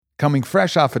Coming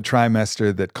fresh off a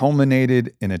trimester that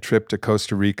culminated in a trip to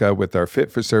Costa Rica with our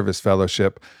Fit for Service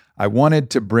Fellowship, I wanted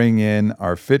to bring in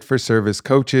our Fit for Service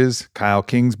coaches, Kyle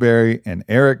Kingsbury and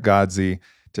Eric Godsey,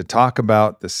 to talk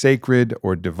about the sacred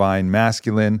or divine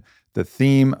masculine, the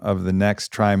theme of the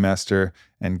next trimester,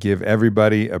 and give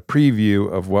everybody a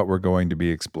preview of what we're going to be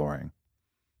exploring.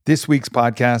 This week's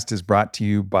podcast is brought to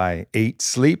you by 8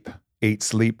 Sleep,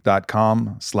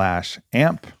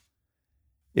 8sleep.com/amp.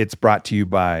 It's brought to you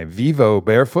by Vivo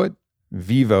Barefoot,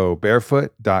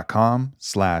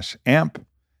 vivobarefoot.com/amp,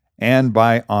 and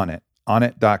by Onnit,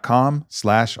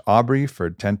 onnit.com/Aubrey for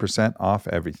 10% off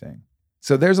everything.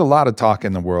 So there's a lot of talk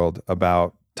in the world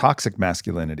about toxic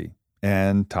masculinity,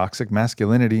 and toxic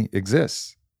masculinity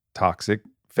exists. Toxic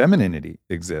femininity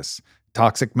exists.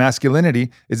 Toxic masculinity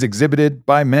is exhibited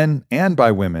by men and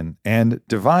by women, and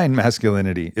divine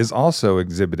masculinity is also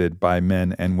exhibited by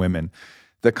men and women.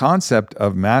 The concept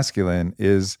of masculine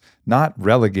is not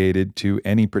relegated to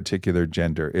any particular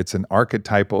gender. It's an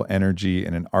archetypal energy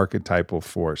and an archetypal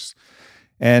force.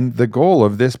 And the goal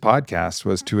of this podcast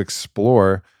was to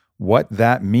explore what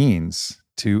that means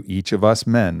to each of us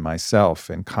men, myself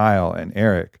and Kyle and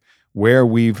Eric, where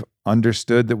we've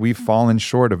understood that we've fallen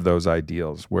short of those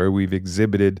ideals, where we've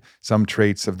exhibited some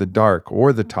traits of the dark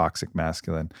or the toxic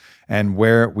masculine, and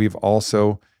where we've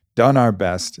also done our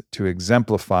best to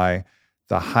exemplify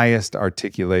the highest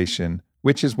articulation,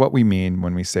 which is what we mean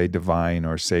when we say divine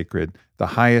or sacred, the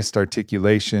highest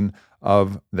articulation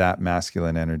of that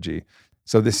masculine energy.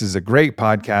 So this is a great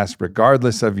podcast,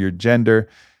 regardless of your gender,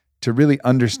 to really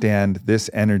understand this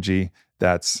energy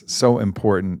that's so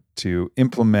important to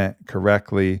implement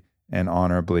correctly and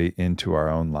honorably into our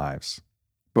own lives.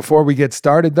 Before we get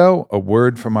started, though, a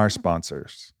word from our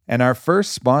sponsors. And our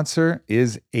first sponsor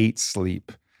is 8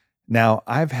 Sleep. Now,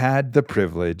 I've had the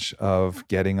privilege of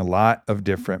getting a lot of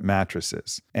different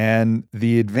mattresses. And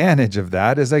the advantage of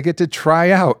that is I get to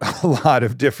try out a lot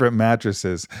of different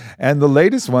mattresses. And the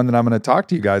latest one that I'm going to talk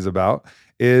to you guys about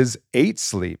is 8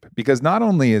 Sleep. Because not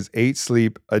only is 8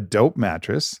 Sleep a dope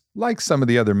mattress, like some of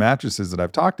the other mattresses that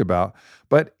I've talked about,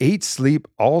 but 8 Sleep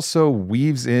also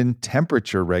weaves in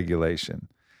temperature regulation.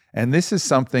 And this is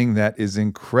something that is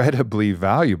incredibly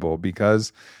valuable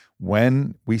because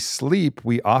when we sleep,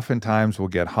 we oftentimes will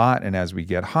get hot. And as we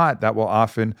get hot, that will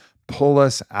often pull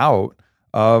us out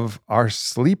of our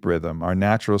sleep rhythm, our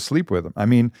natural sleep rhythm. I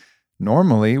mean,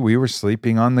 normally we were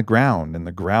sleeping on the ground and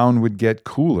the ground would get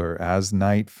cooler as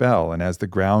night fell. And as the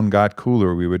ground got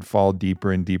cooler, we would fall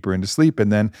deeper and deeper into sleep.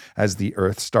 And then as the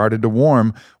earth started to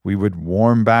warm, we would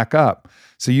warm back up.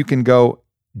 So you can go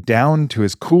down to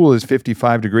as cool as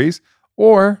 55 degrees,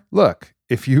 or look,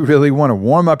 if you really want to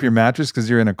warm up your mattress because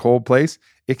you're in a cold place,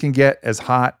 it can get as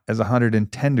hot as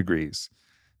 110 degrees.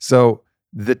 So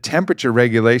the temperature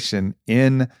regulation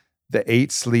in the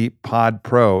 8 Sleep Pod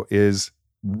Pro is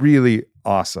really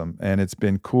awesome, and it's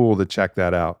been cool to check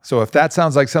that out. So if that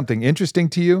sounds like something interesting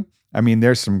to you, I mean,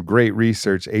 there's some great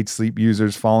research. 8 Sleep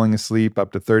users falling asleep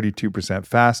up to 32%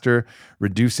 faster,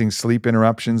 reducing sleep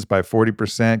interruptions by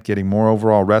 40%, getting more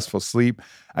overall restful sleep.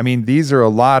 I mean, these are a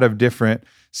lot of different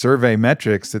survey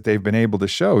metrics that they've been able to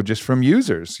show just from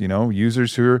users,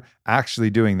 users who are actually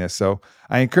doing this. So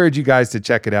I encourage you guys to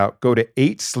check it out. Go to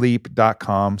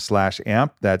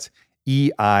 8sleep.com/amp. That's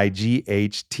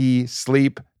EIGHT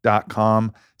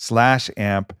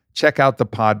sleep.com/amp. Check out the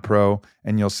Pod Pro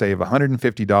and you'll save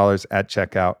 $150 at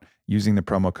checkout using the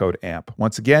promo code AMP.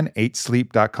 Once again,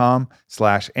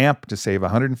 8sleep.com/amp to save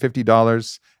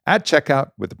 $150 at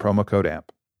checkout with the promo code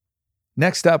AMP.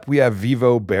 Next up, we have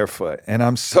Vivo Barefoot, and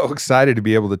I'm so excited to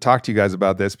be able to talk to you guys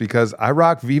about this because I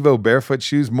rock Vivo Barefoot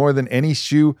shoes more than any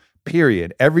shoe,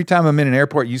 period. Every time I'm in an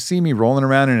airport, you see me rolling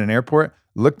around in an airport,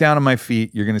 look down at my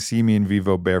feet, you're going to see me in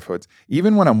Vivo Barefoots.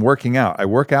 Even when I'm working out, I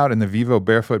work out in the Vivo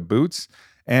Barefoot boots,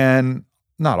 and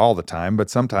not all the time, but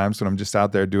sometimes when I'm just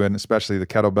out there doing, especially the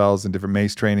kettlebells and different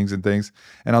mace trainings and things,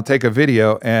 and I'll take a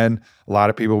video and a lot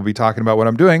of people will be talking about what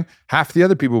I'm doing. Half the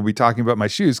other people will be talking about my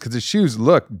shoes because the shoes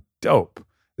look dope.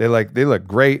 They look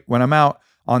great. When I'm out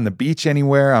on the beach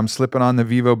anywhere, I'm slipping on the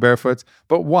Vivo Barefoots.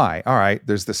 But why? All right,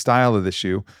 there's the style of the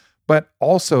shoe, but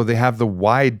also they have the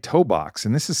wide toe box.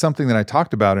 And this is something that I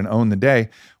talked about in Own the Day.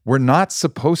 We're not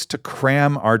supposed to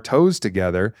cram our toes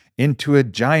together into a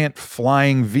giant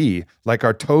flying V, like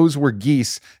our toes were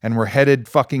geese and we're headed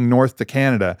fucking north to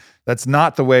Canada. That's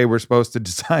not the way we're supposed to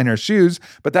design our shoes,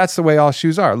 but that's the way all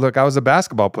shoes are. Look, I was a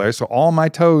basketball player, so all my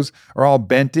toes are all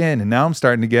bent in, and now I'm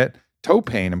starting to get toe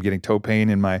pain. I'm getting toe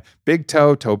pain in my big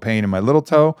toe pain in my little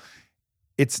toe.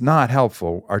 It's not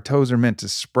helpful. Our toes are meant to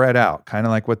spread out, kind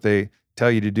of like what they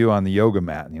tell you to do on the yoga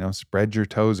mat. Spread your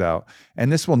toes out.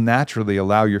 And this will naturally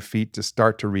allow your feet to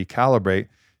start to recalibrate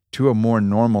to a more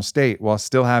normal state while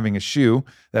still having a shoe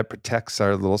that protects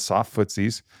our little soft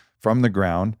footsies from the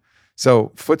ground.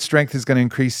 So foot strength is going to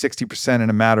increase 60%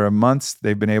 in a matter of months.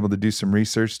 They've been able to do some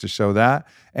research to show that.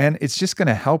 And it's just going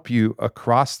to help you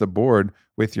across the board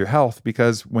with your health,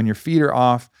 because when your feet are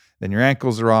off, then your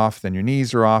ankles are off, then your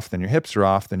knees are off, then your hips are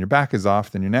off, then your back is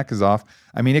off, then your neck is off.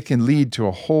 I mean, it can lead to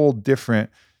a whole different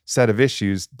set of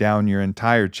issues down your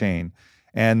entire chain.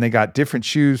 And they got different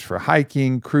shoes for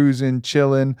hiking, cruising,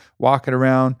 chilling, walking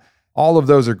around. All of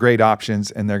those are great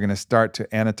options, and they're going to start to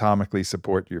anatomically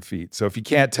support your feet. So if you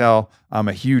can't tell, I'm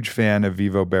a huge fan of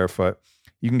Vivo Barefoot.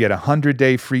 You can get a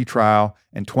 100-day free trial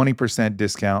and 20%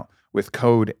 discount with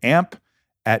code AMP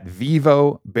at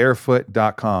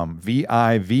vivobarefoot.com,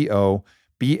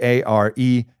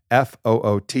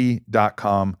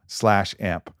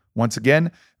 vivobarefoot.com/amp. Once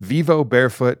again,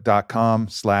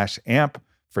 vivobarefoot.com/amp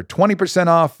for 20%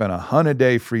 off and a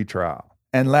 100-day free trial.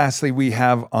 And lastly, we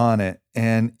have Onnit,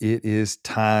 and it is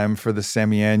time for the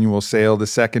semi-annual sale, the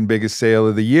second biggest sale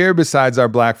of the year besides our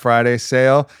Black Friday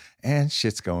sale. And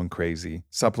shit's going crazy.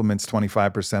 Supplements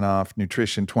 25% off,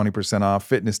 nutrition 20% off,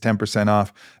 fitness 10%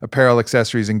 off, apparel,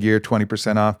 accessories, and gear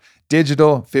 20% off,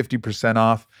 digital 50%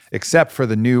 off, except for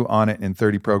the new Onnit in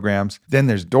 30 programs. Then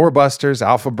there's Doorbusters,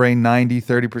 Alpha Brain 90,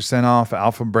 30% off,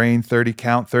 Alpha Brain 30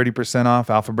 Count, 30%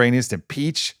 off, Alpha Brain Instant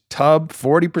Peach Tub,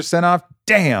 40% off.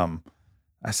 Damn,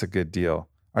 that's a good deal.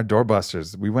 Our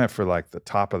Doorbusters, we went for like the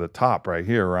top of the top right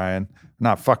here, Ryan.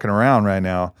 Not fucking around right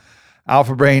now.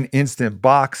 Alpha Brain Instant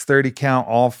Box, 30 count,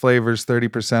 all flavors,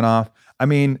 30% off. I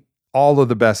mean, all of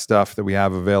the best stuff that we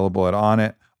have available at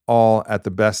Onnit, all at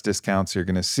the best discounts you're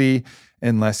going to see,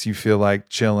 unless you feel like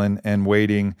chilling and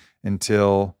waiting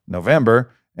until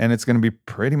November. And it's going to be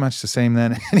pretty much the same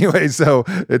then anyway. So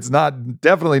it's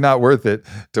definitely not worth it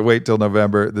to wait till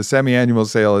November. The semi-annual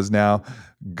sale is now.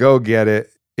 Go get it.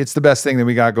 It's the best thing that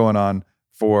we got going on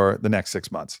for the next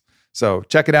 6 months. So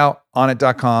check it out,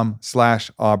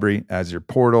 onnit.com/Aubrey as your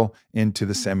portal into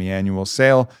the semi-annual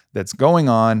sale that's going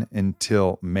on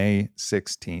until May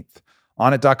 16th.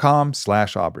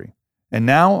 onnit.com/Aubrey. And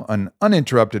now an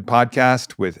uninterrupted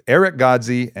podcast with Eric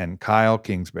Godsey and Kyle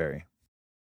Kingsbury.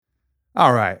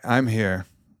 All right, I'm here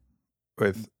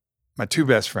with my two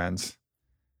best friends,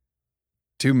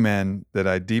 two men that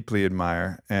I deeply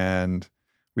admire, and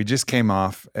we just came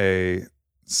off a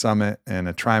summit and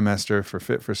a trimester for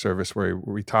Fit for Service where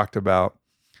we talked about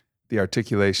the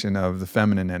articulation of the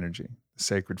feminine energy, the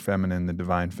sacred feminine, the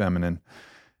divine feminine,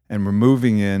 and we're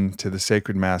moving into the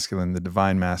sacred masculine, the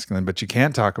divine masculine. But you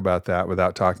can't talk about that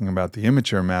without talking about the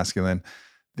immature masculine,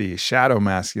 the shadow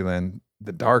masculine,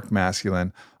 the dark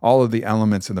masculine, all of the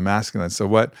elements of the masculine. So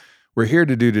what we're here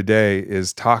to do today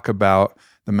is talk about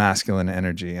the masculine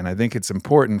energy. And I think it's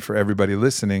important for everybody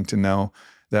listening to know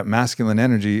that masculine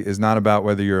energy is not about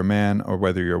whether you're a man or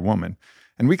whether you're a woman.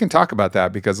 And we can talk about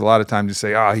that because a lot of times you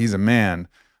say, he's a man.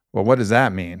 Well, what does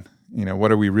that mean?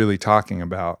 What are we really talking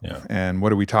about? Yeah. And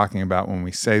what are we talking about when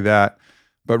we say that?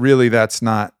 But really, that's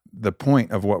not the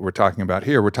point of what we're talking about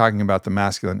here. We're talking about the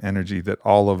masculine energy that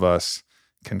all of us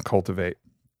can cultivate.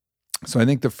 So I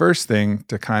think the first thing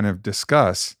to kind of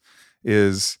discuss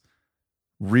is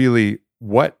really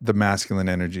what the masculine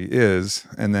energy is,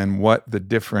 and then what the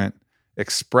different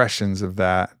expressions of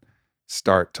that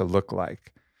start to look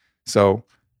like. So,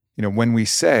 when we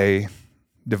say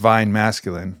divine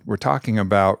masculine, we're talking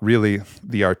about really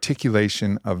the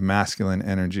articulation of masculine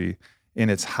energy in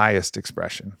its highest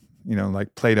expression.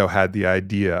 Like Plato had the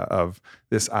idea of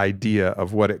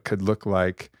what it could look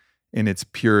like in its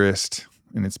purest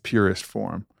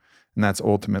form. And that's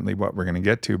ultimately what we're going to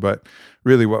get to. But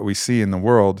really what we see in the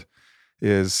world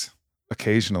is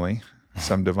occasionally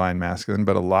some divine masculine,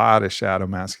 but a lot of shadow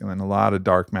masculine, a lot of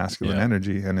dark masculine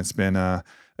energy. And it's been a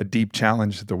deep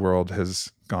challenge that the world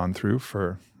has gone through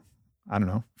for, I don't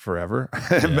know, forever.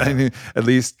 Yeah. At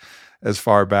least as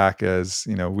far back as,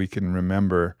 we can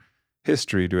remember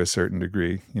history to a certain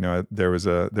degree. There was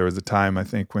a time, I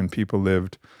think, when people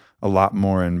lived a lot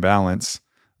more in balance.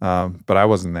 But I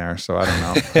wasn't there, so I don't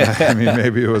know. I mean,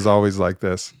 maybe it was always like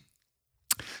this.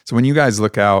 So when you guys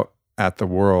look out at the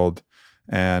world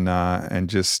and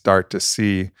just start to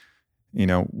see,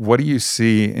 what do you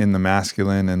see in the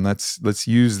masculine? And let's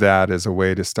use that as a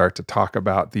way to start to talk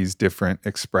about these different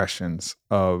expressions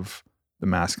of the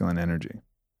masculine energy.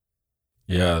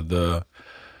 Yeah,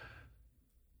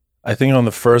 I think on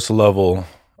the first level,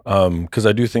 because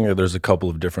I do think that there's a couple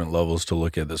of different levels to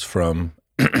look at this from,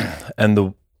 and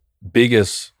the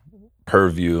biggest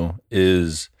purview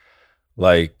is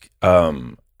like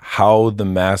how the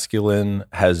masculine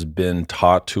has been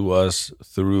taught to us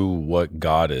through what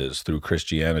God is, through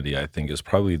Christianity, I think is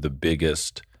probably the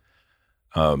biggest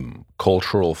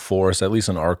cultural force, at least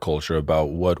in our culture, about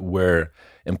what we're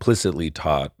implicitly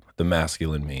taught the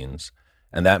masculine means.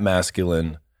 And that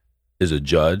masculine is a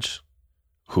judge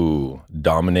who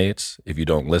dominates if you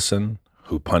don't listen,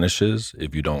 who punishes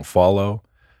if you don't follow.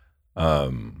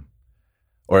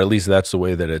 Or at least that's the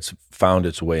way that it's found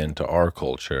its way into our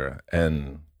culture.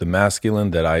 And the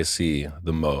masculine that I see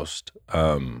the most,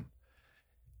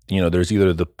 there's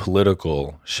either the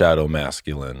political shadow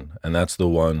masculine, and that's the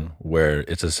one where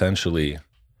it's essentially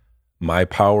my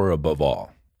power above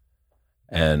all.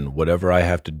 And whatever I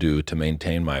have to do to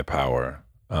maintain my power,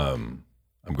 I'm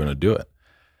going to do it.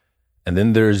 And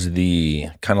then there's the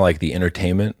kind of like the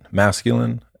entertainment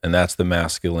masculine, and that's the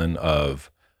masculine of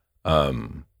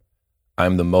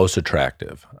I'm the most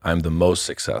attractive, I'm the most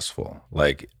successful.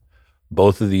 Like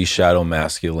both of these shadow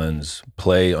masculines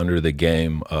play under the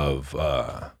game of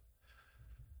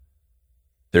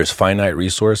there's finite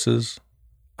resources,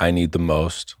 I need the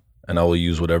most, and I will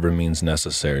use whatever means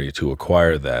necessary to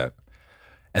acquire that.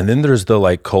 And then there's the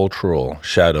like cultural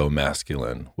shadow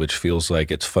masculine, which feels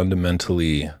like it's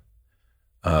fundamentally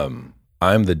I'm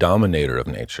the dominator of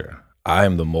nature.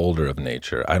 I'm the molder of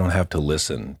nature. I don't have to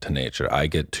listen to nature. I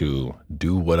get to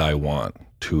do what I want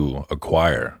to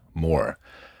acquire more.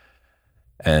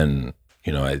 And,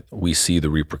 we see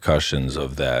the repercussions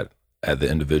of that at the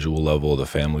individual level, the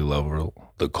family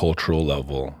level, the cultural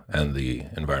level, and the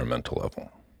environmental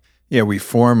level. Yeah, we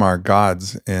form our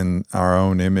gods in our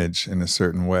own image in a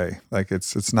certain way. Like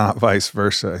it's not vice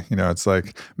versa. It's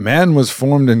like man was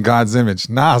formed in God's image.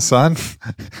 Nah, son.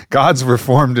 Gods were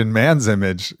formed in man's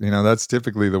image. That's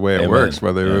typically the way it works,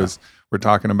 whether it was we're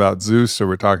talking about Zeus or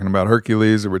we're talking about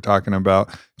Hercules or we're talking about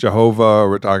Jehovah or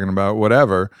we're talking about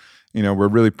whatever. We're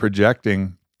really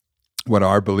projecting what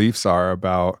our beliefs are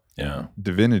about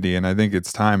divinity. And I think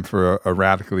it's time for a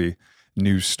radically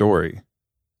new story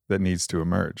that needs to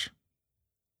emerge.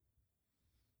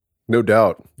 No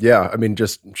doubt. Yeah. I mean,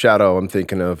 just shadow, I'm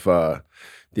thinking of the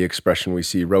expression we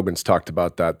see. Rogan's talked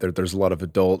about that. There's a lot of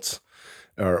adults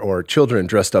or children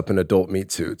dressed up in adult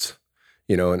meat suits,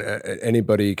 and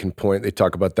anybody can point, they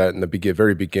talk about that in the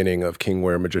very beginning of King,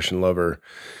 Warrior, Magician, Lover.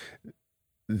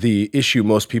 The issue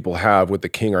most people have with the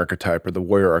king archetype or the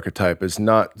warrior archetype is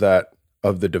not that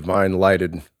of the divine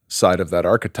lighted side of that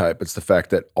archetype. It's the fact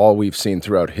that all we've seen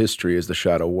throughout history is the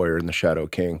shadow warrior and the shadow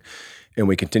king. And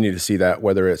we continue to see that,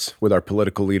 whether it's with our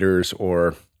political leaders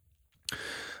or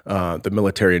the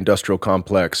military industrial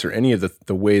complex or any of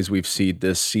the ways we've seen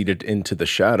this seeded into the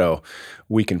shadow,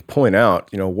 we can point out,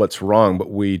 what's wrong, but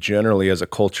we generally as a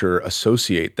culture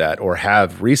associate that or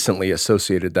have recently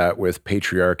associated that with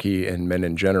patriarchy and men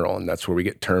in general. And that's where we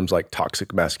get terms like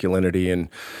toxic masculinity and,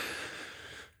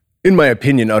 in my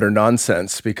opinion, utter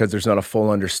nonsense, because there's not a full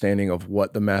understanding of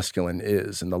what the masculine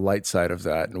is and the light side of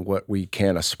that and what we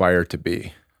can aspire to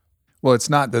be. Well, it's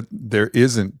not that there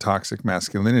isn't toxic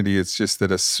masculinity. It's just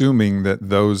that assuming that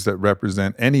those that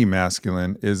represent any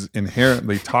masculine is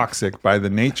inherently toxic by the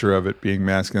nature of it being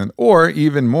masculine, or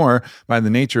even more by the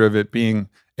nature of it being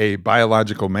a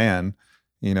biological man,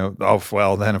 then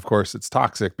of course it's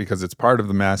toxic because it's part of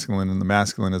the masculine and the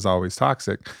masculine is always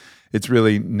toxic. It's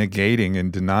really negating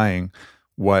and denying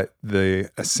what the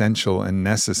essential and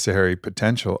necessary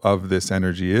potential of this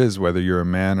energy is, whether you're a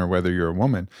man or whether you're a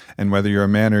woman. And whether you're a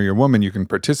man or you're a woman, you can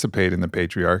participate in the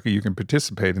patriarchy, you can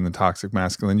participate in the toxic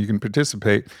masculine, you can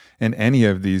participate in any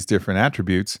of these different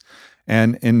attributes.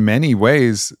 And in many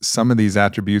ways, some of these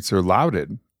attributes are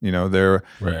lauded. They're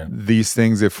these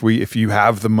things, if you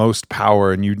have the most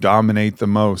power and you dominate the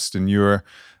most and you're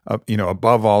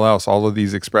above all else, all of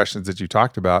these expressions that you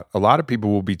talked about, a lot of people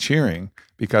will be cheering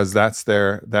because that's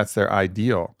their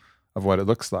ideal of what it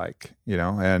looks like,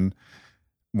 and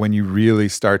when you really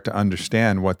start to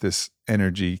understand what this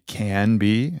energy can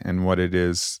be and what it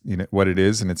is, what it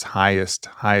is in its highest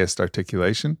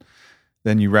articulation,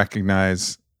 then you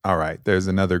recognize, all right, there's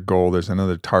another goal, there's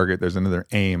another target, there's another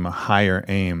aim, a higher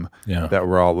aim that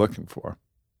we're all looking for.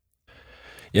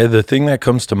 Yeah, the thing that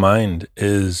comes to mind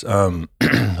is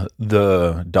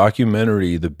the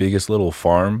documentary, The Biggest Little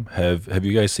Farm. Have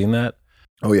you guys seen that?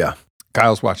 Oh, yeah.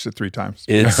 Kyle's watched it 3 times.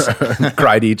 It's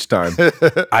cried each time.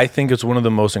 I think it's one of the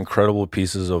most incredible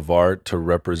pieces of art to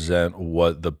represent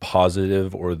what the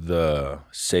positive or the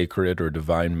sacred or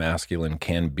divine masculine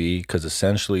can be, because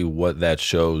essentially what that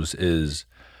shows is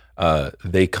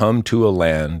they come to a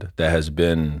land that has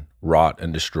been wrought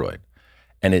and destroyed.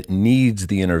 And it needs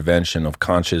the intervention of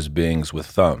conscious beings with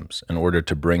thumbs in order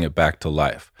to bring it back to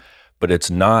life. But it's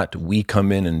not we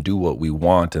come in and do what we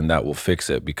want and that will fix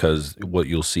it, because what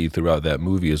you'll see throughout that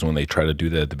movie is when they try to do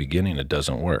that at the beginning, it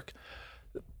doesn't work.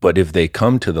 But if they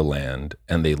come to the land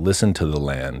and they listen to the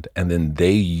land, and then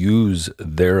they use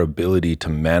their ability to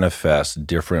manifest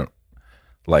different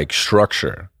like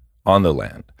structure on the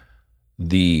land,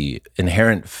 the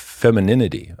inherent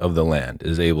femininity of the land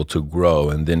is able to grow,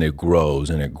 and then it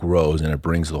grows and it grows and it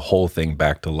brings the whole thing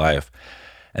back to life.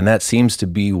 And that seems to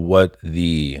be what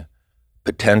the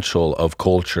potential of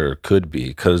culture could be,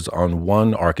 because on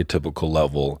one archetypical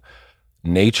level,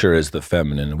 nature is the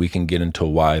feminine. We can get into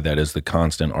why that is the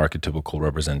constant archetypical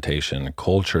representation.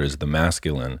 Culture is the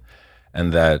masculine.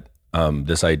 And that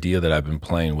this idea that I've been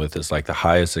playing with is like the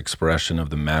highest expression of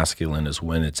the masculine is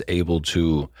when it's able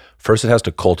to, first it has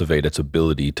to cultivate its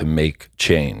ability to make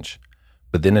change,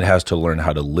 but then it has to learn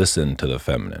how to listen to the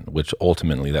feminine, which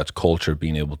ultimately that's culture,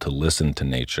 being able to listen to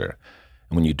nature.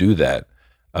 And when you do that,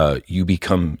 you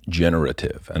become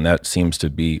generative. And that seems to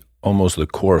be almost the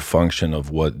core function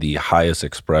of what the highest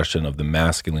expression of the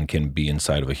masculine can be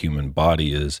inside of a human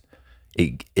body is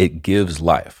it gives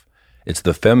life. It's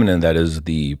the feminine that is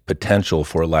the potential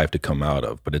for life to come out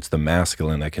of, but it's the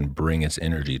masculine that can bring its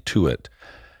energy to it.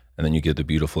 And then you get the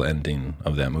beautiful ending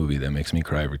of that movie that makes me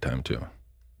cry every time too.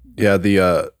 Yeah,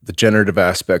 the generative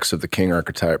aspects of the king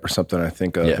archetype are something I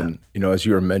think of. Yeah. And, as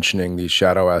you were mentioning these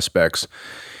shadow aspects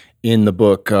in the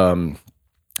book,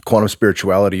 Quantum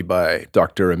Spirituality by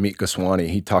Dr. Amit Goswami,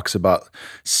 he talks about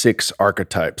 6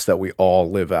 archetypes that we all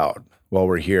live out while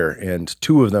we're here. And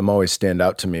 2 of them always stand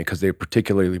out to me because they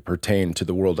particularly pertain to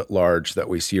the world at large that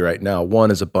we see right now.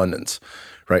 One is abundance,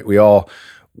 right? We all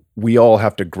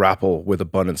have to grapple with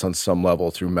abundance on some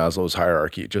level through Maslow's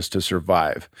hierarchy just to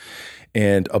survive.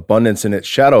 And abundance in its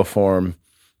shadow form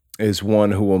is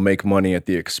one who will make money at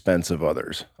the expense of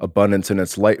others. Abundance in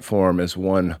its light form is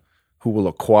one who will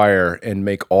acquire and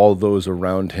make all those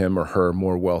around him or her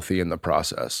more wealthy in the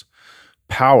process.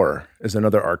 Power is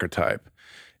another archetype.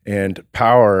 And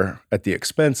power at the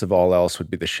expense of all else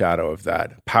would be the shadow of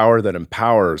that. Power that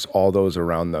empowers all those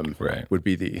around them would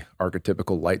be the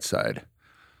archetypical light side.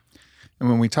 And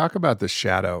when we talk about the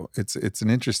shadow, it's an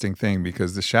interesting thing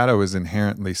because the shadow is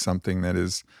inherently something that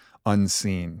is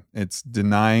unseen. It's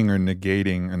denying or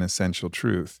negating an essential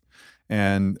truth.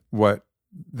 And what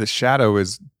the shadow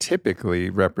is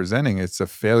typically representing, it's a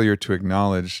failure to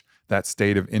acknowledge that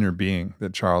state of inner being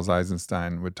that Charles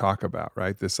Eisenstein would talk about,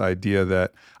 right? This idea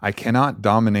that I cannot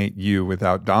dominate you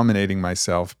without dominating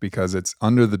myself because it's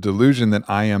under the delusion that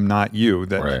I am not you,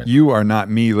 that you are not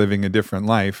me living a different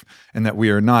life, and that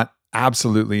we are not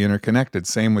absolutely interconnected.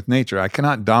 Same with nature. I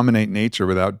cannot dominate nature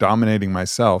without dominating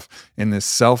myself in this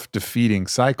self-defeating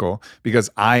cycle because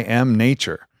I am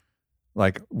nature.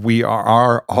 Like we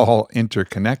are all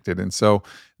interconnected. And so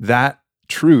that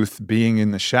truth being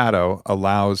in the shadow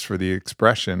allows for the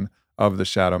expression of the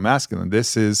shadow masculine.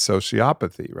 This is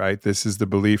sociopathy, right? This is the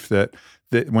belief that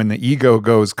when the ego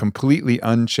goes completely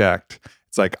unchecked,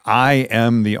 it's like, I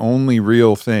am the only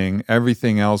real thing.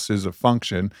 Everything else is a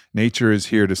function. Nature is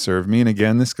here to serve me. And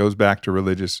again, this goes back to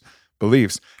religious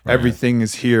beliefs. Right. Everything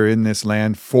is here in this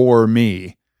land for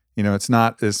me. It's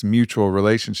not this mutual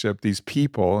relationship. These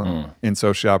people in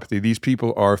sociopathy, these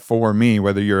people are for me,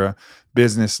 whether you're a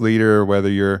business leader, whether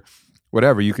you're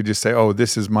whatever. You could just say, oh,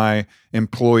 this is my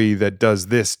employee that does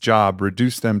this job,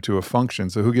 reduce them to a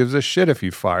function. So who gives a shit if you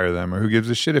fire them, or who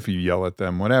gives a shit if you yell at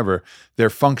them, whatever.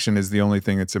 Their function is the only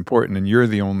thing that's important, and you're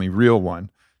the only real one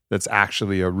that's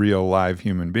actually a real live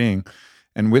human being.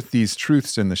 And with these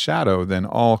truths in the shadow, then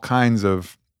all kinds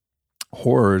of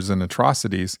horrors and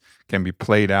atrocities can be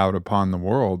played out upon the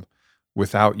world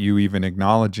without you even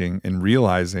acknowledging and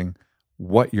realizing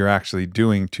what you're actually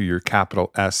doing to your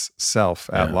capital S self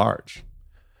at large.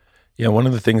 Yeah, one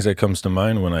of the things that comes to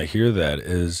mind when I hear that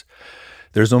is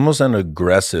there's almost an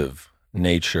aggressive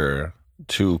nature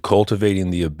to cultivating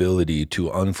the ability to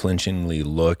unflinchingly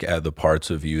look at the parts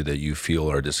of you that you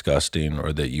feel are disgusting,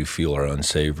 or that you feel are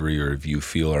unsavory, or if you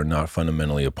feel are not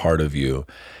fundamentally a part of you.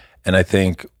 And I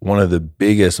think one of the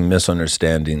biggest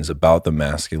misunderstandings about the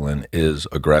masculine is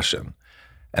aggression,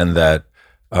 and that,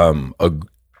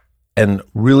 and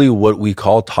really what we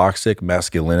call toxic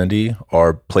masculinity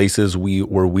are places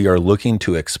where we are looking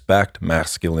to expect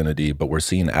masculinity, but we're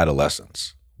seeing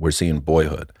adolescence, we're seeing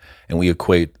boyhood, and we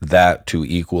equate that to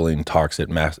equaling toxic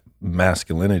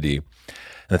masculinity.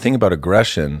 And the thing about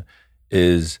aggression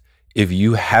is if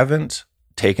you haven't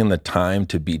taken the time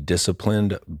to be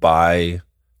disciplined by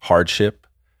hardship,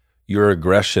 your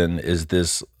aggression is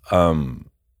this,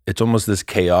 it's almost this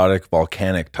chaotic,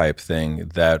 volcanic type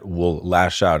thing that will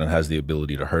lash out and has the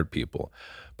ability to hurt people.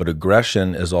 But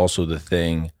aggression is also the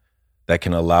thing that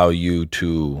can allow you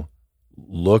to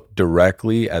look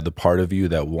directly at the part of you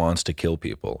that wants to kill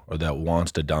people or that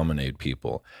wants to dominate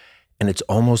people. And it's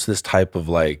almost this type of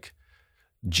like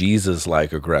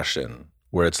Jesus-like aggression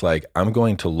where it's like, I'm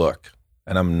going to look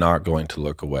and I'm not going to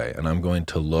look away. And I'm going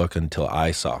to look until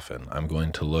I soften. I'm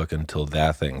going to look until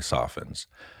that thing softens.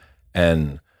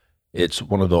 And it's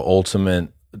one of the ultimate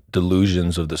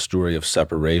delusions of the story of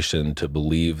separation to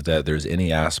believe that there's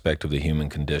any aspect of the human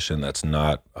condition that's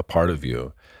not a part of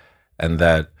you, and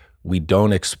that we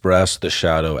don't express the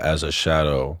shadow as a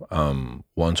shadow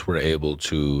once we're able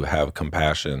to have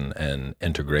compassion and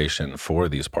integration for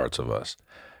these parts of us.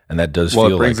 And that does feel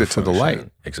like it brings it to the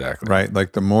light. Exactly. Right?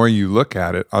 Like the more you look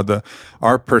at it,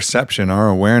 our perception, our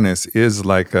awareness is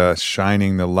like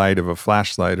shining the light of a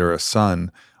flashlight or a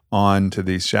sun onto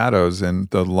these shadows. And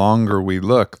the longer we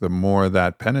look, the more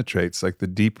that penetrates. Like the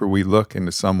deeper we look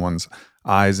into someone's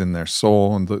eyes and their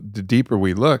soul, and the deeper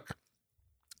we look,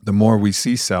 the more we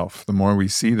see self, the more we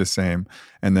see the same.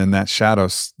 And then that shadow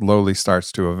slowly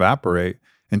starts to evaporate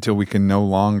until we can no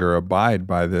longer abide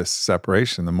by this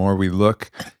separation. The more we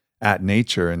look at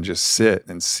nature and just sit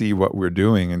and see what we're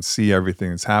doing and see everything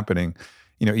that's happening.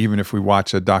 You know, even if we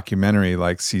watch a documentary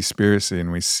like Seaspiracy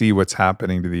and we see what's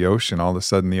happening to the ocean, all of a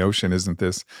sudden the ocean isn't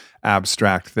this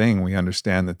abstract thing. We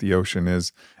understand that the ocean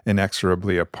is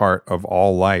inexorably a part of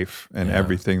all life and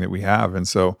everything that we have. And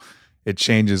so it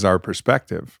changes our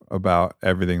perspective about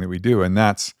everything that we do. And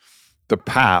that's the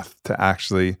path to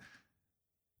actually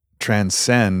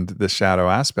transcend the shadow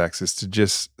aspects, is to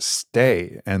just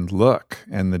stay and look.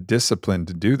 And the discipline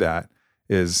to do that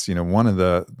is, you know, one of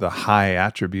the high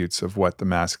attributes of what the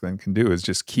masculine can do, is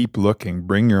just keep looking,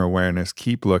 bring your awareness,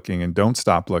 keep looking, and don't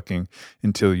stop looking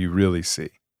until you really see.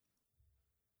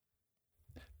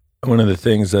 One of the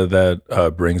things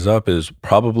that brings up is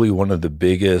probably one of the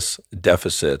biggest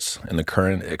deficits in the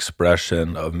current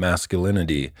expression of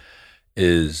masculinity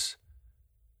is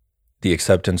the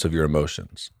acceptance of your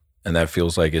emotions. And that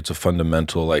feels like it's a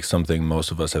fundamental, like something most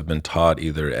of us have been taught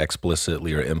either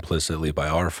explicitly or implicitly by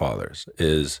our fathers,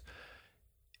 is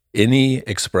any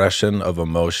expression of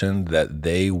emotion that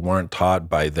they weren't taught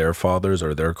by their fathers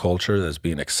or their culture as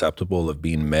being acceptable of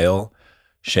being male,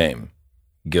 shame,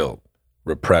 guilt,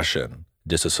 repression,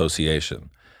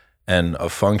 disassociation. And a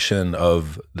function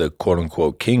of the quote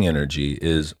unquote king energy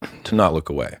is to not look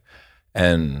away.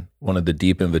 And one of the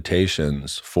deep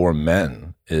invitations for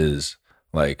men is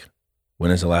like, when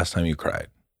is the last time you cried?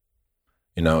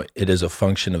 You know, it is a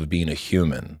function of being a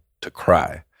human to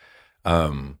cry.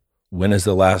 When is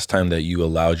the last time that you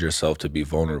allowed yourself to be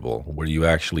vulnerable, where you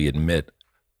actually admit,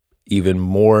 even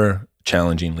more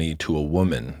challengingly to a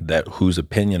woman, that whose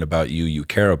opinion about you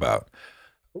care about,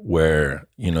 where,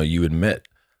 you know, you admit,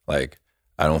 like,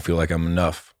 I don't feel like I'm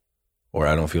enough, or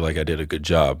I don't feel like I did a good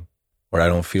job, or I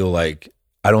don't feel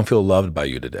loved by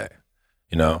you today,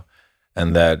 you know?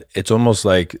 And that it's almost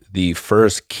like the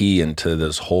first key into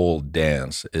this whole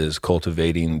dance is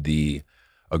cultivating the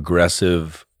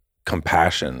aggressive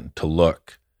compassion to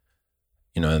look,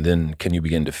 you know, and then can you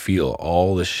begin to feel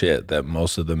all the shit that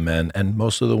most of the men and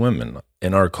most of the women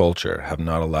in our culture have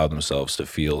not allowed themselves to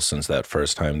feel since that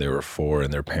first time they were 4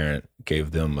 and their parent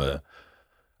gave them a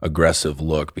aggressive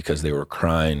look because they were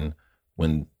crying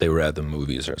when they were at the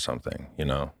movies or something, you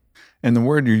know? And the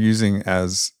word you're using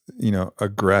as, you know,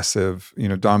 aggressive, you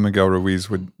know, Don Miguel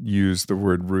Ruiz would use the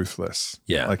word ruthless.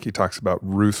 Yeah. Like he talks about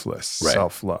ruthless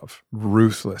self-love,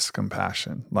 ruthless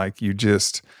compassion. Like you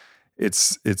just,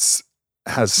 it's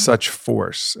has such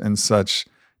force and such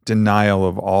denial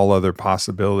of all other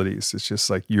possibilities. It's just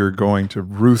like, you're going to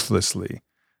ruthlessly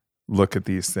look at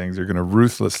these things. You're going to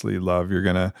ruthlessly love. You're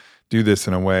going to do this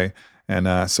in a way.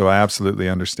 And so I absolutely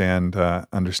understand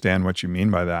what you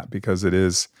mean by that, because it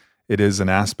is an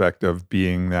aspect of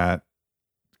being that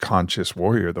conscious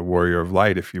warrior, the warrior of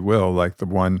light, if you will, like the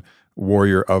one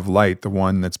warrior of light, the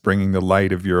one that's bringing the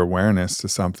light of your awareness to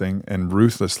something and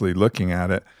ruthlessly looking at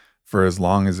it for as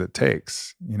long as it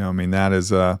takes. You know, I mean, that is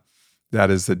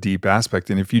the deep aspect.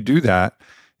 And if you do that,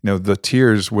 you know, the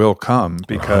tears will come,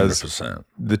 because 100%.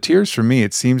 The tears, for me,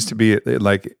 it seems to be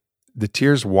like the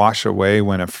tears wash away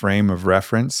when a frame of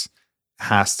reference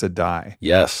has to die.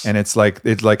 Yes. And it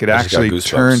actually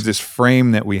turns this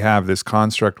frame that we have, this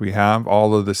construct we have,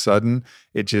 all of a sudden,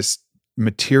 it just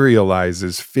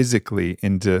materializes physically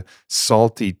into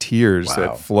salty tears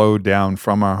that flow down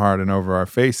from our heart and over our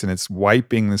face. And it's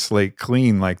wiping the slate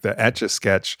clean, like the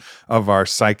Etch-a-Sketch of our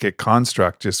psychic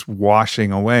construct, just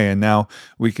washing away. And now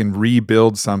we can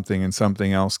rebuild something, and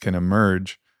something else can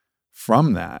emerge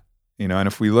from that. You know, and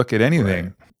if we look at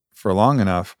anything for long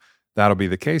enough, that'll be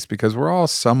the case, because we're all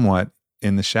somewhat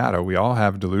in the shadow. We all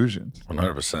have delusions.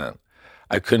 100%.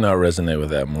 I could not resonate with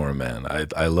that more, man.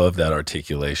 I love that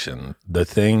articulation. The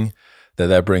thing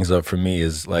that brings up for me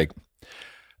is like,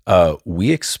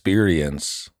 we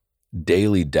experience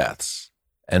daily deaths,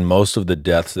 and most of the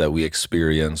deaths that we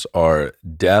experience are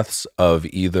deaths of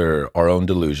either our own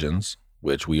delusions,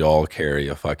 which we all carry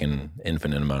a fucking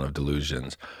infinite amount of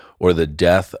delusions, or the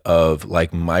death of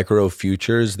like micro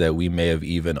futures that we may have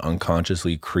even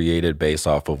unconsciously created based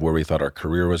off of where we thought our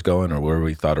career was going, or where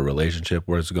we thought a relationship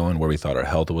was going, where we thought our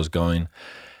health was going.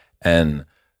 And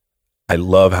I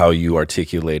love how you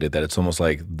articulated that it's almost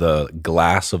like the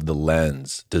glass of the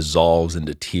lens dissolves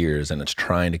into tears and it's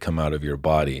trying to come out of your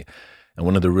body. And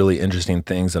one of the really interesting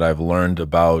things that I've learned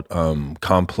about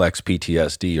complex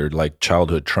PTSD, or like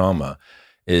childhood trauma,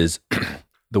 is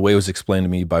the way it was explained to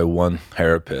me by one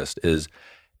therapist is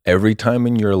every time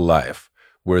in your life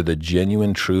where the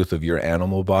genuine truth of your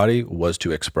animal body was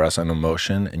to express an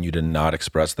emotion and you did not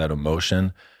express that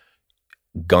emotion,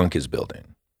 gunk is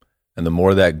building. And the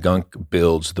more that gunk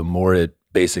builds, the more it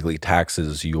basically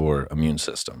taxes your immune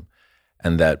system.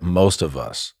 And that most of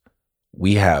us,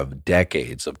 we have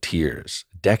decades of tears,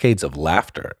 decades of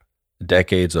laughter,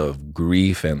 decades of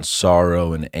grief and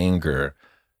sorrow and anger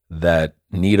that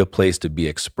need a place to be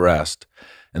expressed.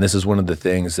 And this is one of the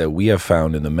things that we have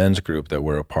found in the men's group that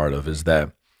we're a part of, is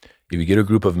that if you get a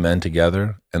group of men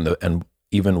together and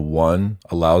even one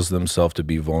allows themselves to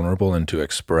be vulnerable and to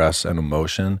express an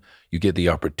emotion, you get the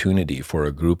opportunity for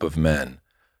a group of men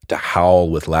to howl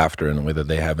with laughter in a way that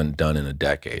they haven't done in a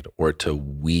decade, or to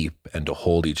weep and to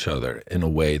hold each other in a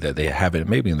way that they haven't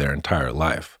maybe in their entire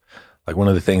life. Like one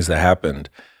of the things that happened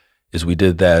is we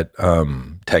did that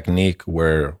technique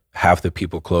where half the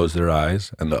people closed their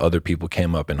eyes and the other people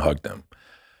came up and hugged them.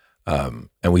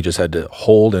 And we just had to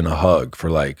hold in a hug for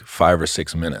like 5 or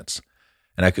 6 minutes.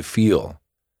 And I could feel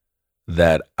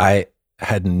that I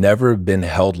had never been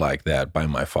held like that by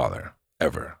my father,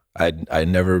 ever.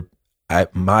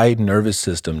 My nervous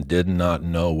system did not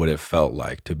know what it felt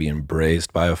like to be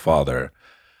embraced by a father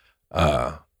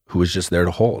who was just there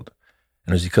to hold.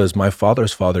 And it was because my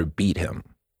father's father beat him.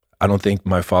 I don't think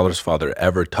my father's father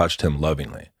ever touched him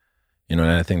lovingly. You know,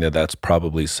 and I think that that's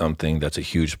probably something that's a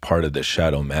huge part of the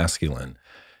shadow masculine,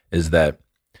 is that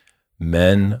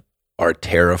men are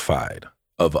terrified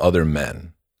of other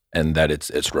men and that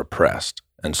it's repressed.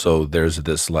 And so there's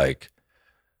this like,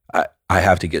 I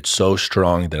have to get so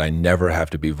strong that I never have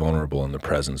to be vulnerable in the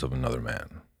presence of another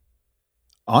man.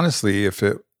 Honestly,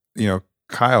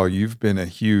 Kyle, you've been a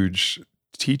huge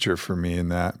teacher for me in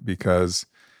that, because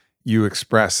you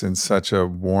express in such a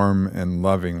warm and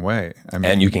loving way. I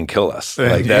mean, and you can kill us.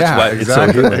 Like that's why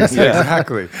exactly, it's so good.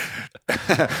 Exactly.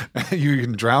 You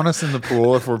can drown us in the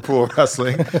pool if we're pool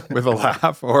wrestling with a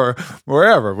laugh, or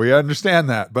wherever. We understand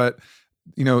that. But,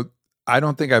 I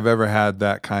don't think I've ever had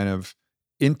that kind of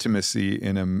intimacy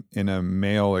in a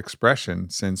male expression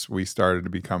since we started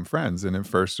to become friends. And at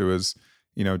first it was,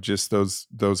 just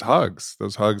those hugs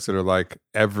that are like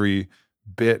every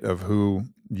bit of who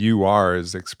you are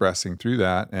is expressing through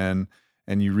that, and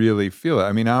you really feel it.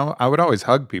 I mean, I would always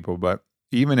hug people, but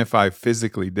even if I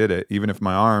physically did it, even if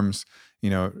my arms,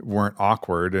 weren't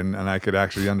awkward and I could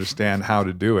actually understand how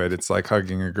to do it, it's like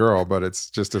hugging a girl, but it's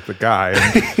just at the guy.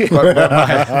 But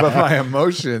my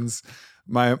emotions,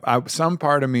 some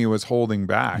part of me was holding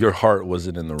back. Your heart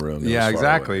wasn't in the room. Yeah,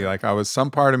 exactly. Like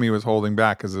some part of me was holding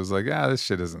back because it was like, this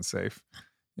shit isn't safe,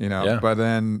 Yeah. But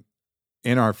then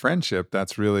in our friendship,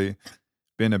 that's really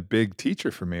been a big teacher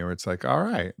for me, where it's like, all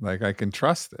right, like I can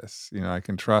trust this, I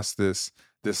can trust this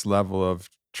level of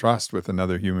trust with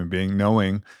another human being,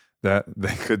 knowing that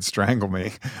they could strangle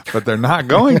me, but they're not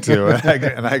going to,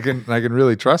 and I can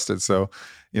really trust it. So,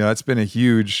 it's been a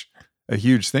huge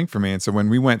thing for me. And so when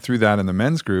we went through that in the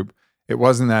men's group, it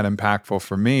wasn't that impactful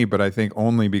for me, but I think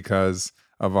only because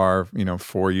of our,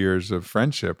 4 years of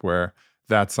friendship, where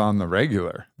that's on the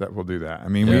regular that we'll do that. I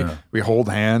mean, we hold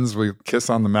hands, we kiss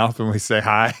on the mouth when we say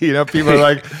hi. People are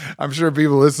like, I'm sure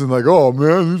people listen like, oh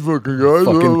man, these fucking guys.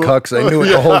 Fucking cucks. I knew it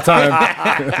the whole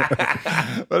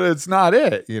time. But it's not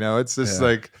it. It's just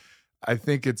like, I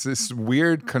think it's this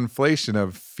weird conflation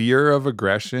of fear of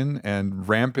aggression and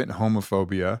rampant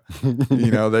homophobia,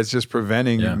 that's just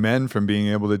preventing men from being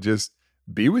able to just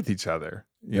be with each other.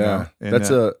 You know?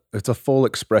 It's a full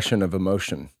expression of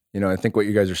emotion. I think what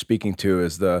you guys are speaking to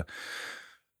is the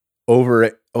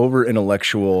over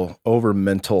intellectual, over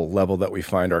mental level that we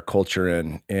find our culture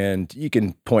in. And you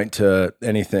can point to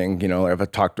anything, I've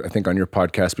talked, I think on your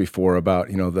podcast before about,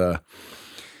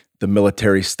 the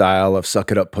military style of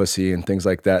suck it up pussy and things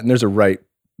like that. And there's a right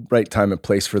right time and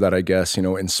place for that, I guess,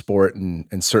 in sport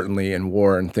and certainly in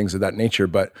war and things of that nature.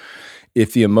 But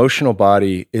if the emotional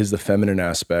body is the feminine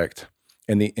aspect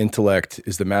and the intellect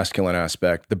is the masculine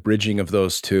aspect, the bridging of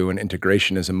those two and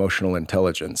integration is emotional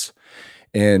intelligence.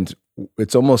 And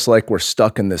it's almost like we're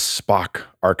stuck in this Spock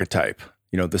archetype,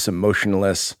 this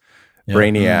emotionless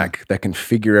brainiac that can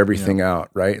figure everything out,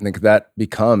 right? And that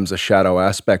becomes a shadow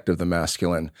aspect of the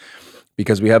masculine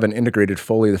because we haven't integrated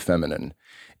fully the feminine.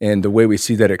 And the way we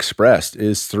see that expressed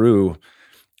is through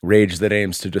rage that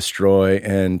aims to destroy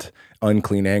and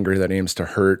unclean anger that aims to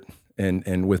hurt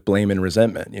and with blame and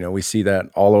resentment. We see that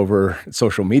all over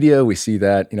social media. We see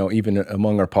that, even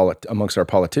amongst our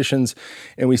politicians,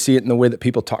 and we see it in the way that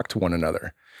people talk to one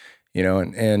another,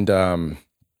 and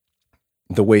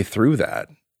the way through that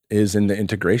is in the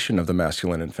integration of the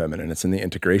masculine and feminine. It's in the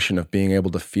integration of being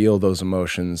able to feel those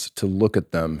emotions, to look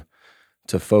at them,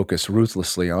 to focus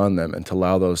ruthlessly on them, and to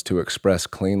allow those to express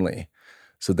cleanly.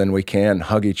 So then we can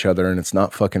hug each other and it's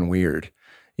not fucking weird,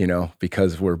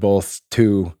 because we're both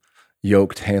two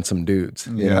yoked, handsome dudes,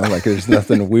 like there's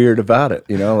nothing weird about it,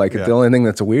 the only thing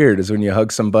that's weird is when you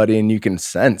hug somebody and you can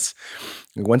sense,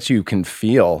 once you can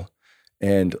feel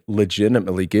and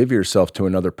legitimately give yourself to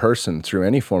another person through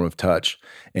any form of touch,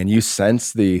 and you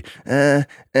sense the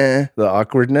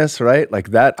awkwardness, right? Like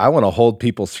that, I want to hold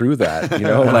people through that, like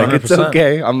 100%. It's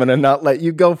okay. I'm going to not let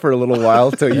you go for a little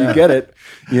while till you get it,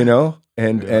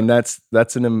 and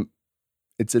it's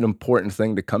an important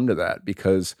thing to come to that,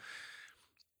 because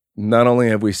not only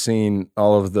have we seen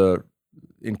all of the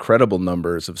incredible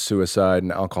numbers of suicide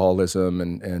and alcoholism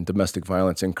and domestic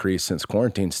violence increase since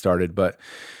quarantine started, but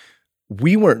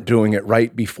we weren't doing it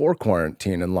right before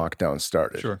quarantine and lockdown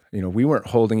started. Sure. We weren't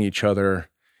holding each other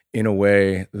in a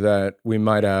way that we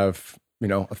might have,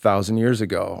 1,000 years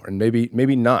ago. And maybe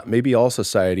not. Maybe all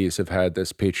societies have had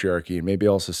this patriarchy, and maybe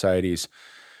all societies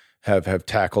have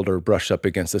tackled or brushed up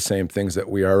against the same things that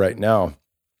we are right now.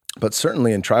 But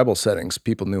certainly in tribal settings,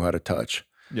 people knew how to touch.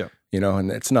 Yeah.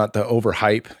 And it's not the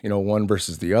overhype, one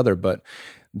versus the other, but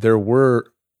there were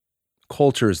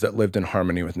cultures that lived in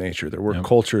harmony with nature. There were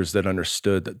cultures that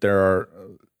understood that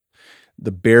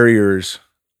the barriers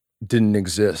didn't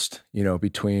exist,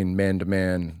 between man to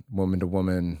man, woman to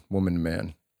woman, woman to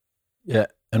man. Yeah.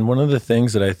 And one of the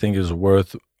things that I think is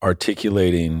worth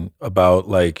articulating about,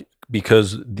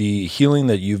 because the healing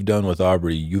that you've done with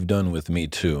Aubrey, you've done with me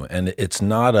too. And it's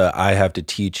not I have to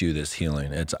teach you this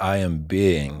healing. It's I am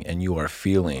being and you are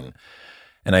feeling.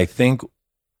 And I think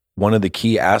one of the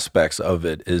key aspects of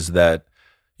it is that,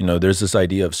 there's this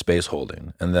idea of space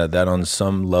holding, and that on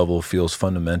some level feels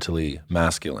fundamentally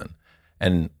masculine.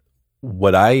 And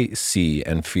what I see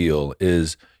and feel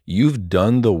is you've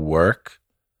done the work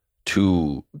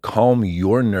to calm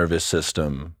your nervous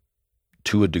system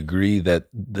to a degree that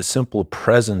the simple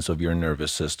presence of your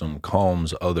nervous system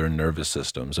calms other nervous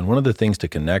systems. And one of the things to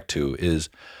connect to is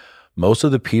most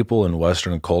of the people in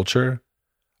Western culture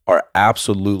are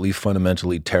absolutely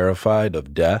fundamentally terrified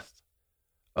of death,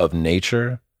 of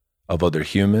nature, of other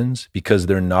humans, because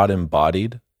they're not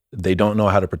embodied. They don't know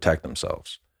how to protect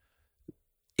themselves.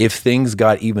 If things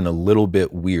got even a little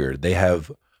bit weird, they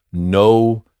have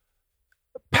no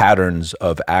patterns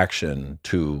of action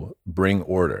to bring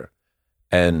order.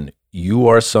 And you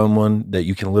are someone that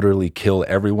you can literally kill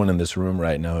everyone in this room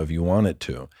right now if you wanted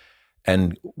to.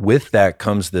 And with that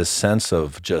comes this sense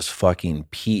of just fucking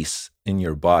peace in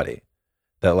your body.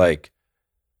 That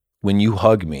when you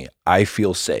hug me, I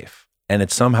feel safe. And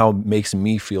it somehow makes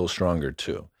me feel stronger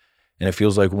too. And it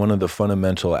feels like one of the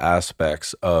fundamental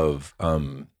aspects of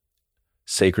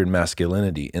sacred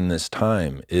masculinity in this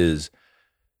time is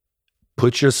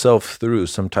put yourself through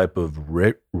some type of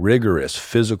rigorous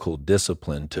physical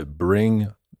discipline to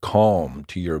bring calm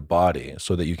to your body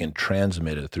so that you can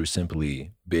transmit it through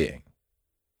simply being.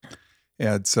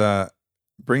 Yeah, it's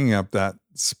bringing up that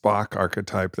Spock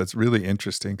archetype. That's really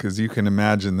interesting because you can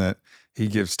imagine that he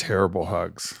gives terrible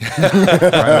hugs.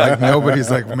 Right?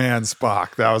 Nobody's like, man,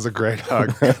 Spock, that was a great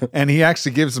hug. And he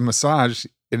actually gives a massage,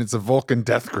 and it's a Vulcan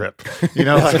death grip.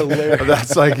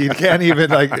 That's he can't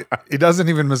even he doesn't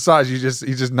even massage. He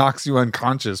just knocks you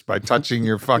unconscious by touching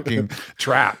your fucking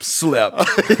traps. Slip.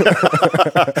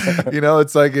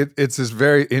 It's it's this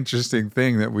very interesting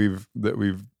thing that we've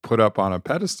put up on a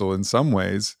pedestal in some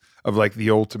ways of the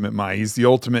ultimate mind. He's the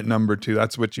ultimate number two.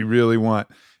 That's what you really want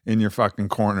in your fucking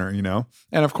corner,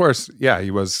 And of course, yeah,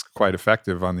 he was quite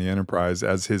effective on the Enterprise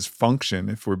as his function,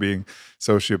 if we're being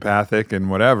sociopathic and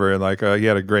whatever, he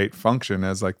had a great function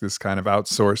as this kind of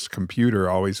outsourced computer,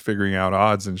 always figuring out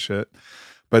odds and shit.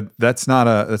 But that's not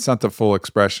the full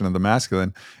expression of the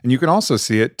masculine. And you can also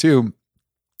see it too,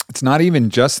 it's not even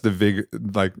just the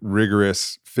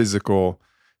rigorous physical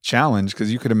challenge, because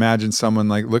you could imagine someone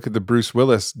like, look at the Bruce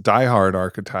Willis Die Hard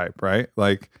archetype, right?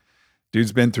 Like,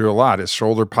 dude's been through a lot. His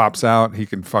shoulder pops out. He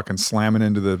can fucking slam it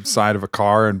into the side of a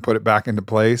car and put it back into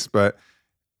place. But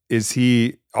is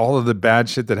he, all of the bad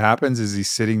shit that happens, is he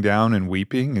sitting down and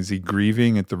weeping? Is he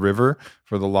grieving at the river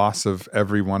for the loss of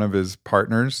every one of his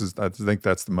partners? I think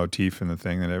that's the motif in the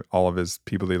thing, that all of his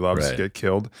people he loves get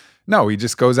killed. No, he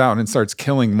just goes out and starts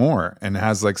killing more and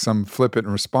has like some flippant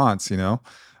response,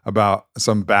 about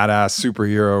some badass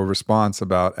superhero response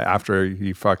about after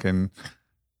he fucking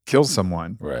kills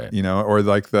someone, right? Or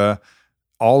like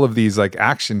all of these like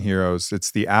action heroes,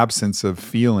 it's the absence of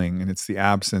feeling and it's the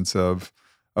absence of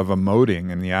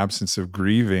emoting and the absence of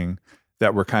grieving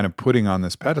that we're kind of putting on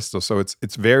this pedestal. So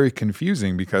it's very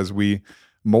confusing because we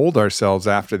mold ourselves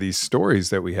after these stories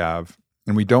that we have,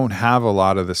 and we don't have a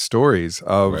lot of the stories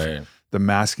of the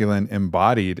masculine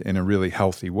embodied in a really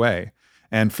healthy way.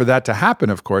 And for that to happen,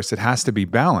 of course, it has to be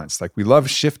balanced. Like, we love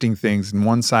shifting things in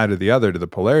one side or the other to the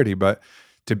polarity, but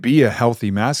to be a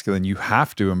healthy masculine, you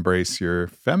have to embrace your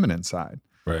feminine side.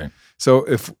 Right. So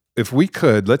if we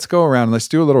could, let's go around, let's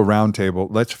do a little round table.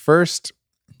 Let's first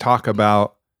talk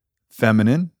about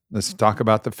feminine. Let's talk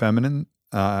about the feminine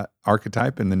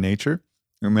archetype and the nature.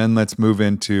 And then let's move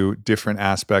into different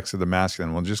aspects of the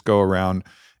masculine. We'll just go around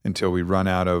until we run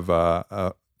out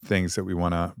of things that we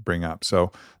want to bring up.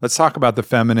 So let's talk about the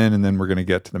feminine, and then we're going to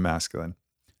get to the masculine.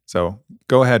 So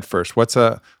go ahead first. What's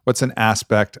an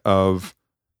aspect of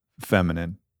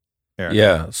feminine, Eric?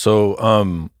 Yeah.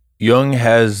 So Jung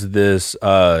has this,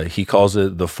 he calls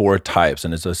it the 4 types,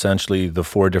 and it's essentially the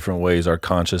 4 different ways our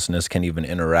consciousness can even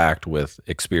interact with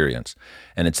experience.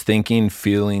 And it's thinking,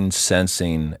 feeling,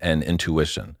 sensing, and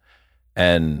intuition.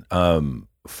 And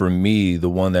for me, the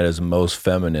one that is most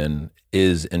feminine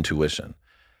is intuition.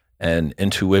 And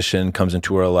intuition comes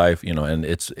into our life, and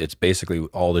it's basically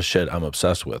all the shit I'm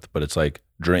obsessed with, but it's like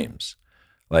dreams.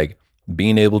 Like,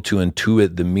 being able to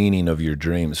intuit the meaning of your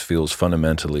dreams feels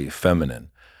fundamentally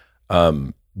feminine.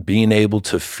 Being able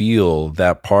to feel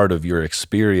that part of your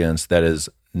experience that is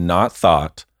not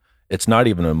thought, it's not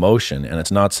even emotion, and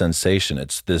it's not sensation.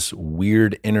 It's this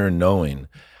weird inner knowing,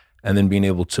 and then being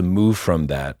able to move from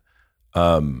that.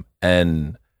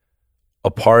 And a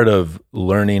part of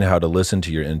learning how to listen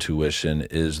to your intuition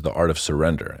is the art of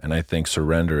surrender. And I think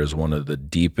surrender is one of the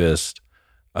deepest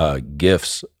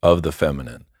gifts of the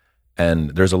feminine.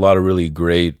 And there's a lot of really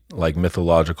great like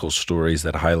mythological stories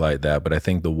that highlight that. But I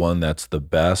think the one that's the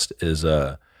best is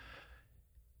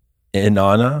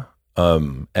Inanna.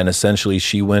 And essentially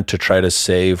she went to try to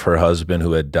save her husband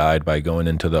who had died by going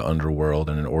into the underworld.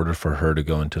 And in order for her to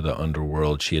go into the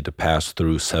underworld, she had to pass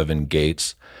through 7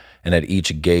 gates. And at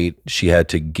each gate, she had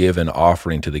to give an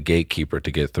offering to the gatekeeper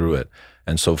to get through it.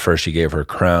 And so first she gave her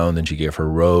crown, then she gave her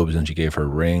robes, and she gave her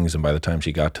rings. And by the time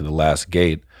she got to the last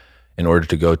gate, in order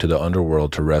to go to the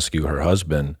underworld to rescue her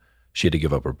husband, she had to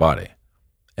give up her body.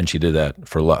 And she did that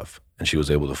for love. And she was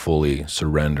able to fully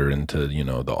surrender into,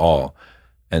 the all.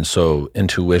 And so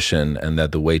intuition, and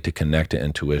that the way to connect to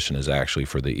intuition is actually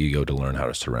for the ego to learn how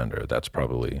to surrender. That's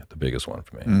probably the biggest one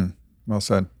for me. Well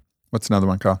said. What's another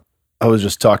one, Kyle? I was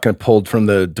just pulled from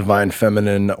the Divine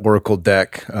Feminine Oracle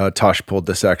deck. Tosh pulled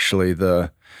this actually,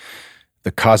 the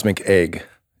cosmic egg,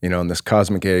 and this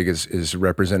cosmic egg is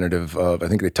representative of, I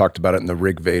think they talked about it in the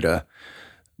Rig Veda,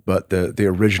 but the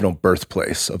original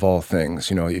birthplace of all things.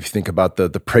 If you think about the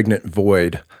pregnant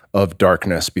void of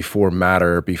darkness before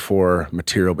matter, before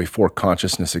material, before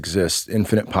consciousness exists,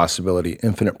 infinite possibility,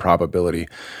 infinite probability,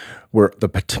 where the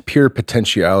pure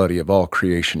potentiality of all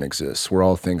creation exists, where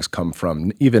all things come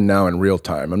from, even now in real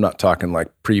time. I'm not talking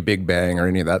like pre-Big Bang or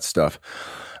any of that stuff.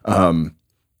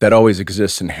 That always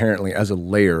exists inherently as a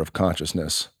layer of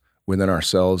consciousness within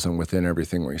ourselves and within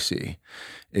everything we see.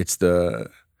 It's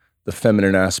the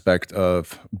feminine aspect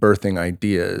of birthing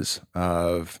ideas,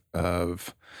 of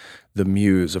the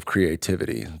muse of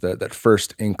creativity, that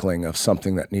first inkling of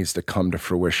something that needs to come to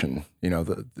fruition.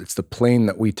 It's the plane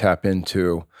that we tap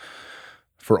into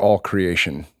for all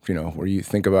creation, where you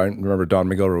think about, remember Don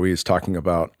Miguel Ruiz talking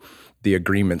about the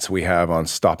agreements we have on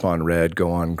stop on red,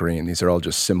 go on green. These are all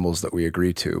just symbols that we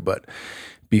agree to. But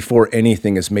before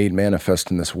anything is made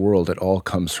manifest in this world, it all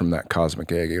comes from that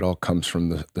cosmic egg. It all comes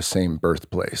from the same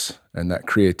birthplace. And that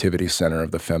creativity center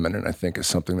of the feminine, I think, is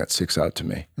something that sticks out to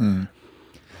me.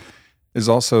 Is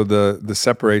also the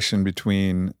separation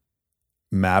between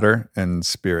matter and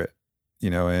spirit,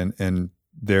 and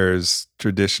there's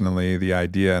traditionally the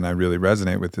idea, and I really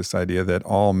resonate with this idea, that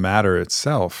all matter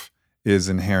itself is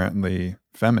inherently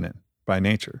feminine by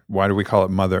nature. Why do we call it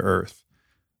Mother Earth?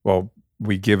 Well,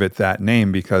 we give it that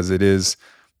name because it is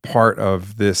part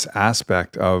of this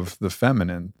aspect of the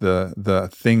feminine, the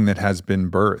thing that has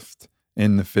been birthed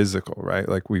in the physical, right?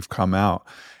 Like we've come out.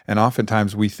 And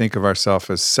oftentimes we think of ourselves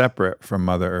as separate from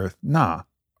Mother Earth. Nah,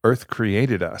 Earth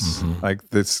created us. Like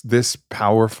this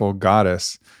powerful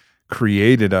goddess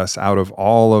created us out of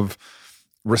all of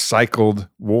recycled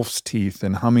wolf's teeth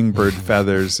and hummingbird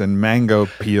feathers and mango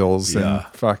peels and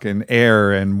fucking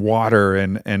air and water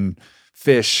and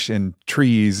fish and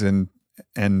trees and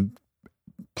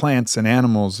plants and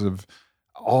animals of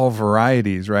all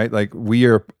varieties, right? Like we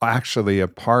are actually a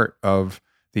part of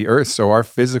the earth. So our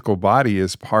physical body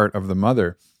is part of the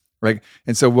mother. Right.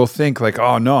 And so we'll think like,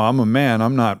 oh no, I'm a man.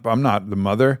 I'm not the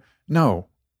mother. No,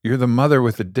 you're the mother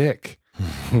with a dick.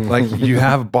 Like you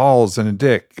have balls and a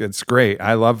dick. It's great.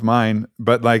 I love mine.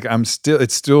 But like we're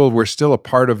still a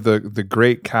part of the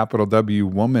great capital W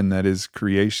woman that is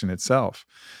creation itself.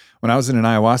 When I was in an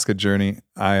ayahuasca journey,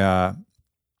 I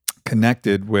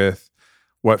connected with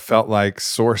what felt like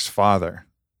Source Father.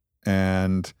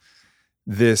 And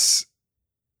this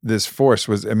force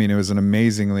was, it was an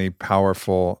amazingly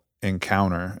powerful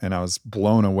encounter, and I was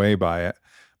blown away by it.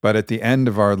 But at the end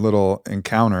of our little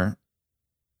encounter,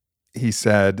 he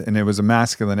said, and it was a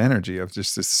masculine energy of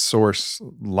just this source,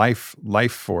 life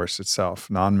force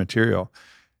itself, non-material.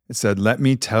 It said, "Let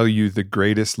me tell you the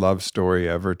greatest love story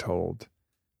ever told,"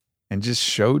 and just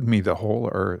showed me the whole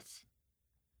earth.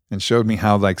 And showed me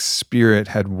how like spirit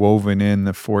had woven in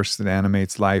the force that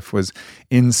animates life was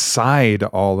inside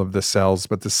all of the cells,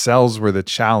 but the cells were the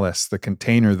chalice, the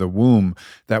container, the womb,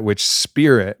 that which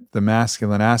spirit, the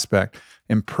masculine aspect,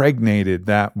 impregnated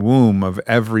that womb of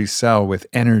every cell with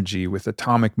energy, with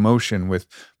atomic motion, with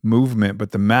movement.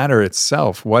 But the matter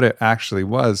itself, what it actually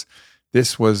was,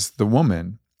 this was the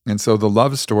woman. And so the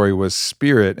love story was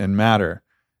spirit and matter.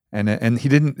 And he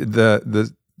didn't,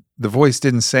 the voice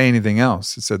didn't say anything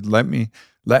else. It said, let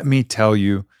me tell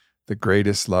you the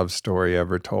greatest love story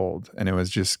ever told. And it was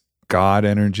just God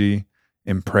energy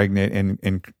impregnate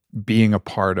and being a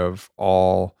part of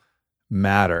all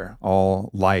matter,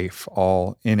 all life,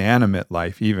 all inanimate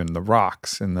life, even the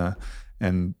rocks and the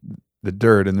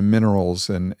dirt and the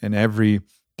minerals and every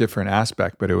different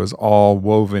aspect, but it was all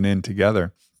woven in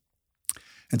together.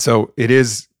 And so it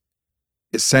is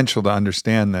essential to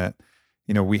understand that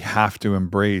we have to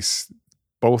embrace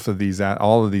all of these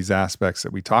aspects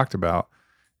that we talked about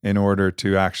in order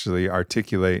to actually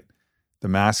articulate the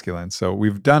masculine. So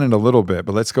we've done it a little bit,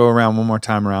 but let's go around one more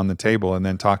time around the table and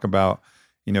then talk about,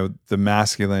 the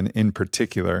masculine in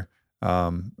particular,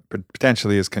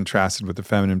 potentially as contrasted with the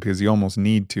feminine, because you almost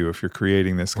need to, if you're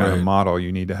creating this kind of model,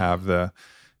 you need to have the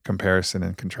comparison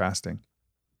and contrasting.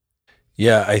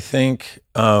 Yeah, I think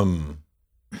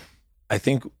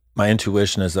my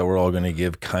intuition is that we're all going to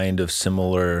give kind of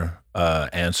similar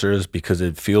answers, because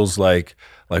it feels like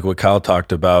what Kyle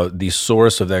talked about, the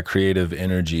source of that creative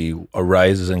energy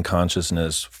arises in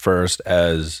consciousness first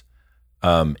as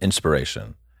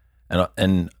inspiration.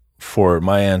 And for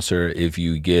my answer, if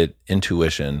you get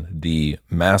intuition, the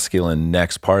masculine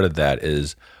next part of that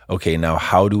is, okay, now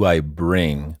how do I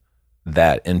bring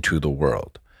that into the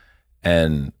world?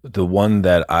 And the one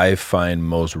that I find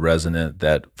most resonant,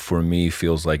 that for me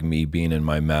feels like me being in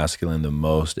my masculine the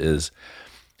most, is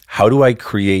how do I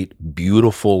create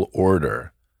beautiful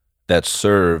order that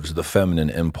serves the feminine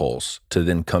impulse to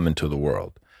then come into the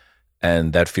world?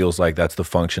 And that feels like that's the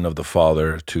function of the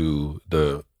father to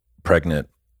the pregnant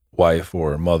wife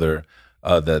or mother,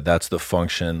 that's the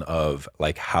function of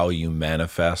like how you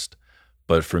manifest.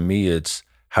 But for me, it's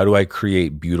how do I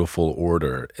create beautiful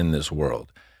order in this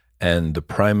world? And the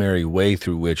primary way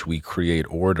through which we create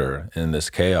order in this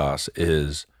chaos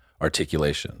is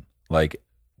articulation, like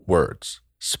words,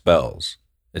 spells,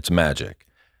 it's magic.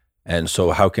 And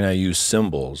so how can I use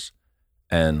symbols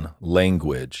and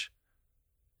language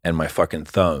and my fucking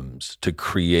thumbs to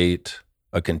create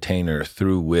a container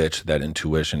through which that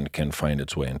intuition can find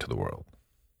its way into the world?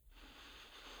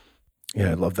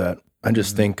 Yeah, I love that. I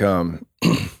just think on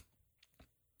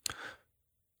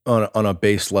a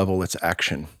base level, it's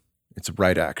action. It's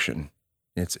right action.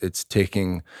 It's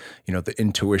taking, the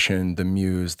intuition, the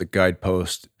muse, the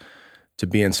guidepost. To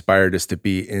be inspired is to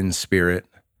be in spirit,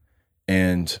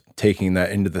 and taking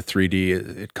that into the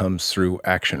 3D, it comes through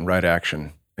action, right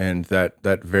action. And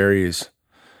that varies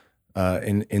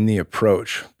in the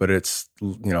approach, but it's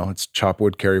chop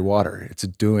wood, carry water. It's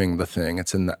doing the thing.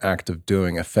 It's in the act of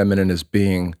doing. A feminine is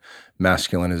being,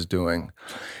 masculine is doing.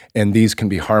 And these can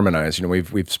be harmonized.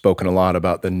 We've spoken a lot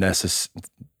about the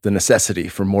necessity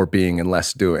for more being and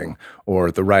less doing,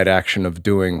 or the right action of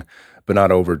doing but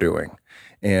not overdoing.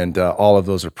 And all of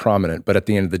those are prominent. But at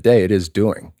the end of the day, it is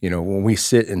doing. When we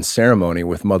sit in ceremony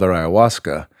with Mother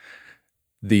Ayahuasca,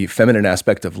 the feminine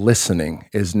aspect of listening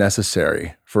is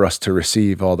necessary for us to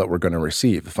receive all that we're going to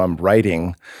receive. If I'm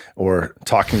writing or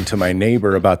talking to my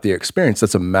neighbor about the experience,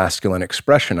 that's a masculine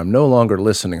expression. I'm no longer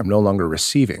listening. I'm no longer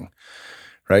receiving,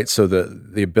 right? So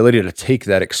the ability to take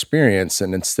that experience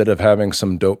and instead of having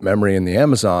some dope memory in the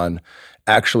Amazon,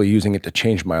 actually using it to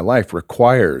change my life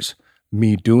requires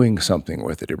me doing something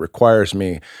with it. It requires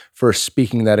me first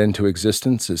speaking that into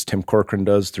existence, as Tim Corcoran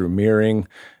does through mirroring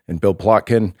and Bill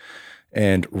Plotkin,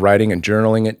 and writing and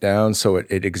journaling it down so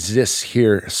it exists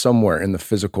here somewhere in the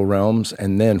physical realms.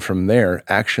 And then from there,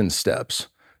 action steps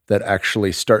that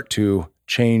actually start to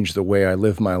change the way I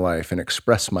live my life and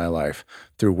express my life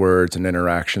through words and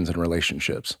interactions and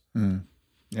relationships.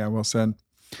 Yeah, well said.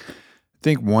 I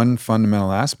think one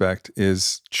fundamental aspect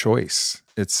is choice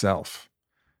itself,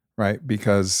 right?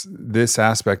 Because this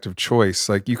aspect of choice,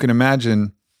 like you can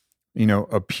imagine,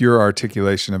 a pure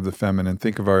articulation of the feminine.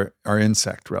 Think of our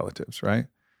insect relatives, right?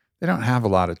 They don't have a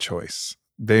lot of choice.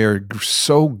 They are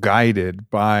so guided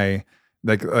by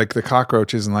like the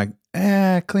cockroach isn't like,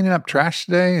 cleaning up trash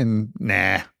today and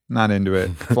nah, not into it.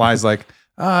 Fly's like,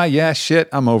 yeah, shit,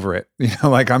 I'm over it.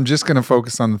 Like I'm just going to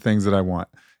focus on the things that I want.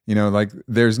 Like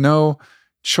there's no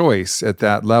choice at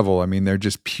that level. I mean, they're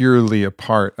just purely a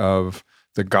part of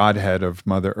the Godhead of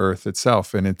Mother Earth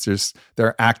itself. And it's just,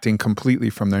 they're acting completely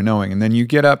from their knowing. And then you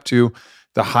get up to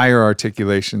the higher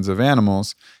articulations of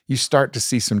animals, you start to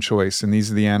see some choice. And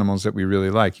these are the animals that we really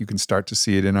like. You can start to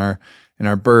see it in our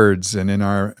birds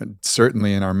and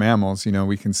certainly in our mammals.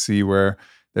 We can see where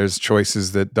there's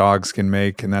choices that dogs can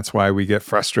make. And that's why we get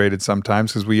frustrated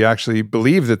sometimes because we actually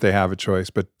believe that they have a choice,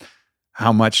 but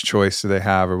how much choice do they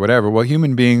have or whatever? Well,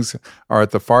 human beings are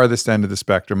at the farthest end of the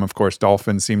spectrum. Of course,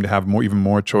 dolphins seem to have even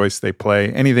more choice. They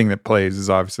play. Anything that plays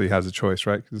obviously has a choice,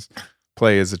 right? Because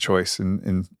play is a choice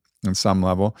in some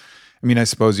level. I mean, I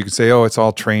suppose you could say, it's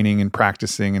all training and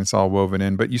practicing and it's all woven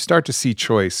in, but you start to see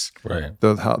choice right.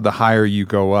 The higher you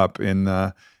go up in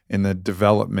the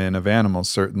development of animals,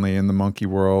 certainly in the monkey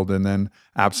world and then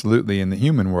absolutely in the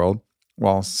human world,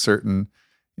 while certain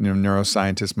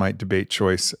neuroscientists might debate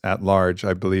choice at large.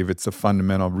 I believe it's a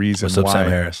fundamental reason What's up, why. Sam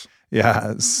Harris?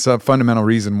 Yeah, it's a fundamental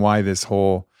reason why this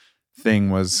whole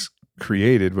thing was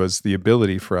created was the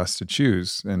ability for us to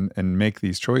choose and make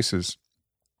these choices.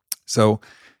 So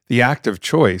the act of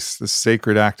choice, the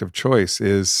sacred act of choice,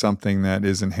 is something that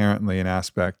is inherently an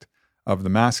aspect of the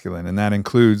masculine, and that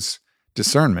includes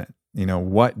discernment.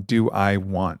 What do I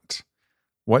want?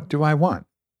 What do I want?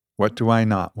 What do I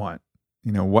not want?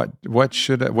 What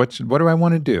do I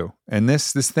want to do? And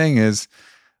this thing is,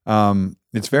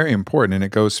 it's very important, and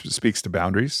it speaks to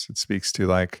boundaries. It speaks to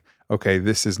like, okay,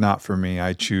 this is not for me.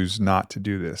 I choose not to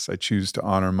do this. I choose to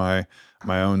honor my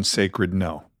own sacred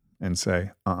no and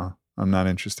say, I'm not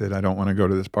interested. I don't want to go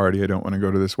to this party. I don't want to go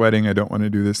to this wedding. I don't want to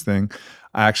do this thing.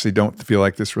 I actually don't feel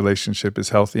like this relationship is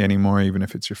healthy anymore, even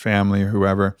if it's your family or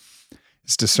whoever.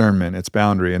 It's discernment, it's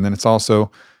boundary. And then it's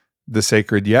also the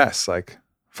sacred yes, like,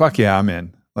 fuck yeah, I'm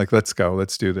in. Like, let's go.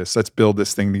 Let's do this. Let's build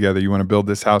this thing together. You want to build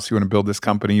this house? You want to build this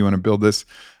company? You want to build this?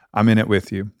 I'm in it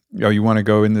with you. You want to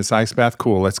go in this ice bath?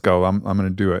 Cool. Let's go. I'm going to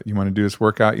do it. You want to do this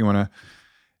workout?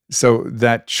 So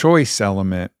that choice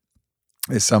element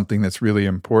is something that's really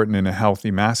important in a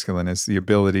healthy masculine, is the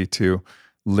ability to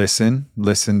listen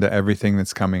to everything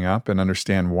that's coming up and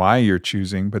understand why you're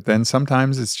choosing. But then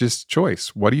sometimes it's just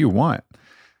choice. What do you want?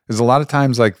 There's a lot of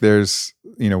times like there's,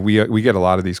 we get a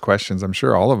lot of these questions. I'm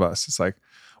sure all of us, it's like,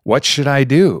 what should I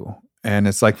do? And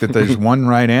it's like that there's one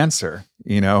right answer,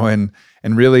 and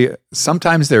really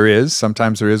sometimes there is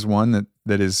one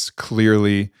that is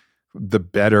clearly the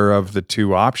better of the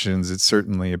two options. It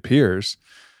certainly appears.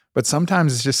 But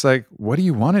sometimes it's just like, what do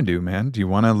you want to do, man? Do you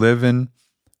want to live in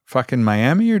fucking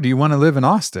Miami or do you want to live in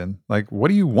Austin? Like, what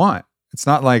do you want? It's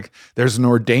not like there's an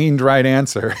ordained right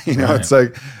answer. Right. It's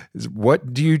like,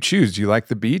 what do you choose? Do you like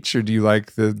the beach or do you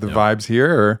like the vibes here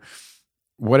or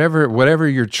whatever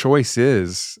your choice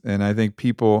is? And I think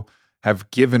people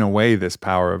have given away this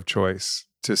power of choice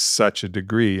to such a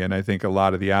degree. And I think a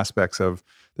lot of the aspects of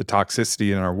the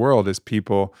toxicity in our world is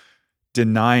people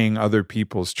denying other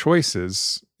people's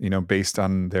choices, based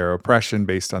on their oppression,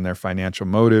 based on their financial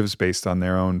motives, based on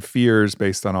their own fears,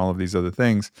 based on all of these other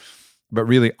things, but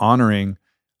really honoring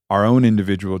our own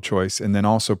individual choice and then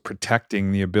also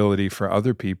protecting the ability for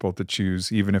other people to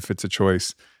choose, even if it's a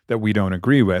choice that we don't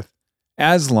agree with,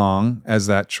 as long as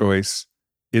that choice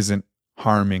isn't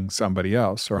harming somebody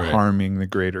else or Right. harming the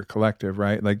greater collective,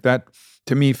 right? Like that,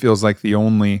 to me, feels like the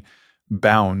only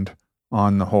bound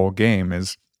on the whole game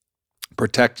is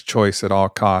protect choice at all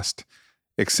cost,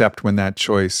 except when that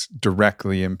choice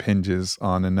directly impinges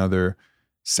on another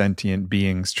sentient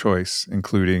being's choice,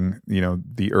 including,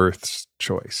 the Earth's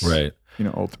choice. Right.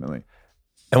 Ultimately.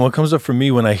 And what comes up for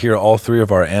me when I hear all three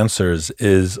of our answers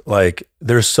is like,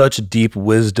 there's such deep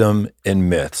wisdom in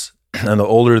myths. And the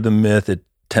older the myth, it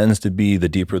tends to be the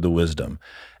deeper the wisdom.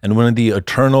 And one of the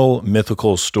eternal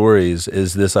mythical stories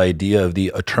is this idea of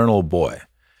the eternal boy.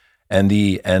 And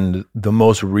the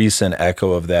most recent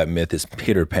echo of that myth is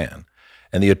Peter Pan.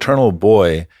 And the eternal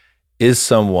boy is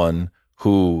someone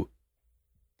who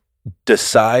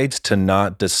decides to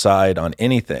not decide on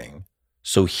anything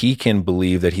so he can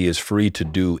believe that he is free to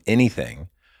do anything.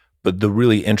 But the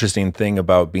really interesting thing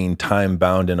about being time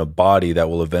bound in a body that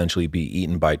will eventually be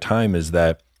eaten by time is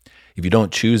that if you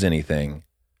don't choose anything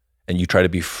and you try to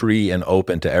be free and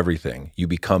open to everything, you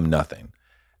become nothing.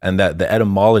 And that the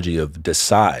etymology of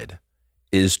decide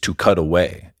is to cut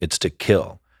away, it's to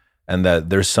kill. And that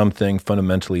there's something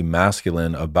fundamentally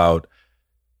masculine about,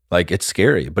 like, it's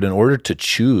scary, but in order to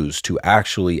choose to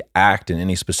actually act in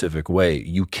any specific way,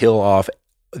 you kill off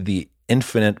the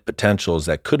infinite potentials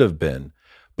that could have been.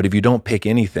 But if you don't pick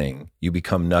anything, you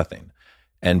become nothing.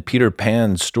 And Peter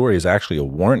Pan's story is actually a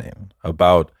warning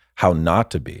about how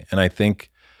not to be. And I think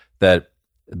that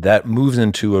moves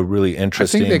into a really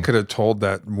interesting... I think they could have told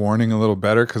that warning a little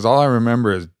better, because all I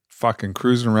remember is fucking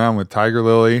cruising around with Tiger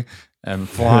Lily and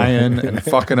flying and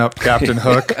fucking up Captain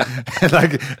Hook. And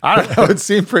I don't know, it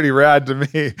seemed pretty rad to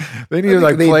me. They need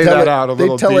to play that out a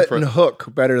little deeper. They tell it in Hook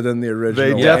better than the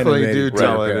original. They definitely do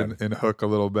tell it in Hook a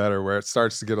little better, where it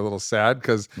starts to get a little sad,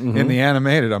 because in the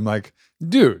animated, I'm like,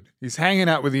 dude, he's hanging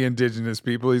out with the indigenous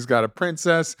people. He's got a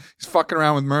princess. He's fucking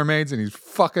around with mermaids, and he's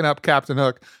fucking up Captain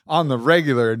Hook on the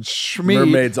regular. And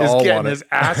Shmi is getting his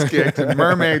ass kicked, and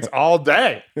mermaids all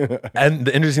day. And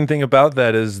the interesting thing about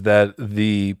that is that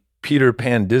the Peter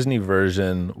Pan Disney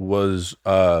version was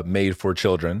made for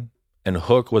children, and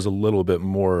Hook was a little bit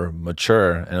more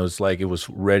mature, and it was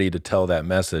ready to tell that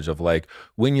message of like,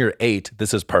 when you're 8,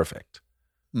 this is perfect.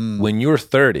 When you're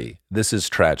 30, this is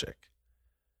tragic.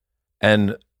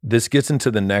 And this gets into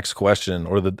the next question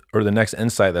or the next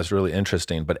insight that's really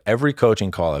interesting. But every coaching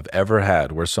call I've ever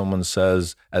had where someone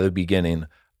says at the beginning,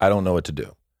 I don't know what to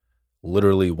do,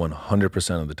 literally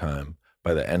 100% of the time,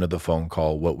 by the end of the phone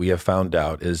call, what we have found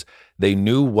out is they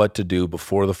knew what to do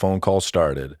before the phone call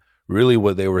started. Really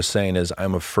what they were saying is,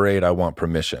 I'm afraid, I want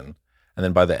permission. And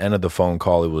then by the end of the phone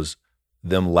call, it was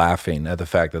them laughing at the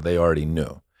fact that they already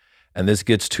knew. And this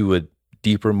gets to a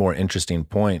deeper, more interesting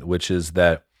point, which is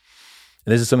that,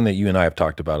 and this is something that you and I have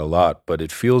talked about a lot, but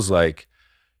it feels like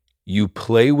you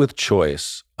play with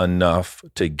choice enough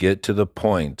to get to the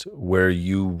point where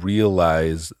you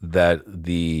realize that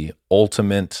the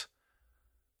ultimate,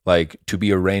 like, to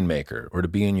be a rainmaker or to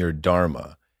be in your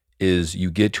dharma is you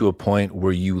get to a point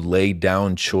where you lay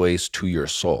down choice to your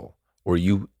soul, or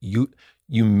you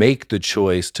make the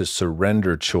choice to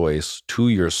surrender choice to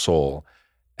your soul,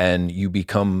 and you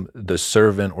become the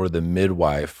servant or the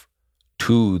midwife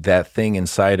to that thing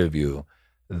inside of you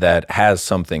that has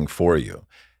something for you.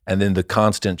 And then the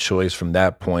constant choice from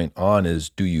that point on is,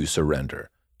 do you surrender?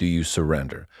 Do you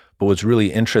surrender? But what's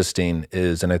really interesting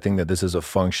is, and I think that this is a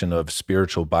function of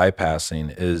spiritual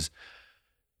bypassing, is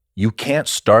you can't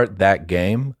start that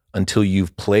game until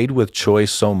you've played with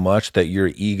choice so much that your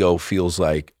ego feels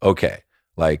like, okay,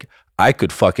 like I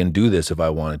could fucking do this if I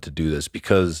wanted to do this,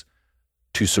 because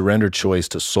to surrender choice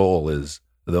to soul is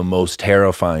the most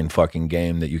terrifying fucking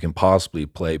game that you can possibly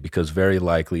play, because very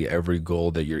likely every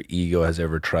goal that your ego has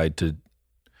ever tried to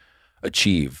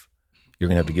achieve, you're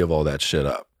gonna have to give all that shit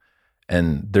up.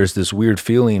 And there's this weird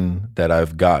feeling that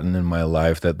I've gotten in my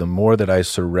life that the more that I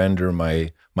surrender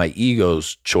my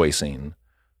ego's choicing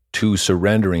to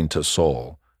surrendering to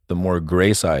soul, the more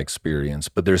grace I experience.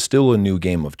 But there's still a new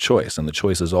game of choice. And the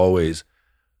choice is always,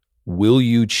 will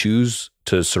you choose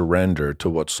to surrender to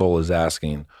what soul is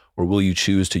asking, or will you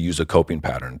choose to use a coping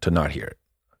pattern to not hear it?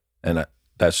 And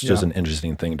that's just an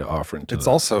interesting thing to offer into it's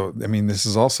also, I mean, this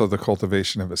is also the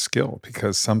cultivation of a skill,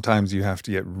 because sometimes you have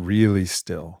to get really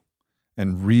still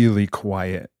and really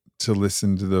quiet to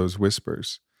listen to those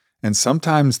whispers. And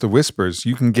sometimes the whispers,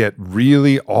 you can get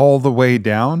really all the way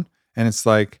down and it's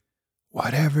like,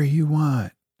 whatever you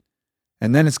want.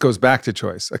 And then it goes back to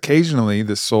choice. Occasionally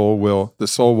the soul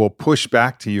will push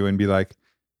back to you and be like,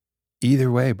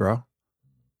 either way, bro,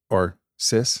 or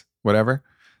sis, whatever,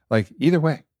 like either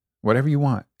way, whatever you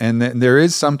want. And there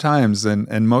is sometimes,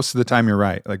 and most of the time you're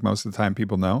right. Like most of the time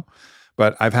people know,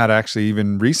 but I've had actually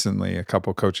even recently a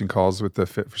couple coaching calls with the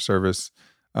Fit for Service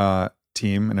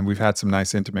team, and we've had some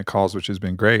nice intimate calls, which has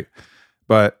been great.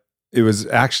 But it was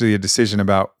actually a decision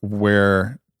about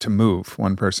where to move.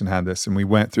 One person had this, and we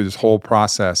went through this whole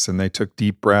process, and they took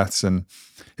deep breaths. And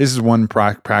this is one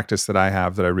practice that I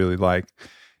have that I really like.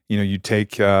 You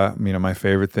take, my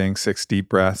favorite thing, 6 deep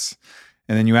breaths,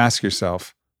 and then you ask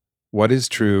yourself, what is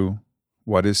true?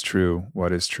 What is true?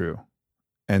 What is true?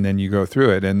 And then you go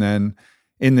through it. And then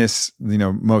in this,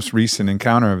 most recent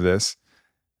encounter of this,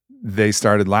 they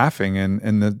started laughing,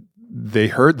 and they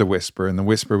heard the whisper, and the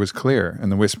whisper was clear.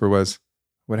 And the whisper was,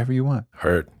 whatever you want.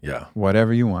 Yeah.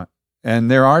 Whatever you want. And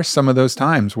there are some of those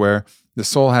times where the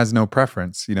soul has no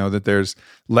preference, that there's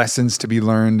lessons to be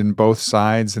learned in both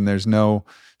sides, and there's no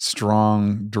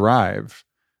strong drive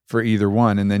for either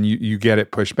one. And then you get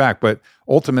it pushed back. But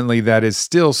ultimately, that is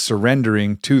still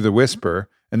surrendering to the whisper,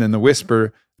 and then the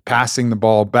whisper passing the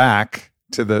ball back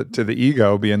to the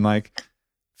ego, being like,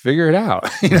 figure it out.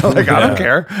 I don't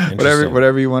care.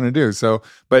 Whatever you want to do. So,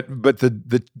 but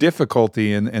the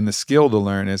difficulty and the skill to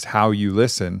learn is how you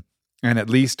listen, and at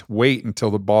least wait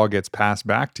until the ball gets passed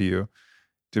back to you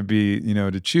to be,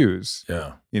 to choose.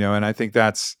 Yeah. And I think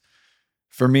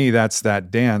for me, that's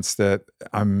that dance that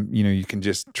you can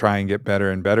just try and get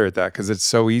better and better at that, because it's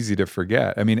so easy to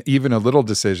forget. I mean, even a little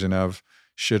decision of,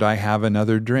 should I have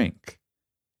another drink?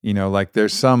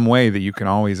 There's some way that you can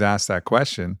always ask that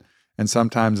question. And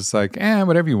sometimes it's like,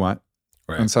 whatever you want.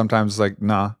 Right. And sometimes it's like,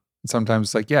 nah. And sometimes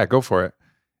it's like, yeah, go for it.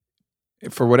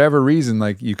 For whatever reason,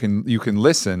 like you can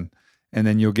listen, and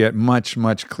then you'll get much,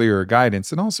 much clearer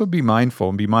guidance. And also be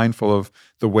mindful of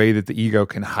the way that the ego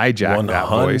can hijack that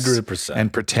voice 100%.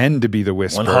 And pretend to be the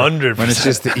whisper. 100%. When it's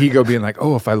just the ego being like,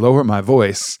 oh, if I lower my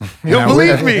voice, You'll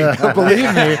believe me. He'll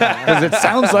believe me, because it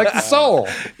sounds like the soul.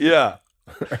 Yeah.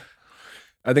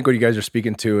 I think what you guys are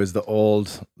speaking to is the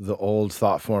old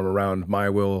thought form around my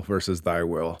will versus thy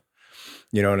will.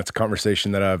 And it's a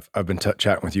conversation that I've been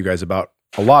chatting with you guys about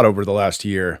a lot over the last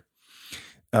year.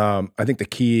 I think the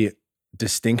key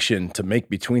distinction to make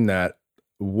between that,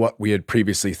 what we had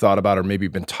previously thought about or maybe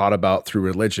been taught about through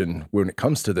religion when it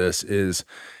comes to this, is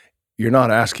you're not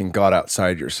asking God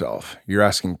outside yourself. You're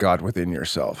asking God within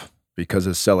yourself, because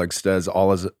as Selig says,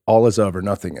 all is of or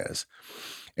nothing is.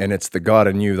 And it's the God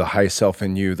in you, the high self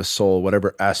in you, the soul,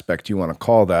 whatever aspect you want to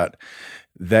call that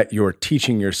you're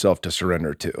teaching yourself to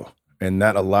surrender to. And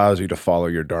that allows you to follow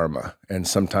your Dharma. And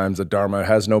sometimes the Dharma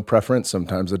has no preference.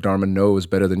 Sometimes the Dharma knows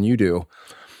better than you do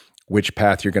which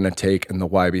path you're going to take and the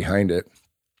why behind it.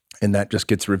 And that just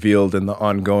gets revealed in the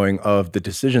ongoing of the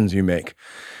decisions you make.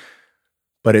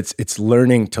 But it's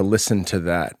learning to listen to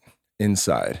that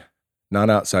inside, not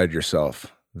outside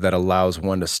yourself, that allows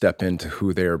one to step into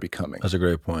who they are becoming. That's a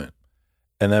great point.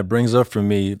 And that brings up for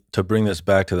me, to bring this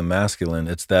back to the masculine,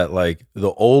 it's that like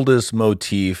the oldest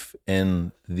motif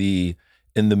in the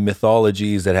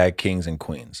mythologies that had kings and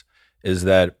queens is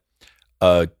that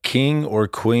a king or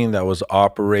queen that was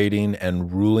operating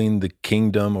and ruling the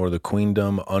kingdom or the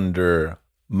queendom under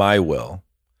my will,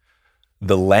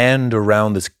 the land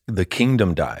around the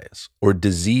kingdom dies, or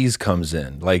disease comes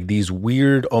in. Like these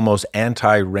weird, almost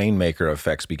anti-rainmaker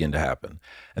effects begin to happen.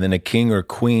 And then a king or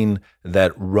queen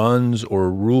that runs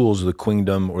or rules the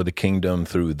queendom or the kingdom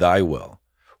through thy will,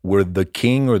 where the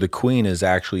king or the queen is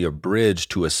actually a bridge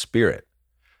to a spirit.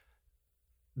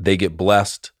 They get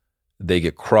blessed, they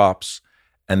get crops,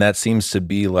 and that seems to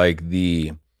be like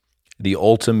the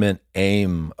ultimate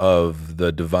aim of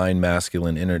the divine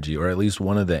masculine energy, or at least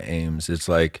one of the aims. It's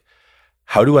like,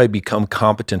 how do I become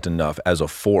competent enough as a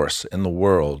force in the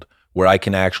world where I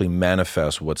can actually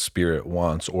manifest what spirit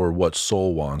wants, or what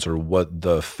soul wants, or what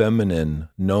the feminine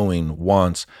knowing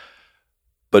wants?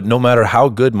 But no matter how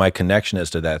good my connection is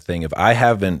to that thing, if I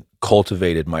haven't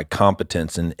cultivated my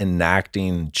competence in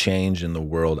enacting change in the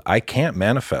world, I can't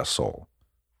manifest soul,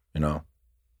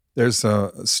 There's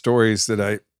stories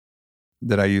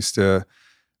that I used to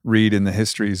read in the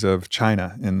histories of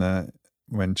China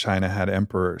when China had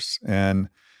emperors. And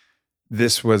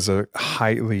this was a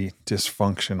highly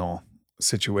dysfunctional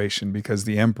situation, because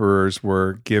the emperors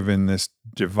were given this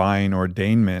divine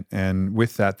ordainment. And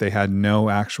with that, they had no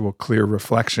actual clear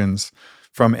reflections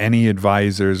from any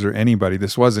advisors or anybody.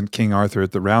 This wasn't King Arthur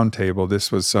at the Round Table.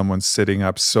 This was someone sitting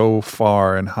up so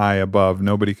far and high above,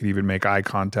 nobody could even make eye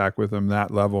contact with him,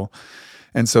 that level.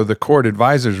 And so the court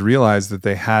advisors realized that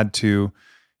they had to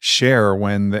share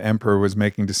when the emperor was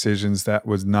making decisions that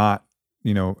was not,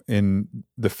 in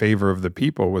the favor of the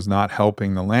people, was not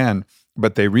helping the land.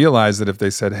 But they realized that if they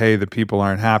said, hey, the people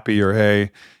aren't happy, or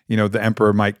hey, the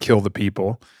emperor might kill the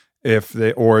people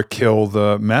or kill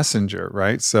the messenger,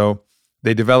 right? So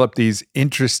they developed these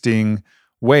interesting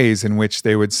ways in which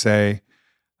they would say,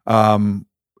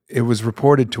 it was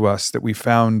reported to us that we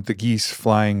found the geese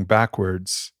flying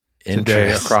backwards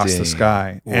today across the Interesting.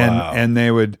 sky. Wow. And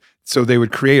they would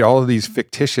create all of these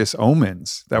fictitious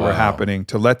omens that were Wow. happening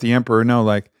to let the emperor know,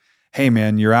 like, hey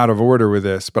man, you're out of order with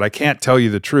this, but I can't tell you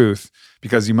the truth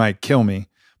because you might kill me.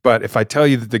 But if I tell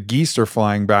you that the geese are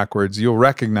flying backwards, you'll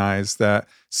recognize that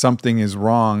something is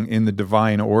wrong in the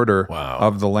divine order Wow.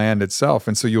 of the land itself.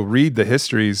 And so you'll read the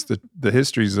histories, the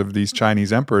histories of these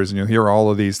Chinese emperors, and you'll hear all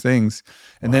of these things.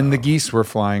 And then the geese were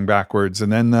flying backwards,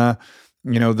 and then the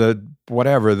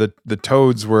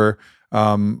toads were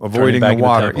avoiding back the in the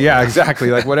water. temple. Yeah,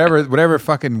 exactly. Like whatever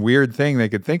fucking weird thing they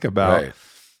could think about, Right.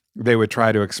 they would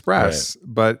try to express.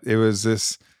 But it was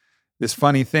this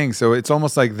funny thing. So it's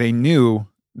almost like they knew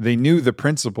the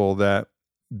principle that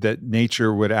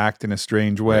nature would act in a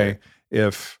strange way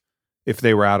if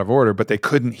they were out of order, but they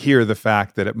couldn't hear the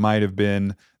fact that it might have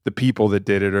been the people that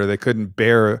did it, or they couldn't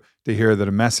bear to hear that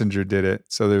a messenger did it.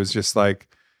 So there was just like,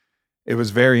 it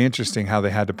was very interesting how they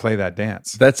had to play that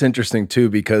dance. That's interesting too,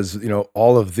 because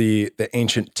all of the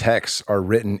ancient texts are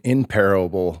written in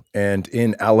parable and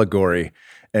in allegory.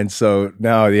 And so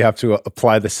now you have to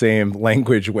apply the same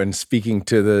language when speaking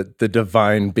to the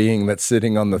divine being that's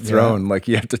sitting on the throne. Like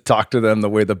you have to talk to them the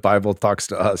way the Bible talks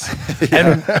to us.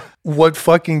 And what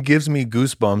fucking gives me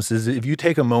goosebumps is if you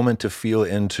take a moment to feel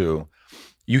into,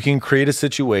 you can create a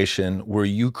situation where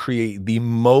you create the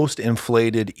most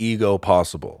inflated ego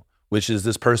possible, which is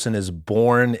this person is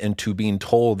born into being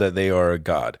told that they are a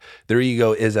god. Their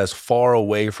ego is as far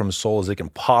away from soul as it can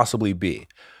possibly be.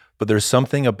 But there's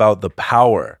something about the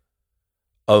power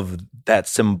of that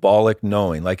symbolic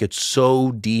knowing, like it's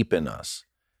so deep in us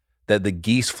that the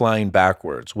geese flying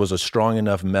backwards was a strong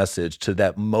enough message to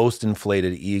that most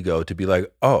inflated ego to be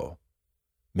like, oh,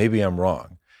 maybe I'm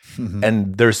wrong.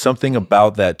 And there's something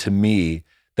about that to me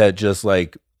that just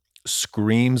like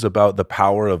screams about the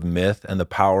power of myth and the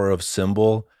power of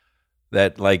symbol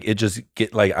that like it just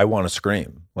get like, I want to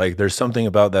scream. Like there's something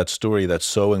about that story that's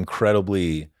so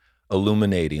incredibly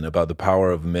illuminating about the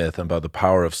power of myth and about the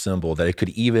power of symbol that it could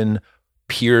even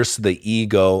pierce the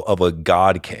ego of a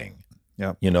god king.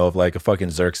 Yeah. Of like a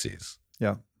fucking Xerxes.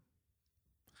 Yeah.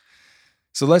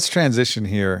 So let's transition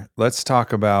here. Let's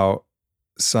talk about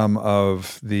some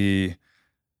of the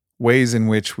ways in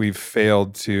which we've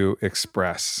failed to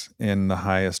express in the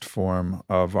highest form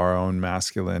of our own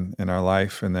masculine in our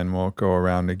life. And then we'll go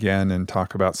around again and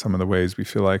talk about some of the ways we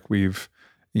feel like we've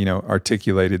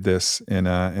articulated this in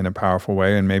a powerful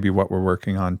way, and maybe what we're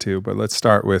working on too. But let's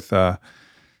start with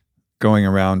going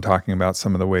around talking about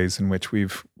some of the ways in which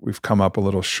we've come up a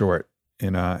little short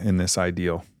in this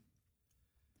ideal.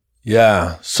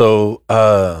 Yeah. So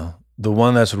the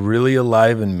one that's really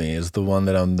alive in me is the one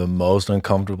that I'm the most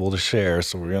uncomfortable to share.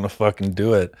 So we're gonna fucking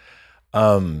do it.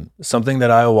 Something that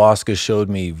ayahuasca showed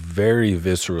me very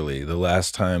viscerally the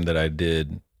last time that I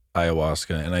did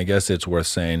ayahuasca, and I guess it's worth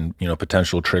saying,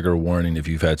 potential trigger warning if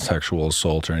you've had sexual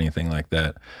assault or anything like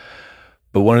that.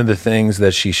 But one of the things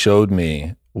that she showed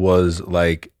me was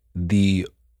like the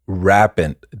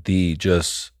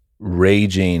just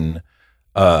raging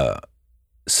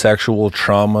sexual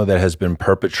trauma that has been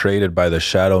perpetrated by the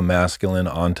shadow masculine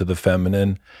onto the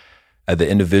feminine at the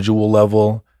individual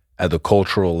level, at the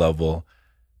cultural level.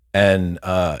 And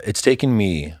it's taken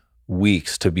me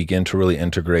weeks to begin to really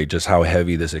integrate just how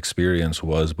heavy this experience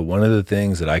was. But one of the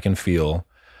things that I can feel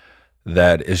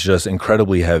that is just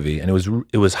incredibly heavy, and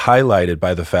it was highlighted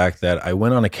by the fact that I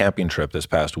went on a camping trip this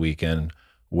past weekend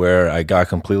where I got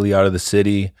completely out of the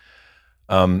city,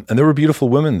 and there were beautiful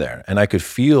women there, and I could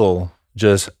feel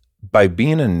just by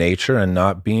being in nature and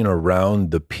not being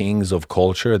around the pings of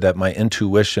culture that my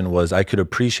intuition was I could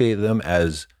appreciate them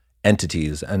as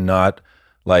entities and not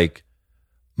like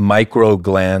micro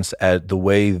glance at the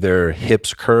way their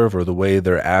hips curve or the way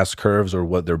their ass curves or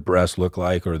what their breasts look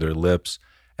like or their lips.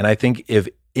 And I think if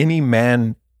any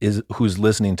man who's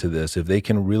listening to this, if they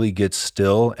can really get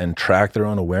still and track their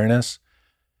own awareness,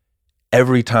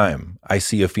 every time I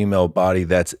see a female body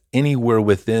that's anywhere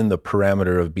within the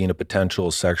parameter of being a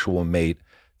potential sexual mate,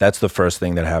 that's the first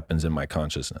thing that happens in my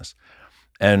consciousness.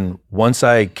 And once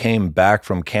I came back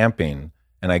from camping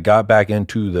and I got back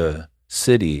into the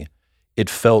city, it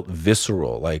felt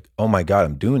visceral, like, oh my God,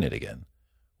 I'm doing it again.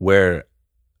 Where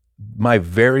my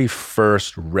very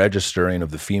first registering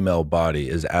of the female body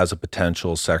is as a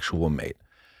potential sexual mate.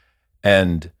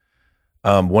 And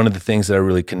one of the things that I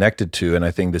really connected to, and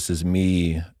I think this is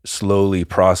me slowly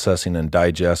processing and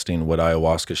digesting what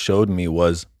ayahuasca showed me,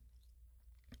 was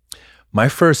my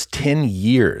first 10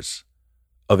 years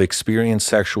of experienced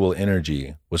sexual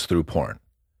energy was through porn.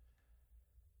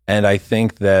 And I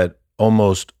think that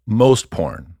most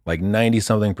porn, like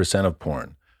 90-something% of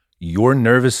porn, your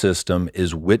nervous system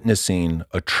is witnessing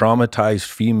a traumatized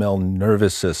female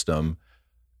nervous system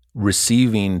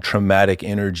receiving traumatic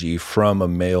energy from a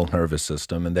male nervous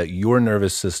system, and that your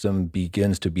nervous system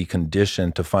begins to be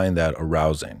conditioned to find that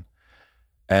arousing.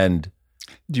 And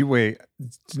wait,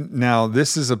 now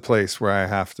this is a place where I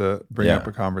have to bring up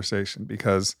a conversation,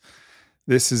 because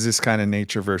this is this kind of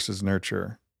nature versus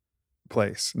nurture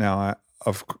place. Now,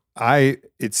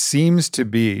 it seems to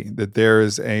be that there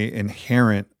is a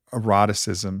inherent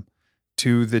eroticism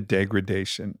to the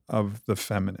degradation of the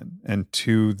feminine and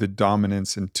to the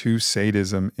dominance and to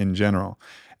sadism in general.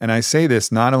 And I say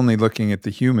this not only looking at the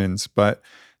humans, but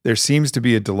there seems to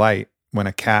be a delight when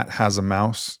a cat has a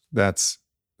mouse that's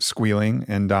squealing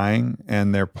and dying,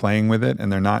 and they're playing with it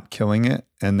and they're not killing it,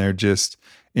 and they're just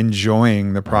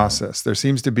enjoying the process. There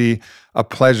seems to be a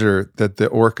pleasure that the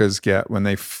orcas get when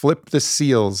they flip the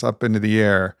seals up into the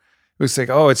air. It was like,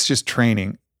 oh, it's just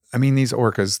training. I mean, these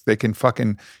orcas, they can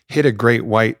fucking hit a great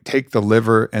white, take the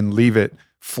liver and leave it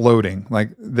floating. Like,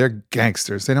 they're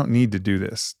gangsters. They don't need to do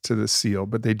this to the seal,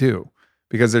 but they do,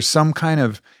 because there's some kind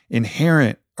of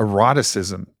inherent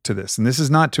eroticism to this. And this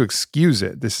is not to excuse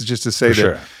it. This is just to say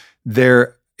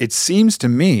that it seems to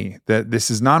me that this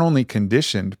is not only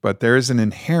conditioned, but there is an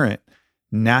inherent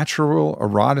natural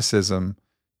eroticism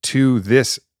to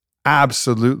this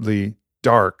absolutely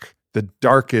dark, the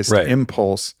darkest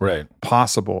impulse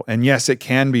possible. And yes, it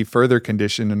can be further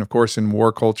conditioned. And of course, in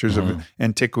war cultures of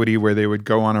antiquity, where they would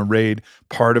go on a raid,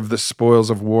 part of the spoils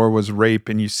of war was rape,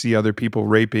 and you see other people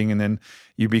raping, and then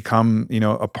you become,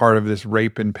 a part of this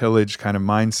rape and pillage kind of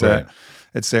mindset.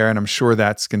 It's there, and I'm sure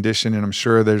that's conditioned, and I'm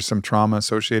sure there's some trauma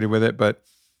associated with it. But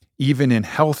even in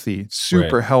healthy,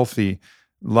 super healthy,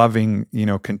 loving,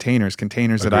 containers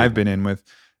that I've been in with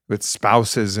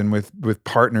spouses and with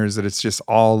partners, that it's just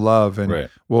all love, and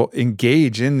will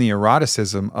engage in the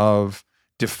eroticism of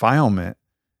defilement,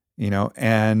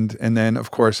 and then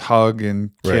of course hug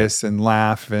and kiss and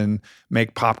laugh and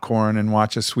make popcorn and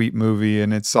watch a sweet movie,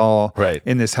 and it's all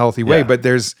in this healthy way. But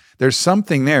there's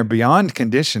something there beyond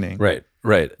conditioning.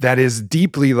 That is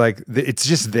deeply it's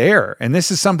just there. And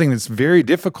this is something that's very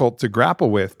difficult to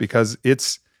grapple with, because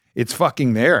it's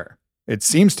fucking there. It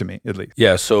seems to me, at least.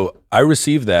 Yeah, so I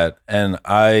receive that, and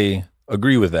I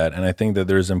agree with that, and I think that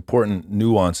there's important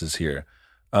nuances here.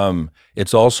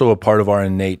 It's also a part of our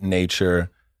innate nature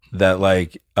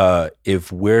that,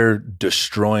 if we're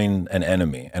destroying an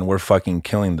enemy and we're fucking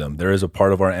killing them, there is a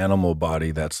part of our animal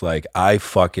body that's like, I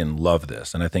fucking love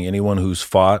this. And I think anyone who's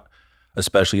fought,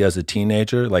 especially as a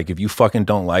teenager, if you fucking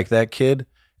don't like that kid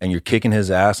and you're kicking his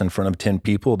ass in front of 10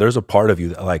 people, there's a part of you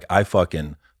that I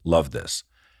fucking love this.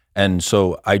 And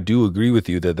so I do agree with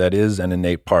you that is an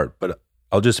innate part, but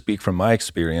I'll just speak from my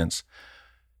experience.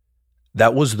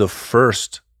 That was the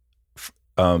first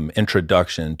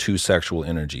introduction to sexual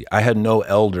energy. I had no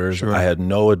elders, I had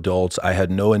no adults, I had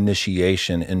no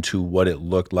initiation into what it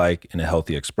looked like in a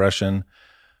healthy expression.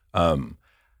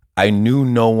 I knew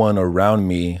no one around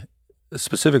me,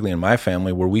 specifically in my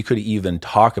family, where we could even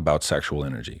talk about sexual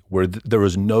energy, where there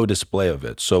was no display of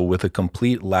it. So with a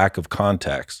complete lack of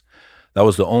context, that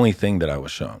was the only thing that I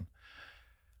was shown.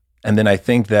 And then I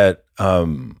think that I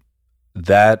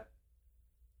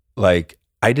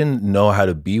didn't know how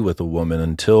to be with a woman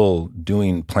until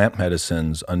doing plant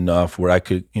medicines enough where I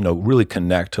could, really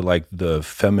connect to the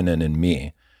feminine in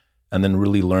me, and then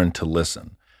really learn to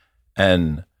listen.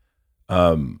 And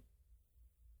one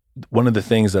of the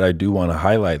things that I do want to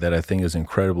highlight that I think is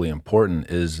incredibly important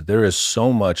is there is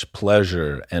so much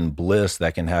pleasure and bliss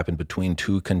that can happen between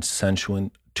two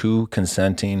consenting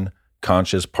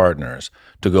conscious partners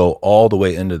to go all the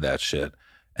way into that shit.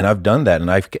 And I've done that, and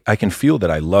I can feel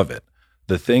that I love it.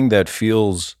 The thing that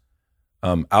feels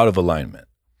out of alignment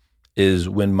is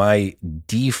when my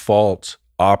default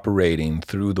operating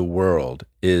through the world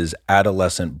is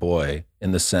adolescent boy,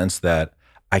 in the sense that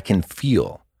I can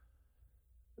feel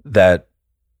that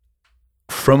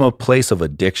from a place of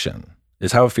addiction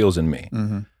is how it feels in me.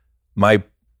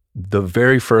 The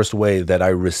very first way that I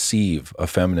receive a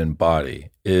feminine body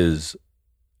is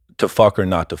to fuck or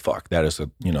not to fuck. That is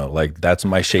that's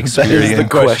my Shakespearean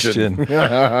question.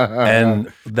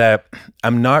 And that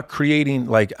I'm not creating,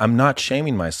 I'm not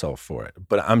shaming myself for it,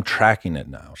 but I'm tracking it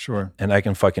now. Sure. And I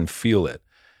can fucking feel it.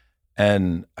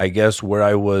 And I guess where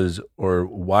I was, or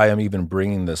why I'm even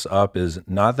bringing this up, is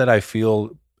not that I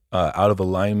feel out of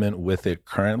alignment with it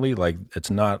currently. It's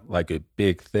not a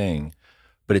big thing,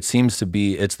 but it seems to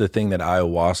be, it's the thing that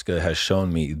ayahuasca has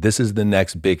shown me. This is the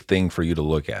next big thing for you to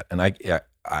look at. And I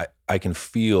can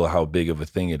feel how big of a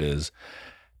thing it is.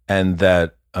 And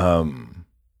that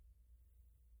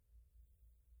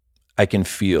I can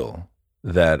feel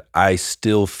that I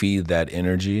still feed that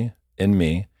energy in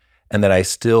me, and that I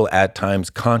still at times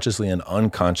consciously and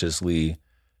unconsciously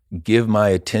give my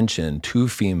attention to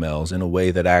females in a way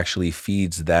that actually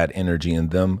feeds that energy in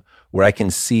them, where I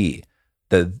can see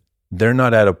that they're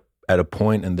not at a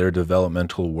point in their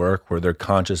developmental work where they're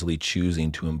consciously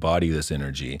choosing to embody this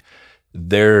energy.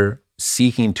 They're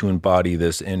seeking to embody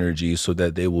this energy so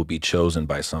that they will be chosen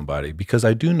by somebody. Because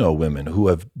I do know women who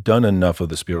have done enough of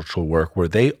the spiritual work where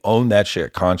they own that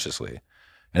shit consciously,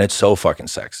 and it's so fucking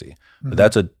sexy. But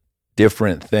that's a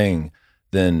different thing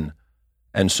than.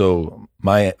 And so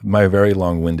my very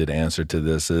long-winded answer to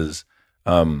this is,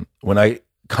 when I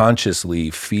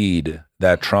consciously feed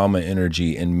that trauma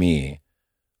energy in me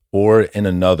or in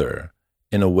another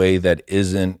in a way that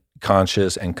isn't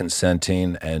conscious and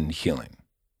consenting and healing.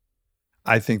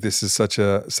 I think this is such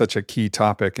a key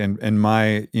topic, and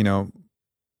my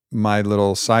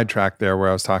little sidetrack there where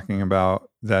I was talking about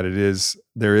that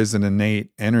there is an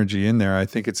innate energy in there. I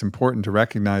think it's important to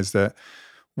recognize that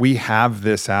we have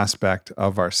this aspect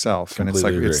of ourself, and it's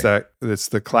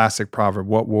the classic proverb: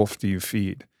 "What wolf do you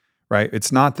feed?" Right?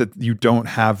 It's not that you don't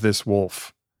have this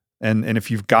wolf, and if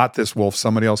you've got this wolf,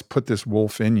 somebody else put this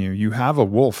wolf in you. You have a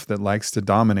wolf that likes to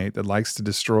dominate, that likes to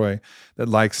destroy, that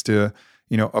likes to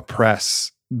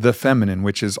oppress the feminine,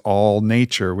 which is all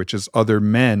nature, which is other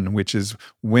men, which is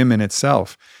women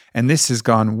itself. And this has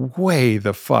gone way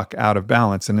the fuck out of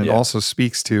balance. And it also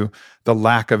speaks to the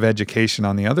lack of education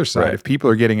on the other side. Right. If people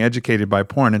are getting educated by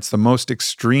porn, it's the most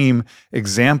extreme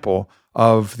example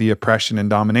of the oppression and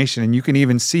domination. And you can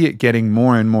even see it getting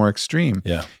more and more extreme.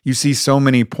 Yeah. You see so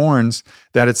many porns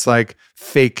that it's like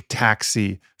fake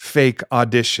taxi, fake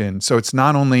audition. So it's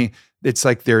not only, it's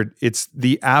like it's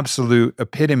the absolute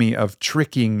epitome of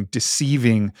tricking,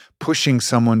 deceiving, pushing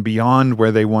someone beyond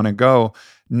where they want to go.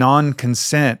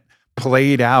 Non-consent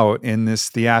played out in this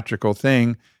theatrical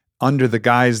thing under the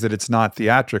guise that it's not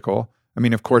theatrical. I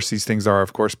mean, of course, these things are,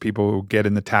 of course, people who get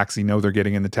in the taxi know they're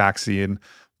getting in the taxi and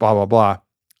blah, blah, blah.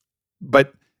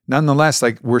 But nonetheless,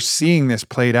 like, we're seeing this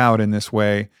played out in this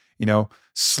way,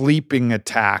 sleeping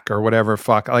attack or whatever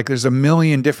fuck. Like, there's a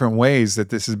million different ways that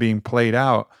this is being played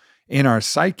out in our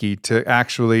psyche to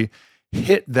actually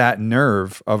hit that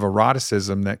nerve of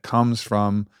eroticism that comes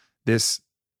from this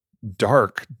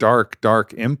dark, dark,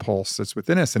 dark impulse that's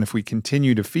within us. And if we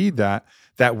continue to feed that,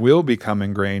 that will become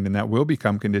ingrained and that will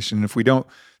become conditioned. And if we don't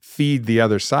feed the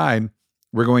other side,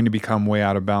 we're going to become way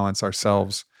out of balance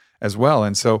ourselves as well.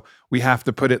 And so we have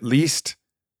to put at least,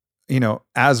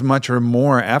 as much or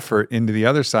more effort into the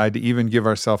other side to even give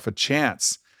ourselves a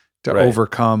chance to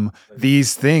overcome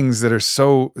these things that are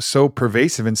so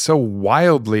pervasive and so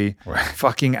wildly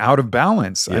fucking out of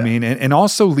balance. Yeah. I mean, and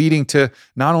also leading to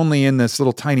not only in this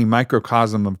little tiny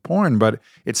microcosm of porn, but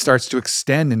it starts to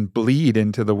extend and bleed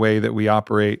into the way that we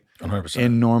operate 100%.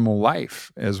 In normal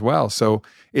life as well. So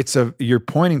you're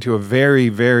pointing to a very,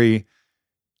 very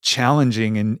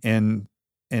challenging and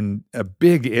a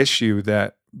big issue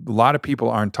that a lot of people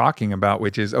aren't talking about,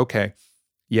 which is, okay,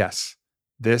 yes,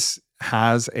 this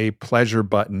has a pleasure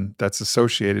button that's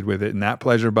associated with it. And that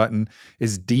pleasure button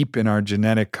is deep in our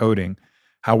genetic coding.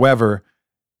 However,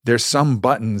 there's some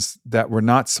buttons that we're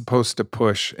not supposed to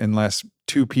push unless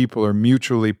two people are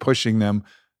mutually pushing them,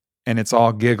 and it's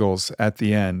all giggles at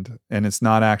the end. And it's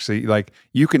not actually, like,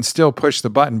 you can still push the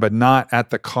button, but not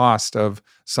at the cost of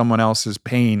someone else's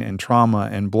pain and trauma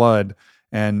and blood.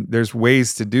 And there's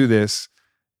ways to do this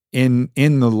in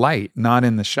the light, not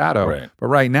in the shadow. Right. But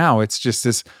right now, it's just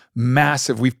this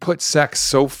massive, we've put sex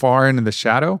so far into the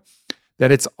shadow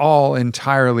that it's all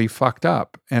entirely fucked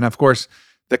up. And of course,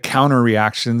 the counter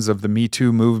reactions of the Me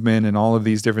Too movement and all of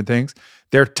these different things,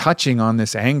 they're touching on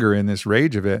this anger and this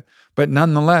rage of it. But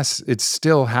nonetheless, it's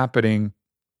still happening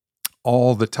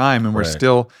all the time. And we're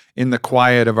still in the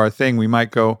quiet of our thing. We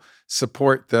might go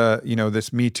support the,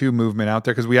 this Me Too movement out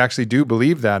there because we actually do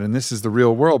believe that, and this is the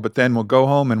real world. But then we'll go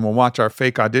home and we'll watch our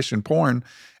fake audition porn,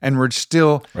 and we're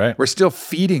still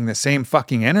feeding the same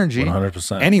fucking energy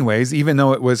 100%. anyways, even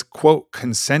though it was, quote,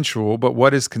 consensual. But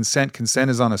what is consent? Consent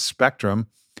is on a spectrum,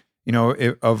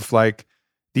 of like,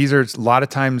 these are a lot of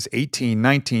times 18,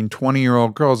 19,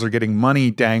 20-year-old girls are getting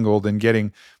money dangled and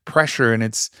getting pressure, and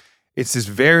it's this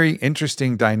very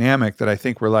interesting dynamic that I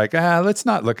think we're like, let's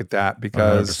not look at that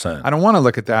because 100%. I don't want to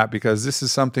look at that because this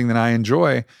is something that I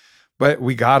enjoy, but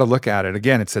we got to look at it.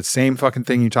 Again, it's that same fucking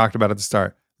thing you talked about at the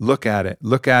start. Look at it,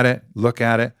 look at it, look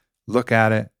at it, look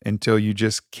at it until you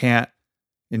just can't,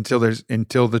 until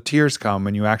the tears come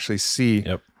and you actually see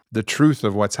the truth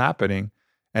of what's happening.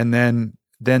 And then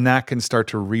that can start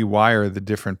to rewire the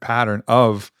different pattern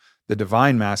of the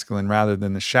divine masculine rather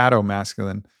than the shadow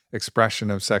masculine expression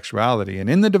of sexuality. And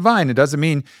in the divine, it doesn't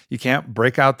mean you can't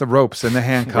break out the ropes and the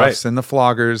handcuffs and the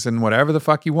floggers and whatever the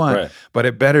fuck you want, but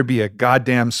it better be a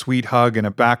goddamn sweet hug and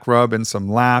a back rub and some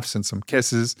laughs and some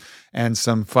kisses and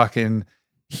some fucking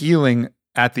healing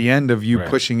at the end of you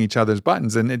pushing each other's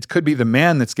buttons. And it could be the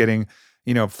man that's getting,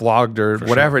 flogged or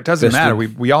whatever. It doesn't matter.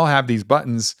 We all have these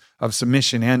buttons of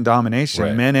submission and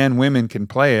domination. Men and women can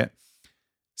play it.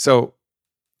 So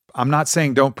I'm not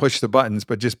saying don't push the buttons,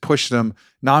 but just push them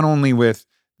not only with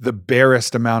the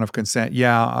barest amount of consent.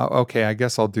 Yeah, okay, I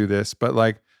guess I'll do this, but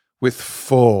like with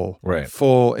full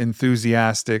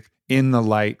enthusiastic, in the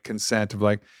light consent of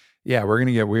like, yeah, we're going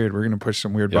to get weird. We're going to push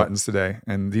some weird buttons today.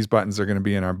 And these buttons are going to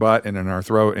be in our butt and in our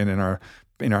throat and in our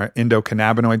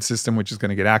endocannabinoid system, which is going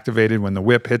to get activated when the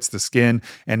whip hits the skin,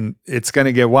 and it's going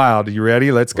to get wild. Are you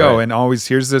ready? Let's go. And always,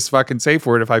 here's this fucking safe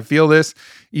word. If I feel this,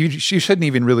 you shouldn't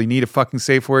even really need a fucking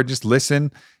safe word. Just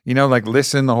listen, like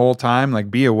listen the whole time,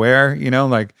 like be aware,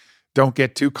 like don't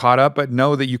get too caught up, but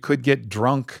know that you could get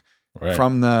drunk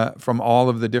from all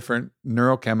of the different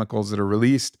neurochemicals that are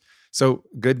released. So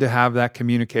good to have that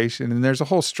communication. And there's a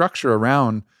whole structure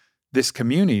around this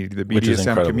community, the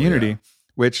BDSM community,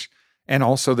 and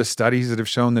also the studies that have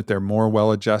shown that they're more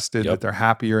well-adjusted, that they're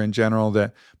happier in general,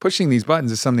 that pushing these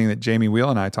buttons is something that Jamie Wheel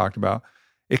and I talked about.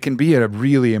 It can be a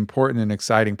really important and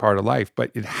exciting part of life, but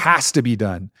it has to be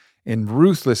done in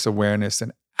ruthless awareness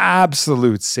and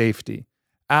absolute safety.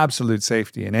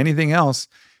 And anything else,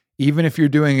 even if you're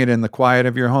doing it in the quiet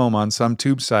of your home on some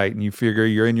tube site and you figure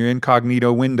you're in your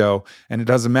incognito window and it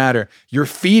doesn't matter, you're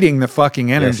feeding the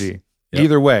fucking energy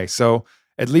either way. So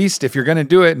at least if you're going to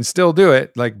do it and still do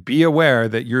it, like be aware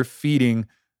that you're feeding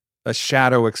a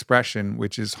shadow expression,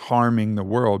 which is harming the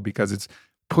world because it's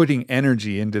putting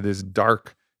energy into this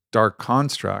dark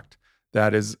construct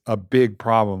that is a big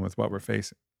problem with what we're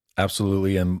facing.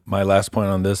 Absolutely. And my last point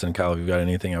on this, and Kyle, if you've got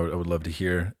anything I would love to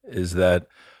hear, is that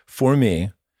for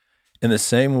me, in the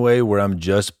same way where I'm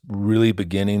just really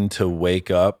beginning to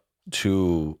wake up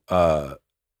to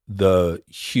the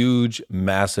huge,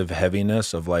 massive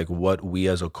heaviness of like what we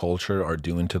as a culture are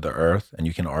doing to the earth, and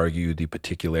you can argue the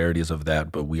particularities of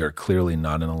that, but we are clearly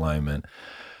not in alignment.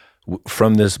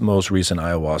 From this most recent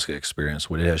ayahuasca experience,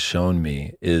 what it has shown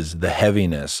me is the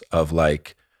heaviness of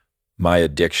like my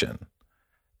addiction,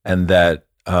 and that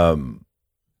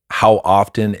how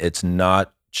often it's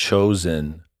not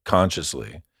chosen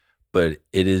consciously, but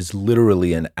it is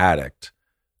literally an addict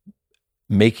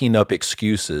making up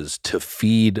excuses to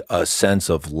feed a sense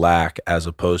of lack as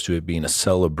opposed to it being a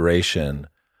celebration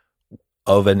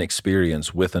of an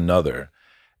experience with another.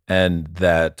 And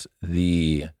that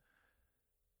the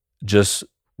just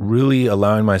really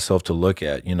allowing myself to look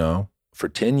at, for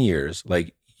 10 years,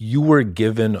 like you were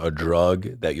given a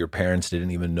drug that your parents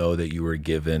didn't even know that you were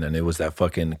given. And it was that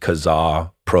fucking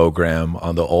Kazaa program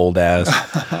on the old ass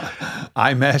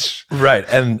iMesh. Right.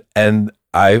 And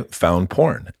I found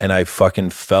porn and I fucking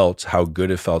felt how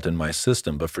good it felt in my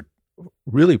system. But for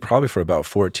really probably for about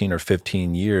 14 or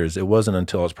 15 years, it wasn't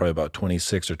until I was probably about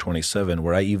 26 or 27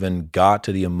 where I even got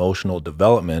to the emotional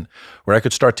development where I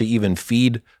could start to even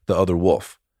feed the other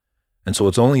wolf. And so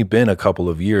it's only been a couple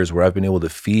of years where I've been able to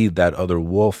feed that other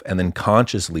wolf and then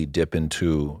consciously dip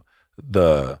into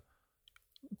the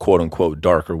quote unquote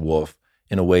darker wolf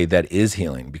in a way that is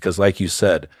healing. Because like you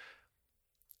said,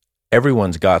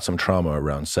 everyone's got some trauma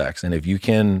around sex. And if you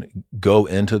can go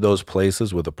into those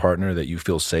places with a partner that you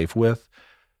feel safe with,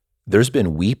 there's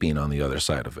been weeping on the other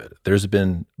side of it. There's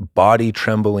been body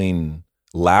trembling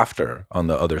laughter on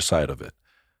the other side of it.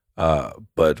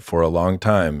 But for a long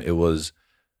time, it was,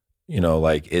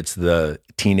 like it's the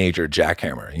teenager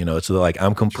jackhammer. It's like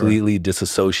I'm completely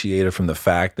disassociated from the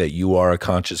fact that you are a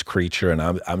conscious creature and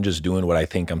I'm just doing what I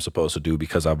think I'm supposed to do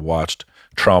because I've watched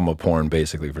trauma porn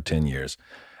basically for 10 years.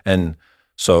 And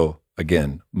so,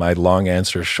 again, my long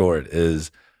answer short is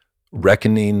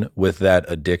reckoning with that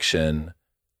addiction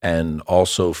and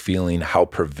also feeling how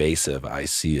pervasive I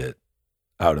see it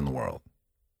out in the world.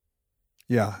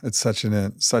 Yeah, it's such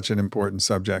an important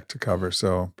subject to cover.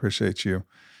 So appreciate you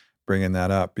bringing that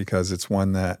up because it's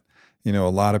one that, a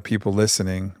lot of people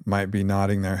listening might be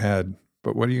nodding their head,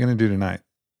 but what are you going to do tonight?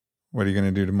 What are you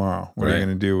going to do tomorrow? What are you going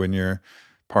to do when your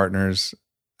partner's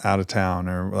out of town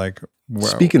or like,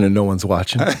 speaking of no one's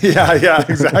watching. Yeah,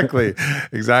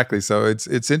 exactly. So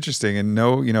it's interesting. And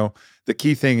the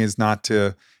key thing is not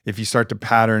to, if you start to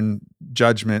pattern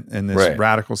judgment and this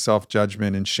radical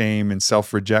self-judgment and shame and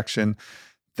self-rejection,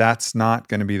 that's not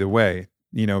going to be the way,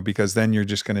 because then you're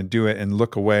just going to do it and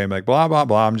look away and be like, blah, blah,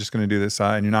 blah, I'm just going to do this.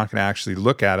 And you're not going to actually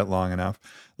look at it long enough.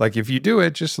 Like if you do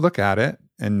it, just look at it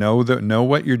and know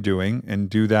what you're doing and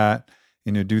do that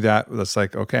do that. That's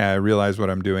like, okay, I realize what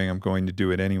I'm doing. I'm going to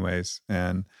do it anyways.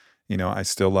 And, I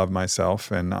still love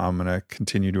myself, and I'm going to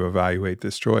continue to evaluate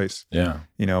this choice. Yeah.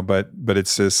 But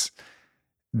it's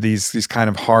these kind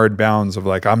of hard bounds of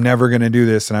like, I'm never going to do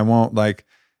this, and I won't, like,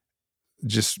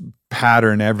 just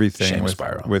pattern everything Shame with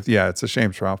spiral. It's a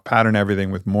shame spiral. Pattern everything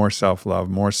with more self-love,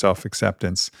 more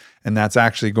self-acceptance. And that's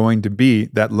actually going to be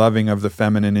that loving of the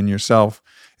feminine in yourself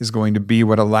is going to be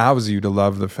what allows you to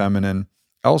love the feminine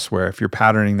elsewhere. If you're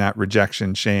patterning that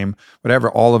rejection, shame, whatever,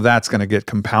 all of that's going to get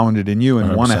compounded in you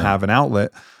and want to have an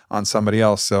outlet on somebody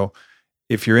else. So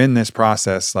if you're in this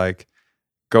process, like,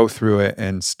 go through it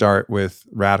and start with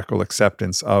radical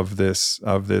acceptance of this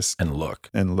And look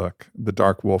the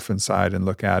dark wolf inside, and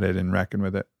look at it and reckon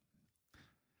with it.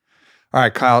 All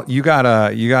right, Kyle, you got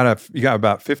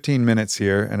about 15 minutes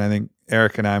here, and I think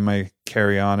Eric and I may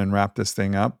carry on and wrap this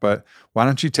thing up, but why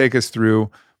don't you take us through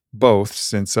both,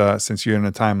 since you're in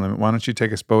a time limit, why don't you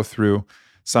take us both through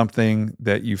something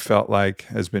that you felt like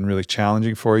has been really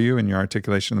challenging for you in your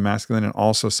articulation of the masculine, and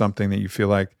also something that you feel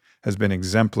like has been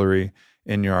exemplary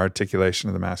in your articulation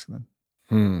of the masculine?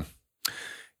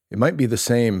 It might be the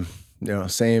same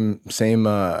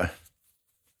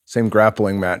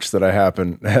grappling match that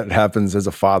happens as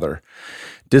a father.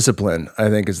 Discipline, I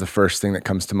think, is the first thing that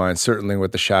comes to mind, certainly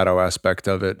with the shadow aspect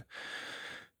of it.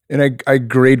 And I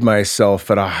grade myself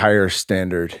at a higher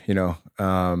standard,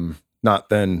 not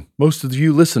than most of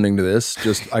you listening to this,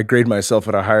 just I grade myself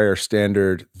at a higher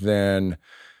standard than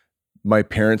my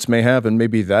parents may have. And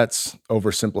maybe that's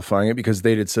oversimplifying it, because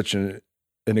they did such an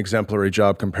exemplary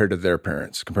job compared to their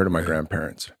parents, compared to my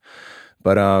grandparents.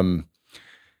 But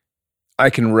I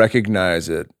can recognize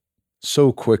it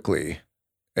so quickly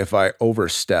if I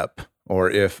overstep, or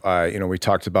if we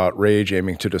talked about rage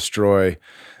aiming to destroy,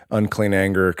 unclean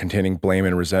anger containing blame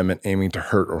and resentment aiming to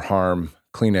hurt or harm,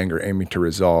 clean anger aiming to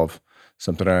resolve.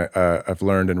 Something I've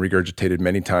learned and regurgitated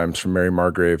many times from Mary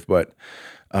Margrave. But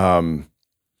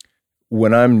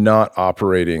when I'm not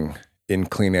operating in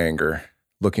clean anger,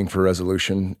 looking for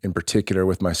resolution, in particular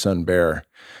with my son Bear,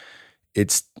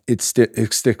 it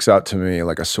sticks out to me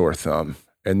like a sore thumb.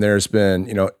 And there's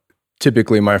been,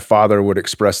 typically my father would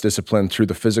express discipline through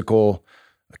the physical,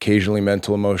 occasionally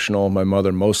mental, emotional. My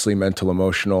mother, mostly mental,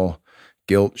 emotional,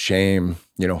 guilt, shame,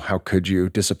 how could you,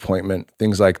 disappointment,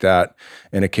 things like that.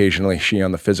 And occasionally she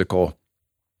on the physical.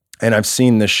 And I've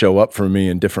seen this show up for me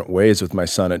in different ways with my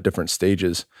son at different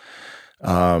stages.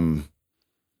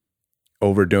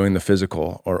 Overdoing the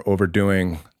physical or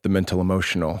overdoing the mental,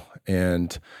 emotional.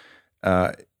 And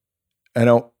I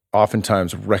don't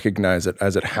oftentimes recognize it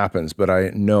as it happens, but I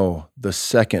know the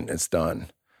second it's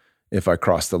done if I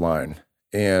cross the line.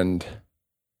 And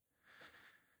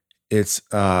it's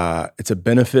a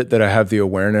benefit that I have the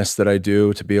awareness that I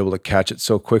do to be able to catch it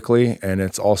so quickly. And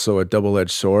it's also a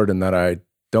double-edged sword in that I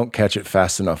don't catch it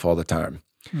fast enough all the time,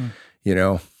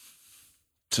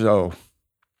 So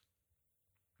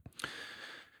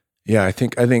yeah, I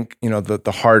think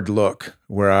the hard look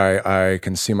where I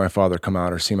can see my father come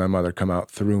out or see my mother come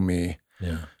out through me,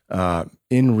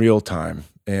 in real time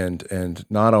and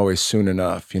not always soon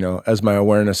enough, as my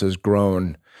awareness has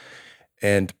grown.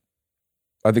 And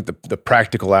I think the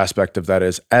practical aspect of that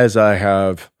is, as I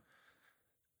have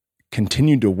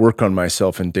continued to work on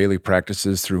myself in daily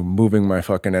practices through moving my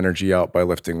fucking energy out by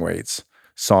lifting weights,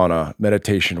 sauna,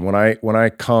 meditation, when I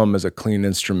come as a clean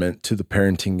instrument to the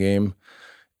parenting game,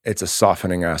 it's a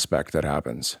softening aspect that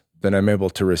happens. Then I'm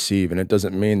able to receive. And it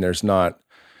doesn't mean there's not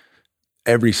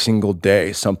every single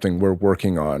day something we're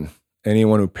working on.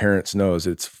 Anyone who parents knows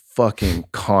it's fucking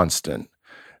constant,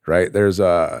 right? There's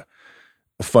a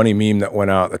funny meme that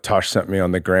went out that Tosh sent me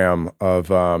on the gram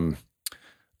of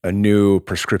a new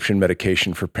prescription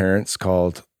medication for parents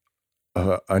called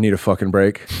I Need a Fucking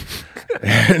Break.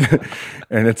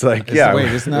 and it's like,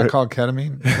 isn't that called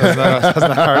ketamine? Doesn't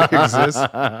that already exist?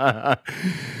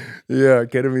 Yeah,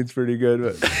 ketamine's pretty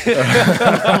good.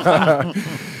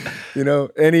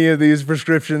 But any of these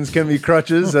prescriptions can be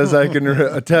crutches, as I can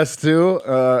attest to,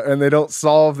 and they don't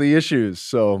solve the issues.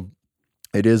 So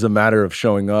it is a matter of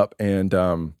showing up,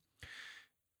 and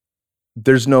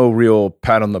there's no real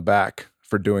pat on the back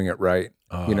for doing it right.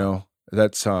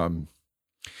 That's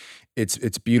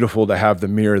it's beautiful to have the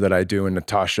mirror that I do in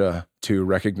Natasha to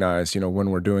recognize, when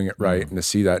we're doing it right, and to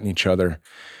see that in each other,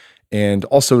 and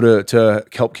also to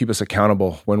help keep us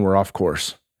accountable when we're off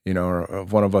course. Or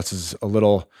if one of us is a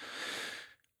little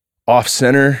off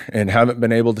center and haven't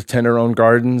been able to tend our own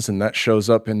gardens, and that shows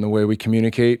up in the way we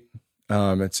communicate.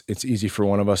 It's easy for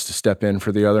one of us to step in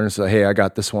for the other and say, "Hey, I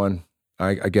got this one.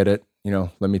 I get it.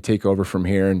 Let me take over from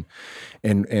here,"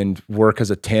 and work as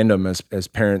a tandem as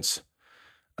parents.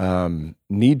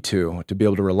 need to be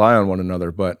able to rely on one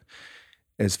another. But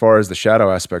as far as the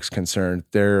shadow aspect's concerned,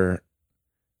 there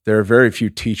are very few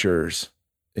teachers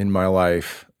in my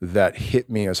life that hit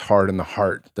me as hard in the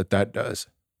heart that does.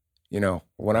 You know,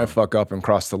 when I fuck up and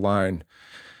cross the line,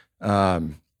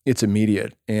 it's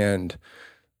immediate. And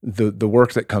the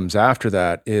work that comes after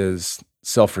that is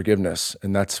self-forgiveness.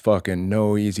 And that's fucking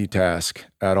no easy task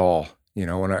at all. You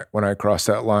know, when I cross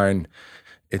that line,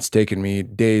 it's taken me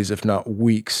days, if not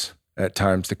weeks at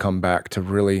times, to come back to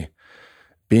really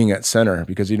being at center,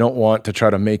 because you don't want to try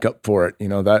to make up for it. You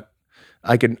know, that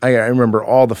I remember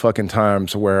all the fucking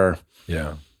times where,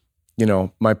 Yeah. you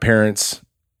know, my parents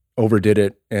overdid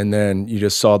it, and then you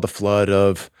just saw the flood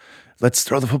of, let's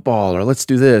throw the football, or let's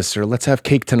do this, or let's have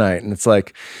cake tonight. And it's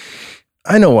like,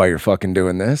 I know why you're fucking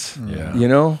doing this, Yeah. you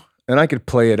know? And I could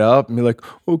play it up and be like,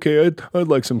 okay, I'd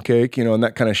like some cake, you know, and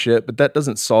that kind of shit. But that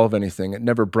doesn't solve anything. It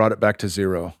never brought it back to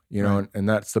zero, you know, and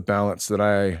that's the balance that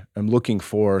I am looking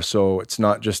for. So it's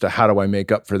not just a how do I make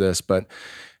up for this, but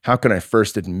how can I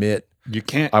first admit You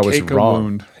can't I was cake a wrong?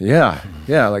 wound. Yeah.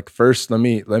 Yeah. Like first, let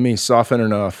me soften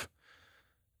enough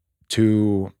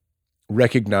to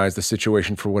recognize the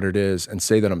situation for what it is and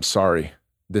say that I'm sorry.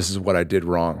 This is what I did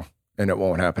wrong, and it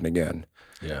won't happen again.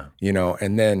 Yeah. You know,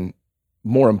 and then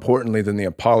more importantly than the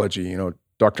apology, you know,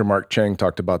 Dr. Mark Cheng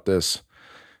talked about this.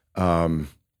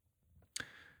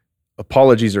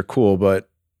 Apologies are cool, but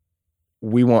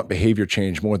we want behavior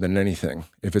change more than anything.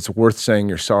 If it's worth saying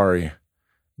you're sorry,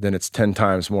 then it's 10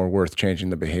 times more worth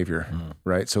changing the behavior,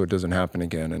 right? So it doesn't happen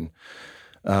again.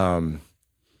 And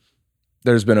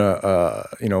there's been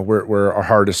you know, we're our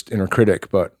hardest inner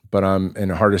critic, but I'm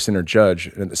a hardest inner judge.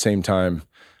 And at the same time,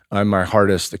 I'm my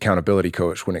hardest accountability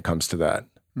coach when it comes to that,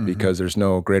 because there's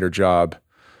no greater job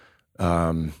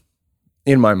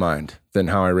in my mind than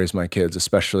how I raise my kids,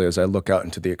 especially as I look out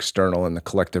into the external and the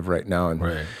collective right now.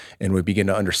 And we begin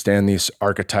to understand these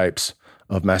archetypes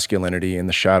of masculinity and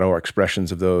the shadow or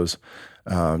expressions of those,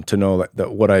 to know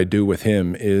that what I do with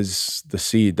him is the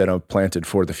seed that I've planted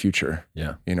for the future.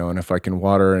 Yeah. You know, and if I can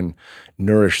water and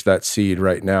nourish that seed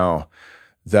right now,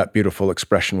 that beautiful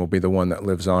expression will be the one that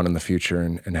lives on in the future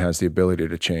and has the ability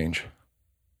to change.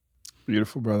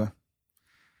 Beautiful, brother.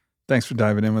 Thanks for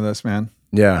diving in with us, man.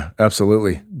 Yeah,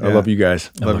 absolutely. I Yeah. love you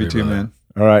guys. Love you too, brother. man.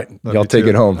 All right. Love Y'all you take too.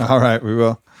 it home. All right, we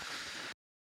will.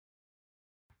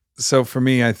 So for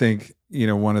me, I think, you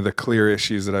know, one of the clear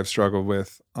issues that I've struggled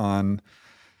with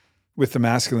the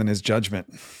masculine is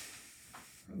judgment.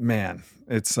 Man,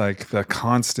 it's like the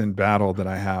constant battle that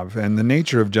I have. And the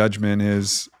nature of judgment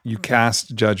is you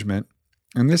cast judgment.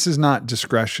 And this is not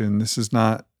discretion. This is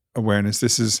not awareness.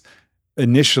 This is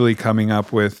initially coming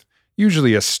up with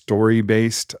usually a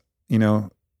story-based, you know,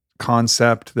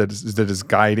 concept that is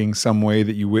guiding some way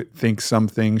that you would think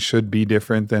something should be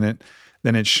different than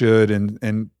it should,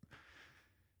 and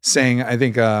saying, I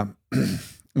think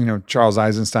you know, Charles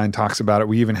Eisenstein talks about it.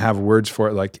 We even have words for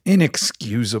it, like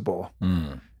inexcusable.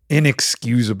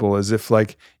 Inexcusable, as if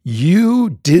like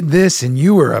you did this and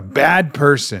you were a bad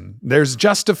person. There's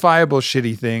justifiable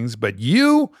shitty things, but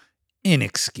you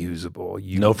inexcusable.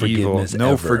 You No evil. forgiveness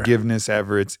No ever. forgiveness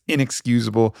ever. It's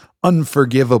inexcusable,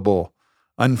 unforgivable.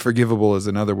 Unforgivable is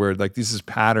another word. Like this is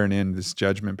pattern in this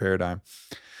judgment paradigm.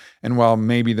 And while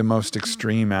maybe the most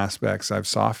extreme aspects I've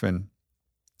softened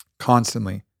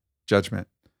constantly, judgment,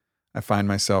 I find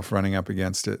myself running up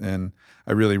against it. And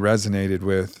I really resonated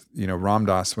with, you know, Ram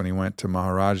Dass when he went to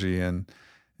Maharaji, and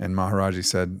Maharaji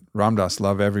said, Ram Dass,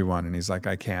 love everyone. And he's like,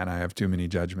 I can't, I have too many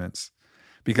judgments.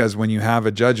 Because when you have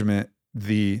a judgment,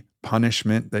 the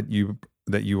punishment that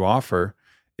you offer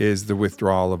is the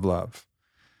withdrawal of love.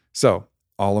 So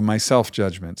all of my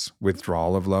self-judgments,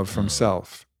 withdrawal of love from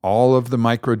self. All of the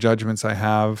micro-judgments I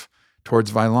have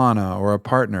towards Vailana or a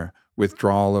partner,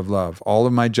 withdrawal of love. All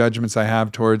of my judgments I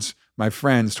have towards my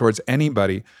friends, towards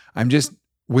anybody, I'm just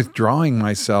withdrawing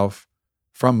myself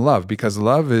from love, because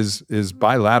love is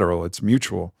bilateral. It's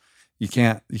mutual. You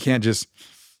can't just,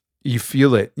 you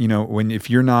feel it, you know, if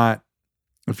you're not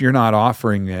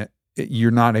offering it,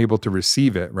 you're not able to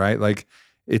receive it, right? Like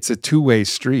it's a two-way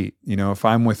street. You know, if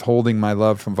I'm withholding my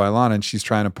love from Vailana and she's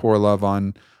trying to pour love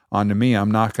onto me,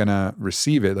 I'm not going to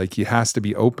receive it. Like he has to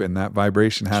be open. That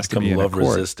vibration has to be in love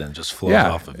accord. resistant, just flows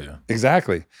off of you.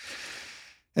 Exactly.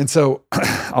 And so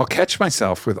I'll catch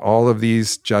myself with all of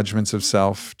these judgments of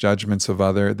self, judgments of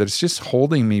other, that it's just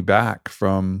holding me back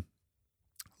from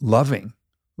loving,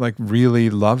 like really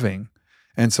loving.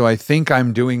 And so I think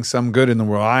I'm doing some good in the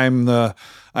world. I'm the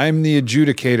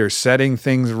adjudicator, setting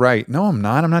things right. No, I'm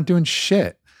not. I'm not doing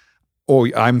shit. Oh,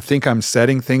 I think I'm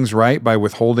setting things right by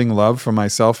withholding love from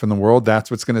myself in the world.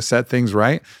 That's what's going to set things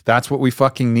right. That's what we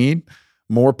fucking need.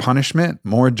 more punishment,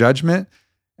 more judgment.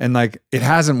 And like, it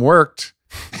hasn't worked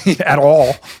at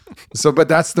all. So, but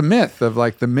that's the myth of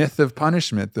like the myth of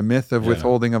punishment, the myth of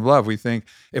withholding of love. We think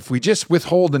if we just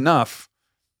withhold enough,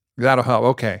 that'll help.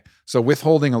 Okay. So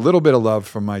withholding a little bit of love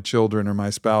from my children or my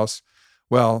spouse,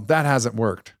 well, that hasn't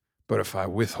worked. But if I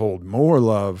withhold more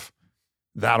love,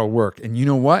 that'll work. And you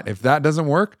know what? If that doesn't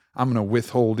work, I'm going to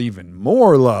withhold even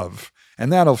more love,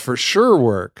 and that'll for sure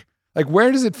work. Like,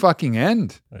 where does it fucking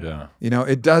end? Yeah. You know,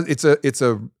 it does. It's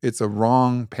a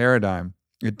wrong paradigm.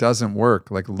 It doesn't work.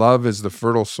 Like, love is the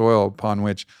fertile soil upon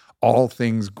which all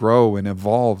things grow and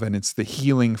evolve, and it's the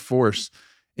healing force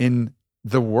in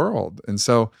the world. And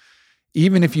so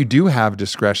even if you do have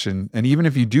discretion, and even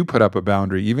if you do put up a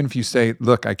boundary, even if you say,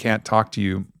 look, I can't talk to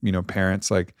you, you know, parents,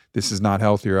 like, this is not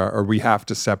healthy, or we have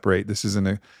to separate, this isn't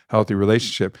a healthy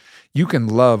relationship, you can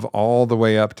love all the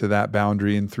way up to that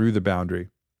boundary and through the boundary.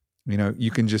 You know,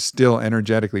 you can just still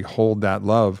energetically hold that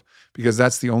love, because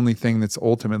that's the only thing that's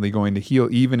ultimately going to heal,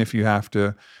 even if you have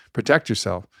to protect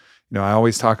yourself. You know, I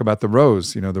always talk about the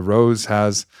rose. You know, the rose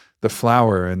has the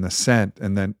flower and the scent,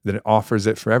 and then that it offers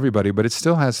it for everybody, but it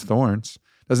still has thorns.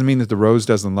 Doesn't mean that the rose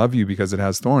doesn't love you because it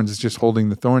has thorns. It's just holding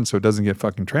the thorns so it doesn't get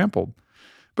fucking trampled.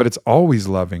 But it's always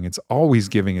loving. It's always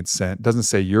giving its scent. It doesn't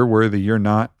say you're worthy, you're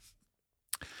not.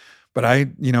 But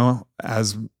I, you know,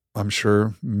 as I'm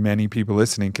sure many people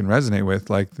listening can resonate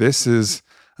with, like, this is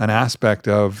an aspect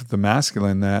of the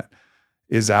masculine that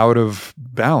is out of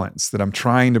balance, that I'm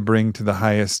trying to bring to the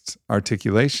highest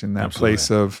articulation, that Absolutely. place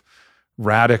of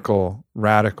radical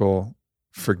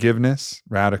forgiveness,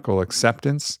 radical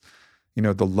acceptance, you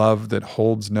know, the love that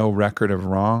holds no record of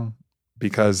wrong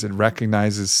because it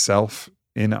recognizes self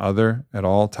in other at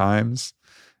all times.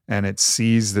 And it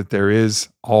sees that there is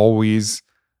always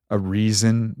a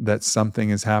reason that something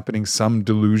is happening, some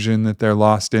delusion that they're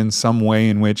lost in, some way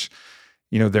in which,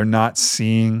 you know, they're not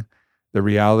seeing the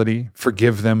reality.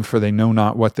 Forgive them, for they know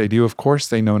not what they do. Of course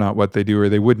they know not what they do, or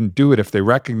they wouldn't do it. If they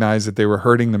recognized that they were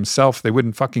hurting themselves, they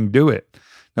wouldn't fucking do it.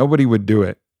 Nobody would do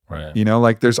it. Right. You know,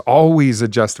 like, there's always a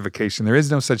justification. There is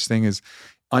no such thing as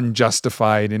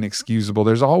unjustified, inexcusable.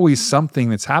 There's always something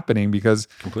that's happening, because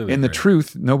Completely in the agree.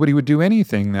 truth, nobody would do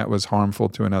anything that was harmful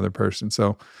to another person.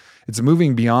 So it's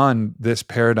moving beyond this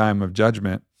paradigm of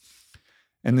judgment.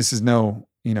 And this is no,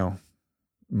 you know,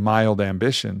 mild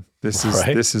ambition. This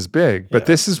is big, but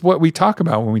this is what we talk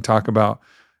about when we talk about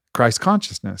Christ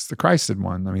consciousness, the Christed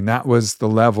one. I mean, that was the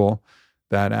level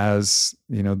that, as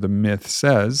you know, the myth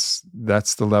says,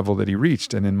 that's the level that he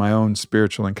reached. And in my own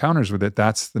spiritual encounters with it,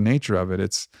 that's the nature of it.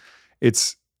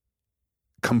 It's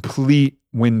complete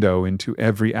window into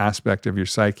every aspect of your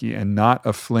psyche, and not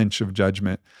a flinch of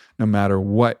judgment, no matter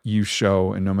what you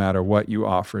show and no matter what you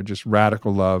offer. Just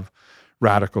radical love,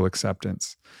 radical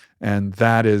acceptance. And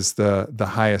that is the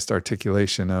highest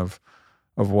articulation of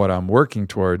what I'm working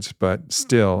towards. But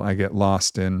still, I get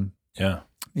lost in, Yeah.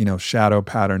 you know, shadow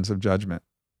patterns of judgment.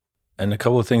 And a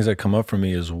couple of things that come up for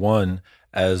me is, one,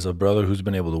 as a brother who's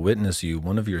been able to witness you,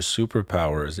 one of your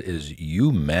superpowers is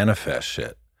you manifest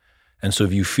shit. And so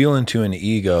if you feel into an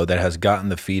ego that has gotten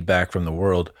the feedback from the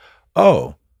world,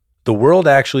 oh, the world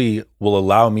actually will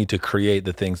allow me to create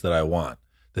the things that I want.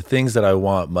 The things that I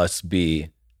want must be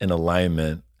in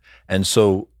alignment. And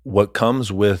so what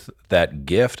comes with that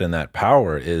gift and that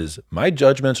power is my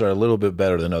judgments are a little bit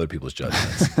better than other people's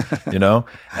judgments, you know?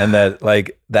 And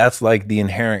that's like the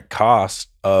inherent cost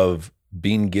of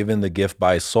being given the gift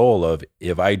by soul of,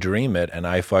 if I dream it and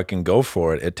I fucking go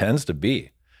for it, it tends to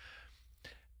be.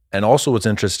 And also what's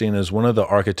interesting is one of the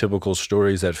archetypical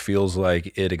stories that feels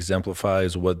like it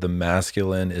exemplifies what the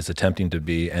masculine is attempting to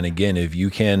be. And again, if you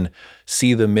can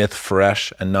see the myth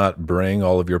fresh and not bring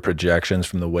all of your projections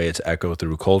from the way it's echoed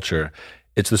through culture,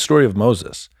 it's the story of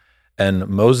Moses. And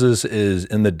Moses is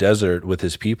in the desert with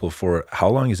his people for, how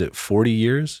long is it, 40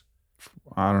 years?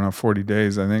 I don't know, 40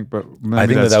 days, I think, but I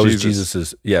think that's that was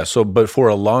Jesus's. Yeah. So, but for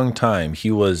a long time,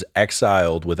 he was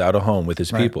exiled without a home with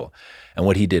his people. And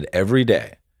what he did every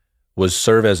day was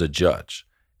serve as a judge,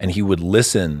 and he would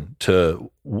listen to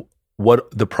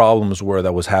what the problems were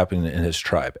that was happening in his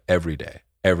tribe every day.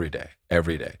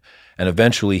 And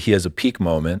eventually he has a peak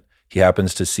moment. He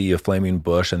happens to see a flaming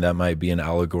bush, and that might be an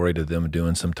allegory to them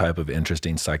doing some type of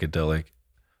interesting psychedelic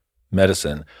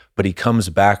medicine. But he comes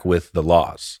back with the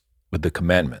laws, with the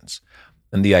commandments.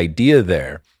 And the idea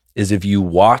there is, if you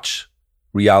watch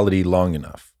reality long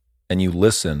enough and you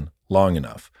listen long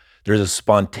enough, there's a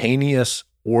spontaneous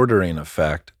ordering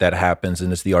effect that happens,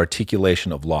 and it's the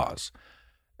articulation of laws.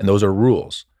 And those are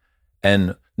rules.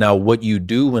 And now what you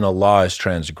do when a law is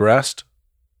transgressed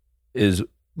is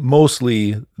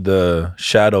mostly the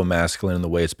shadow masculine in the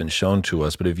way it's been shown to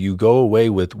us. But if you go away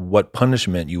with what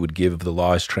punishment you would give if the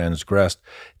law is transgressed,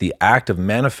 the act of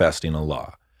manifesting a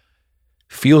law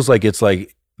feels like it's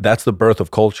like that's the birth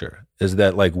of culture, is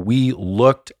that like we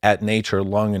looked at nature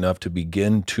long enough to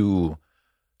begin to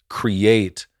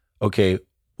create, okay,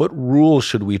 what rules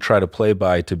should we try to play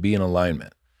by to be in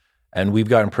alignment? And we've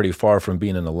gotten pretty far from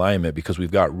being in alignment because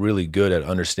we've got really good at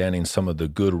understanding some of the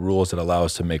good rules that allow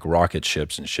us to make rocket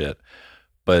ships and shit.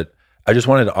 But I just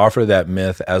wanted to offer that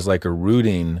myth as like a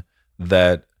rooting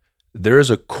that there is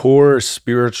a core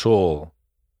spiritual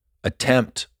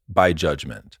attempt by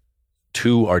judgment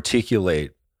to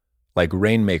articulate like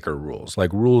rainmaker rules,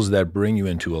 like rules that bring you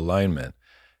into alignment.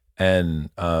 And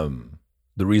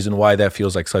the reason why that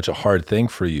feels like such a hard thing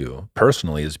for you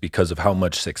personally is because of how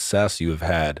much success you have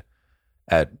had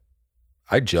at,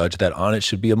 I judge that Onnit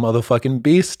should be a motherfucking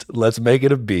beast. Let's make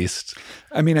it a beast.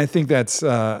 I mean, I think that's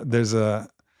there's a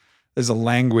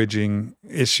languaging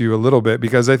issue a little bit,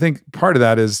 because I think part of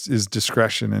that is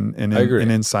discretion and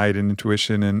insight and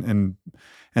intuition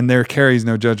and there carries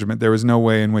no judgment. There was no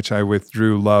way in which I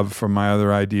withdrew love from my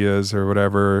other ideas or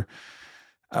whatever.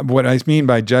 What I mean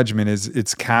by judgment is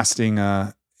it's casting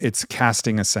a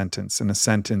sentence, and a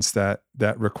sentence that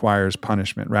requires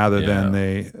punishment rather than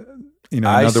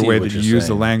another way that you use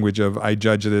the language of I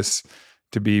judge this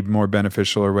to be more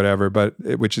beneficial or whatever,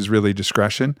 which is really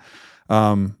discretion.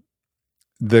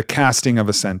 The casting of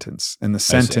a sentence, and the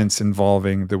sentence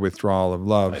involving the withdrawal of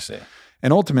love. I see.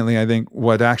 And ultimately, I think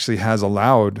what actually has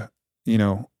allowed,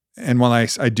 and while I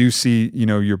do see,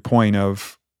 your point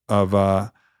of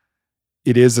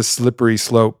it is a slippery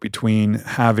slope between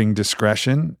having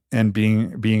discretion and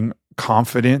being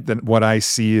confident that what I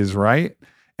see is right,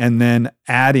 and then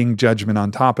adding judgment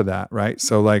on top of that, right?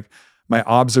 So like my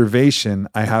observation,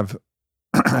 I've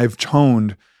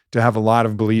honed to have a lot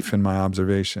of belief in my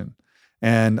observation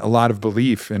and a lot of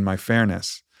belief in my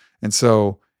fairness. And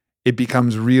so it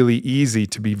becomes really easy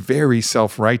to be very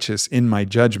self-righteous in my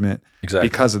judgment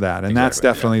because of that. And that's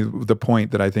definitely the point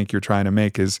that I think you're trying to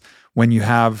make, is when you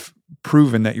have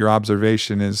proven that your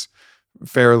observation is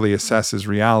fairly assesses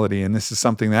reality. And this is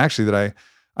something that actually that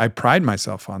I pride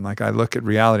myself on. Like I look at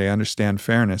reality, I understand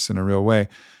fairness in a real way,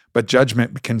 but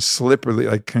judgment can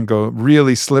go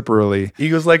really slipperily. He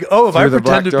goes like, oh, if I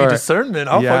pretend to be discernment,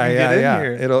 I'll fucking get in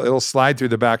here. It'll slide through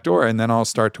the back door, and then I'll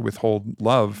start to withhold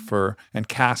love and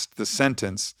cast the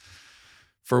sentence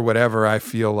for whatever I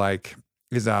feel like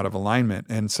is out of alignment.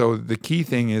 And so the key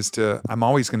thing is I'm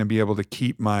always going to be able to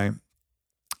keep my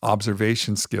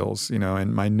observation skills,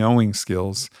 and my knowing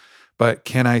skills, but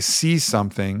can I see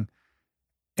something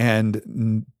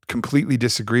and completely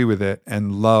disagree with it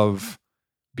and love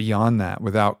beyond that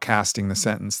without casting the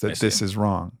sentence that this is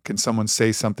wrong? Can someone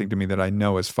say something to me that I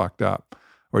know is fucked up,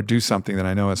 or do something that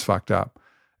I know is fucked up,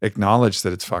 acknowledge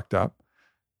that it's fucked up,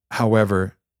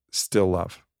 however, still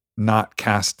love, not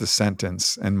cast the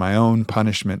sentence and my own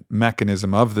punishment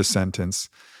mechanism of the sentence,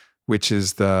 which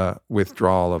is the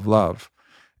withdrawal of love.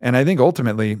 And I think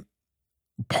ultimately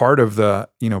part of the,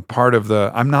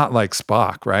 I'm not like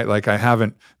Spock, right? Like I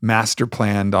haven't master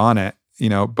planned on it,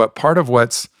 but part of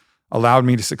what's allowed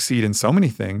me to succeed in so many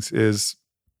things is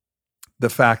the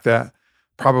fact that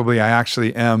probably I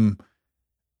actually am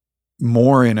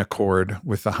more in accord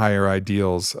with the higher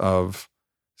ideals of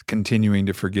continuing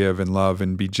to forgive and love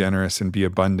and be generous and be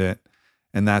abundant.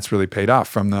 And that's really paid off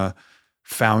from the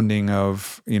founding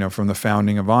of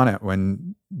Onnit,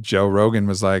 when Joe Rogan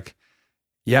was like,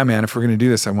 yeah, man, if we're going to do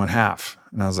this, I want half.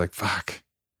 And I was like, fuck.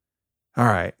 All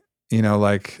right.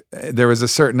 There was a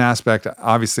certain aspect,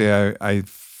 obviously I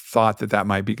thought that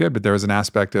might be good, but there was an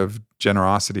aspect of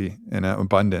generosity and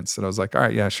abundance that I was like, all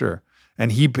right, yeah, sure.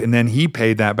 And then he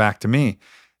paid that back to me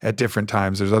at different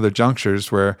times. There's other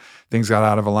junctures where things got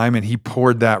out of alignment. He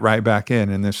poured that right back in.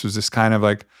 And this was this kind of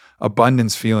like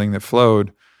abundance feeling that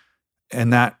flowed.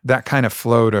 And that kind of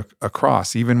flowed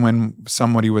across, even when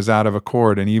somebody was out of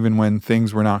accord, and even when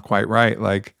things were not quite right.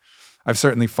 Like I've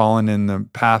certainly fallen in the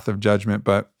path of judgment,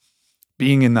 but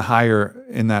being in that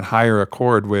higher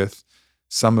accord with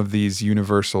some of these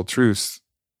universal truths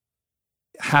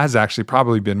has actually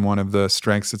probably been one of the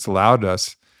strengths that's allowed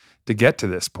us to get to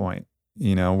this point,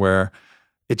 where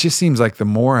it just seems like the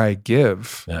more I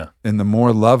give and the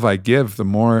more love I give, the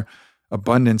more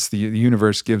abundance the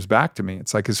universe gives back to me.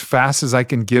 It's like as fast as I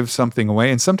can give something away.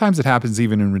 And sometimes it happens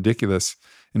even in ridiculous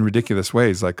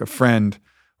ways. Like a friend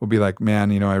will be like,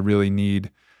 man,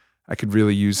 I could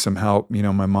really use some help.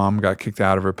 My mom got kicked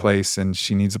out of her place and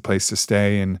she needs a place to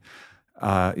stay. And,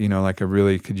 I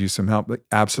really could use some help. Like,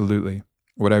 absolutely.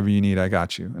 Whatever you need, I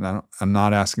got you. And I'm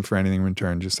not asking for anything in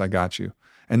return, just I got you.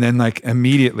 And then like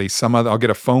immediately I'll get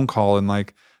a phone call in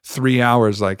like 3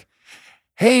 hours, like,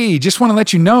 hey, just want to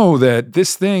let you know that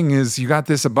this thing is, you got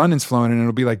this abundance flowing and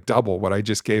it'll be like double what I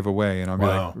just gave away. And I'll be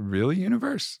like, really,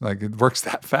 universe? Like it works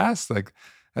that fast? Like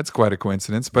that's quite a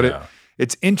coincidence. But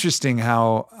it's interesting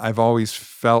how I've always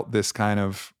felt this kind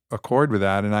of accord with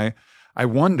that. And I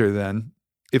wonder then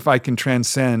if I can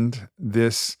transcend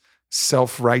this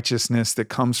self-righteousness that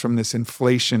comes from this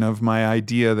inflation of my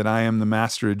idea that I am the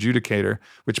master adjudicator,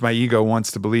 which my ego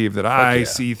wants to believe that I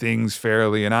see things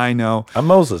fairly and I know. I'm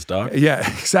Moses, dog. Yeah,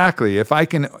 exactly. If I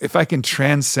can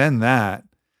transcend that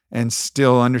and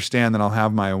still understand that I'll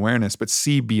have my awareness, but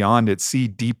see beyond it, see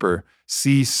deeper,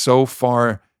 see so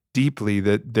far deeply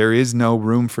that there is no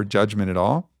room for judgment at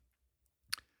all.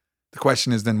 The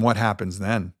question is then what happens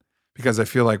then? Because I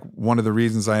feel like one of the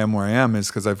reasons I am where I am is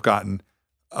because I've gotten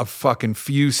a fucking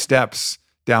few steps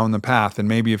down the path and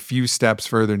maybe a few steps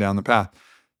further down the path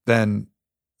than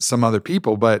some other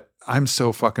people. But I'm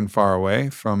so fucking far away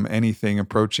from anything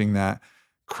approaching that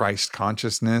Christ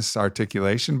consciousness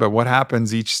articulation. But what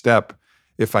happens each step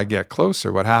if I get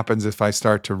closer? What happens if I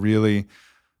start to really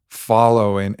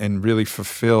follow and really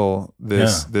fulfill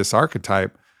this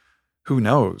archetype? Who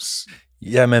knows?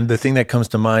 Yeah, man. The thing that comes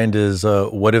to mind is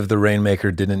what if the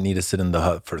Rainmaker didn't need to sit in the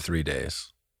hut for 3 days?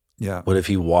 Yeah. What if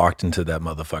he walked into that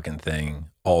motherfucking thing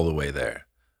all the way there?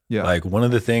 Yeah. Like one of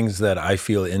the things that I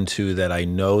feel into that I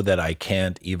know that I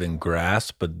can't even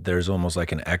grasp, but there's almost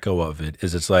like an echo of it,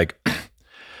 is it's like,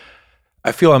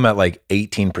 I feel I'm at like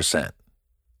 18%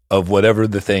 of whatever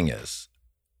the thing is.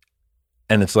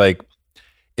 And it's like,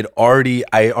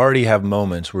 I already have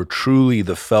moments where truly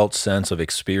the felt sense of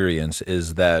experience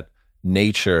is that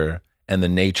nature and the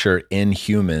nature in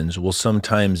humans will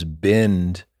sometimes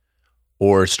bend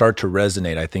or start to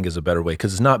resonate, I think is a better way,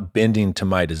 because it's not bending to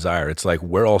my desire. It's like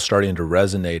we're all starting to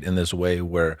resonate in this way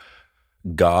where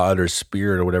God or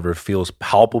spirit or whatever feels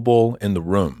palpable in the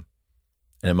room.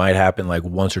 And it might happen like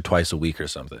once or twice a week or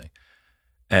something.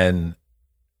 And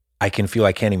I can feel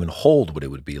I can't even hold what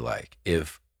it would be like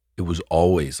if it was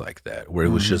always like that, where it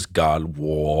was just God,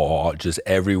 just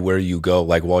everywhere you go,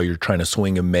 like while you're trying to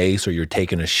swing a mace or you're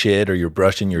taking a shit or you're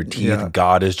brushing your teeth,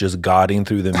 God is just godding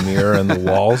through the mirror and the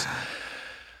walls.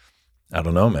 I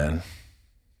don't know, man.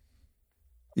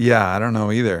 Yeah, I don't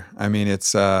know either. I mean,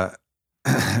 it's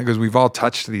because we've all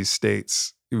touched these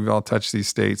states. We've all touched these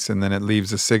states, and then it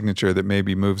leaves a signature that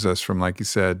maybe moves us from, like you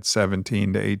said,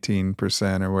 17 to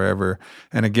 18% or wherever.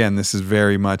 And again, this is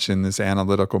very much in this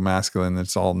analytical masculine.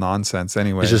 That's all nonsense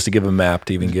anyway. It's just to give a map,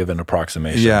 to even give an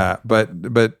approximation. Yeah,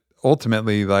 but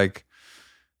ultimately, like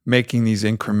making these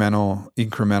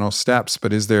incremental steps.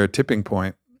 But is there a tipping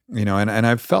point? You know, and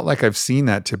I've felt like I've seen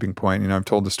that tipping point. You know, I've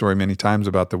told the story many times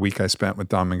about the week I spent with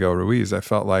Don Miguel Ruiz. I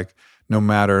felt like no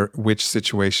matter which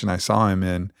situation I saw him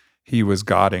in, he was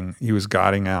godding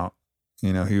out.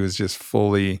 You know, he was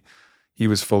fully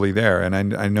there.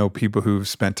 And I know people who've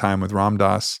spent time with Ram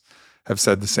Dass have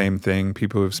said the same thing.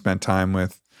 People who've spent time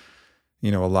with,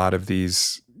 you know, a lot of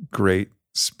these great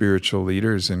spiritual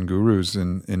leaders and gurus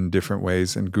in different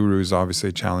ways. And guru is obviously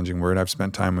a challenging word. I've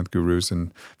spent time with gurus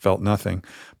and felt nothing.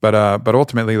 But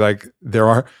ultimately, like, there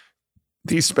are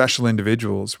these special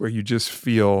individuals where you just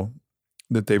feel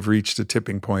that they've reached a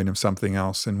tipping point of something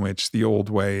else in which the old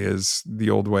way is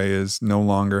no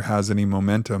longer has any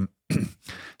momentum.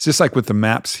 It's just like with the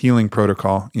MAPS healing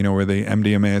protocol, you know, where the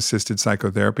MDMA assisted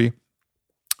psychotherapy,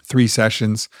 3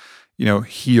 sessions, you know,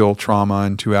 heal trauma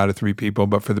in 2 out of 3 people.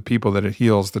 But for the people that it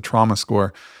heals, the trauma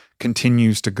score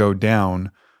continues to go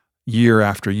down year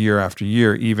after year after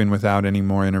year, even without any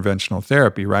more interventional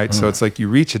therapy, right? So it's like you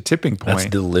reach a tipping point. That's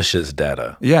delicious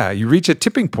data. Yeah, you reach a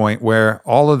tipping point where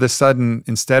all of a sudden,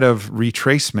 instead of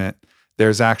retracement,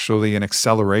 there's actually an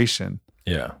acceleration.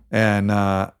 Yeah. And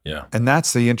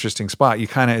that's the interesting spot. You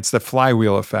kind of, it's the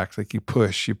flywheel effect. Like you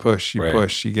push, you push, you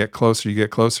push, you get closer, you get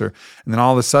closer. And then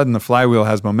all of a sudden the flywheel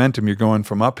has momentum. You're going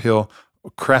from uphill,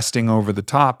 cresting over the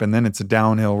top, and then it's a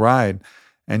downhill ride.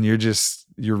 And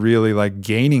you're really like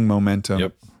gaining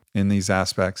momentum in these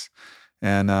aspects.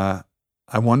 And I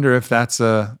wonder if that's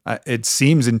it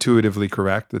seems intuitively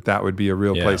correct that would be a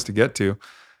real place to get to.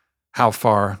 How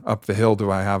far up the hill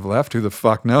do I have left? Who the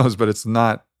fuck knows? But it's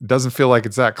not, doesn't feel like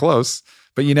it's that close,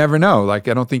 but you never know. Like,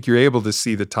 I don't think you're able to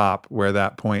see the top where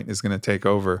that point is going to take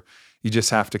over. You just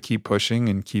have to keep pushing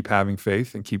and keep having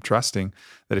faith and keep trusting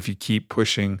that if you keep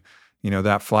pushing, you know,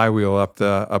 that flywheel up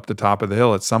the top of the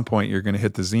hill, at some point you're going to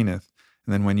hit the zenith.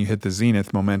 And then when you hit the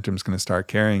zenith, momentum's going to start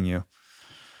carrying you.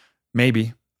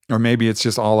 Maybe, or maybe it's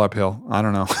just all uphill. I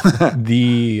don't know.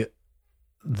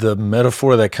 The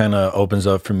metaphor that kind of opens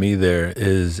up for me there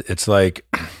is, it's like,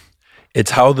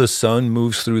 It's how the sun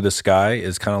moves through the sky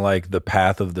is kind of like the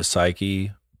path of the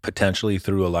psyche potentially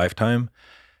through a lifetime.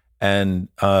 And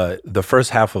the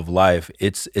first half of life,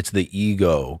 it's the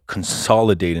ego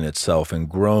consolidating itself and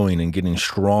growing and getting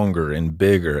stronger and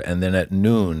bigger. And then at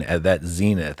noon, at that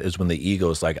zenith, is when the ego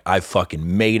is like, I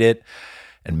fucking made it.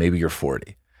 And maybe you're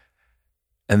 40.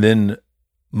 And then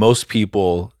most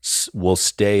people will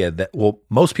stay at that. Well,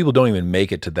 most people don't even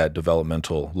make it to that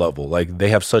developmental level. Like they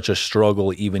have such a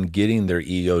struggle even getting their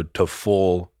ego to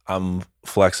full, I'm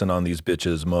flexing on these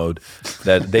bitches mode,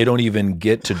 that they don't even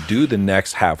get to do the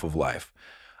next half of life.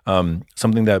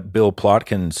 Something that Bill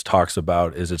Plotkins talks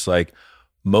about is it's like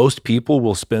most people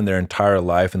will spend their entire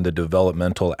life in the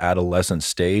developmental adolescent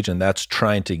stage, and that's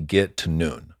trying to get to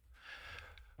noon.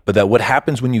 But that what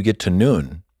happens when you get to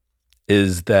noon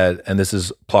is that, and this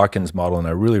is Plotkin's model, and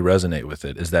I really resonate with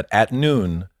it, is that at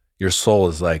noon, your soul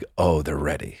is like, oh, they're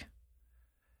ready.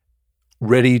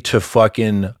 Ready to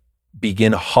fucking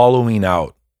begin hollowing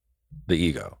out the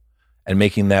ego and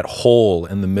making that hole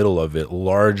in the middle of it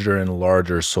larger and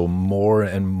larger so more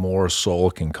and more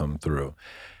soul can come through.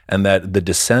 And that the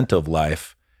descent of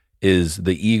life is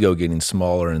the ego getting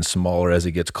smaller and smaller as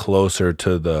it gets closer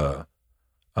to the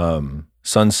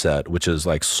sunset, which is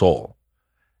like soul.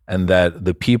 And that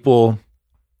the people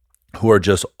who are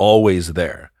just always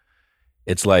there,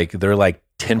 it's like they're like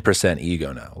 10%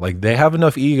 ego now. Like they have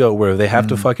enough ego where they have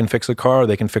to fucking fix a car,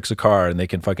 they can fix a car and they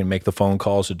can fucking make the phone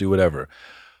calls to do whatever.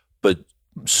 But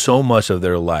so much of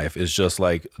their life is just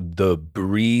like the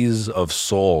breeze of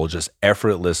soul just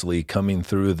effortlessly coming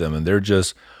through them. And they're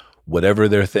just whatever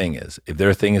their thing is. If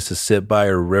their thing is to sit by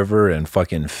a river and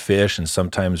fucking fish and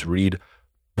sometimes read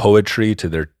poetry to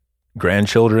their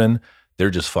grandchildren,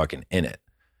 they're just fucking in it.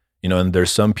 You know, and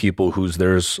there's some people whose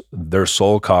their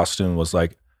soul costume was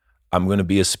like, I'm going to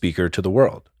be a speaker to the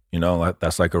world. You know,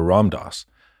 that's like a Ram Dass.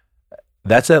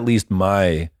 That's at least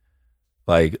my,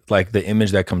 like the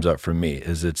image that comes up for me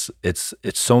is it's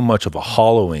so much of a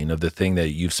hollowing of the thing that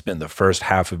you've spent the first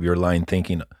half of your line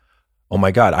thinking, oh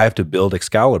my God, I have to build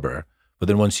Excalibur. But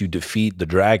then once you defeat the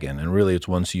dragon, and really it's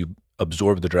once you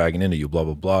absorb the dragon into you, blah,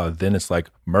 blah, blah, then it's like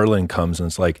Merlin comes and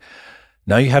it's like,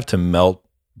 now you have to melt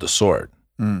the sword.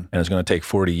 And it's going to take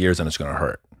 40 years and it's going to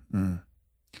hurt.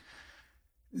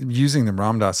 Using the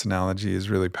Ram Dass analogy is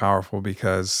really powerful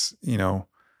because, you know,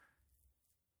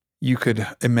 you could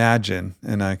imagine,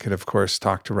 and I could, of course,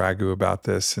 talk to Raghu about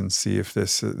this and see if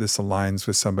this aligns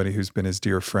with somebody who's been his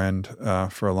dear friend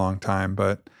for a long time.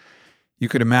 But you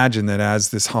could imagine that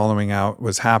as this hollowing out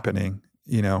was happening,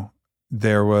 you know,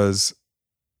 there was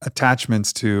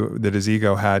attachments that his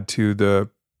ego had to the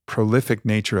prolific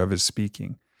nature of his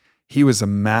speaking. He was a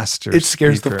master It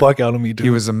scares speaker. the fuck out of me, dude. He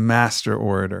was a master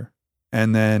orator.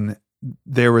 And then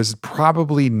there was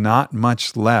probably not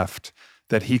much left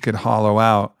that he could hollow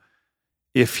out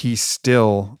if he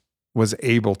still was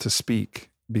able to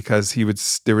speak, because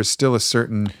there was still a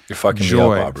certain You're fucking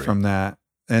joy me up, Aubrey. from that.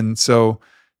 And so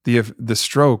the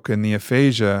stroke and the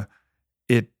aphasia,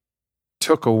 it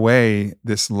took away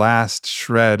this last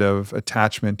shred of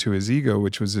attachment to his ego,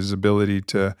 which was his ability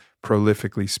to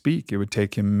prolifically speak. It would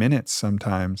take him minutes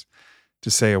sometimes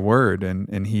to say a word.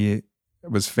 And he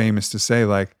was famous to say,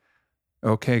 like,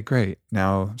 okay, great.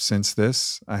 Now, since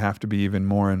this, I have to be even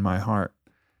more in my heart.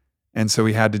 And so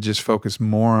he had to just focus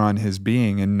more on his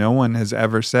being. And no one has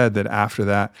ever said that after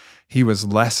that, he was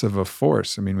less of a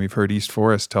force. I mean, we've heard East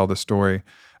Forest tell the story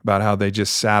about how they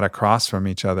just sat across from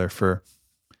each other for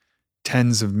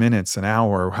tens of minutes, an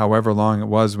hour, however long it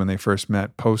was when they first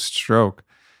met post-stroke.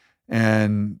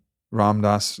 And Ram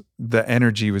Dass, the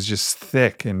energy was just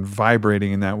thick and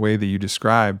vibrating in that way that you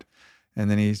described. And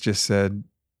then he just said,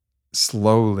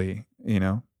 slowly, you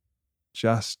know,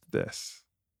 just this.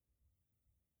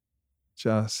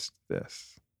 Just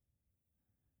this.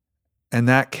 And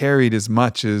that carried as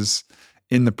much as,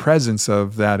 in the presence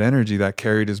of that energy, that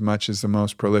carried as much as the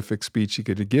most prolific speech he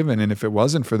could have given. And if it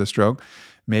wasn't for the stroke,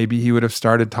 maybe he would have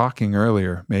started talking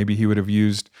earlier. Maybe he would have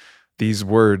used these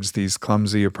words, these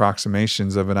clumsy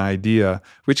approximations of an idea,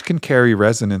 which can carry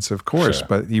resonance, of course, Sure.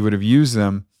 but he would have used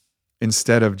them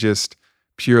instead of just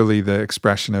purely the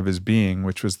expression of his being,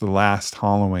 which was the last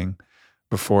hollowing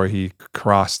before he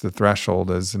crossed the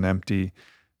threshold as an empty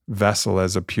vessel,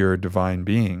 as a pure divine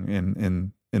being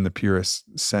in the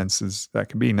purest senses that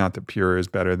can be. Not that pure is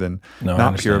better than No, I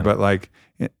not pure, understand. but like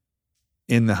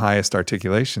in the highest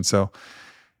articulation. So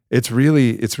it's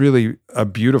really a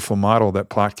beautiful model that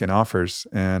Plotkin offers,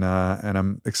 and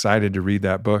I'm excited to read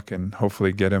that book and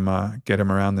hopefully get him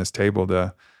around this table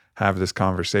to have this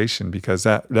conversation, because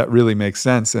that really makes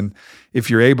sense. And if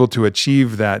you're able to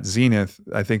achieve that zenith,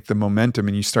 I think the momentum,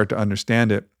 and you start to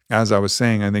understand it, as I was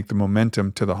saying, I think the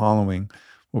momentum to the hollowing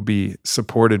will be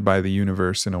supported by the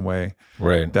universe in a way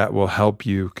Right. that will help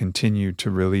you continue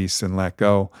to release and let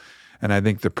go. And I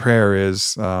think the prayer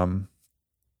is, and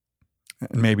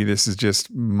maybe this is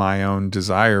just my own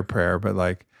desire prayer, but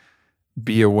like,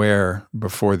 be aware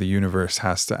before the universe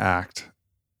has to act.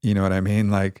 You know what I mean?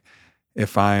 Like,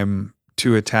 if I'm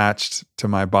too attached to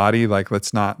my body, like,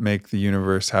 let's not make the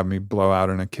universe have me blow out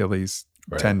an Achilles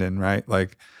tendon, right?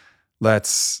 Like,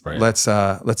 let's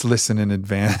listen in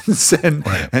advance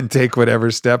and take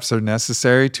whatever steps are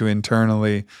necessary to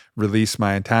internally release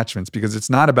my attachments, because it's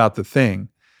not about the thing,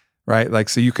 right? Like,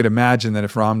 so you could imagine that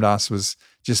if Ram Dass was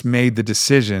just made the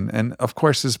decision, and of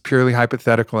course this is purely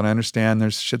hypothetical, and I understand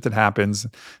there's shit that happens.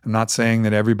 I'm not saying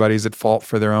that everybody's at fault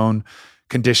for their own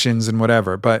conditions and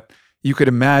whatever, but you could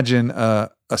imagine a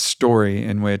story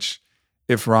in which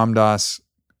if Ram Dass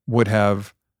would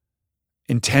have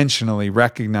intentionally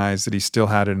recognized that he still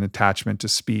had an attachment to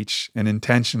speech and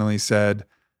intentionally said,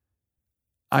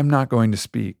 I'm not going to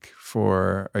speak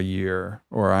for a year,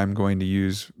 or I'm going to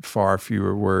use far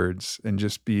fewer words and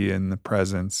just be in the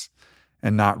presence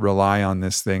and not rely on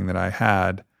this thing that I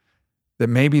had, that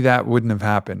maybe that wouldn't have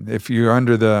happened. If you're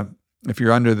under the,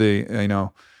 you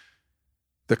know,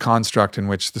 the construct in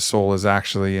which the soul is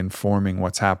actually informing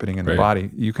what's happening in the body,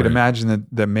 you could imagine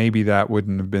that maybe that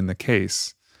wouldn't have been the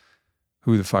case.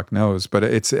 Who the fuck knows? But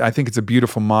I think it's a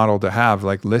beautiful model to have,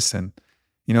 like, listen.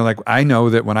 You know, like, I know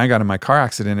that when I got in my car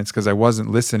accident, it's because I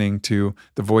wasn't listening to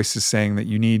the voices saying that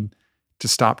you need to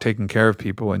stop taking care of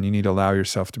people and you need to allow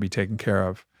yourself to be taken care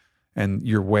of, and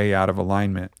you're way out of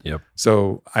alignment. Yep.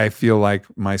 So I feel like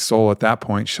my soul at that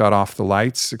point shut off the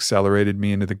lights, accelerated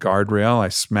me into the guardrail. I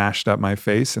smashed up my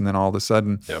face, and then all of a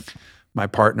sudden, my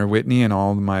partner Whitney and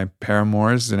all my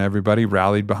paramours and everybody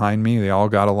rallied behind me. They all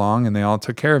got along and they all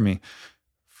took care of me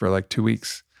for like 2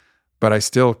 weeks. But I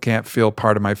still can't feel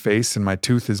part of my face, and my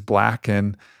tooth is black,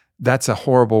 and that's a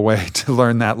horrible way to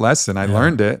learn that lesson. I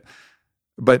learned it,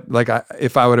 but like,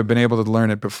 if I would have been able to learn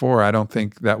it before, I don't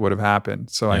think that would have happened.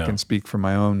 So I can speak from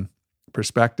my own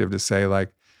perspective to say,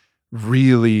 like,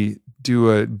 really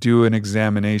do an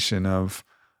examination of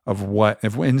what,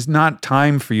 if it's not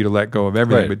time for you to let go of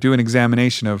everything, but do an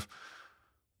examination of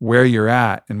where you're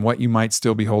at and what you might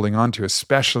still be holding on to,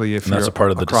 especially if you're a part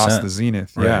of the across descent. the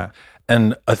zenith. Right. Yeah.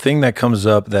 And a thing that comes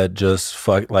up that just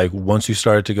like, once you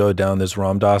start to go down this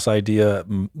Ram Dass idea,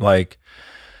 like,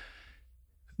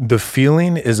 the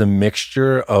feeling is a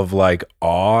mixture of like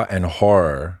awe and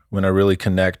horror when I really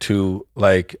connect to,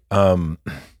 like,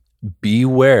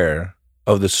 beware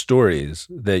of the stories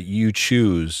that you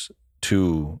choose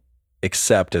to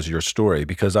accept as your story.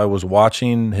 Because I was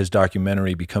watching his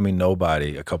documentary Becoming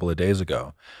Nobody a couple of days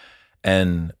ago,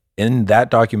 and in that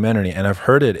documentary, and I've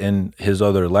heard it in his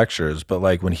other lectures, but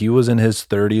like, when he was in his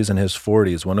 30s and his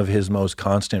 40s, one of his most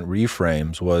constant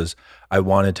reframes was, I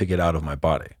wanted to get out of my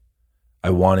body. I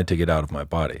wanted to get out of my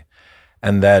body.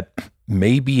 And that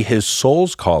maybe his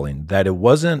soul's calling, that it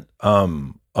wasn't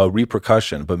a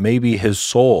repercussion, but maybe his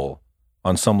soul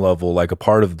on some level, like a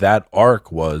part of that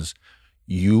arc was,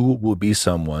 you will be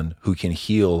someone who can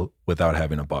heal without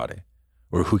having a body,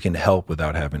 or who can help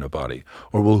without having a body,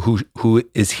 or who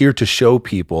is here to show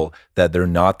people that they're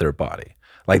not their body.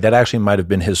 Like, that actually might have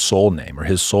been his soul name or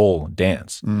his soul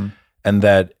dance. And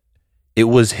that it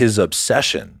was his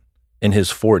obsession in his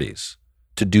 40s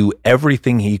to do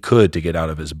everything he could to get out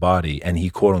of his body, and he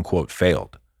quote unquote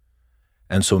failed.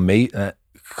 And so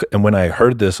and when I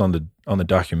heard this on the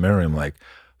documentary, I'm like,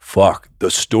 fuck,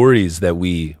 the stories that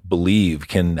we believe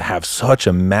can have such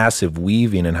a massive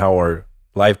weaving in how our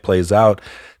life plays out,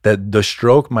 that the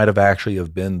stroke might have actually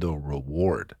have been the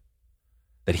reward.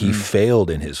 That he failed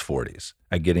in his 40s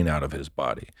at getting out of his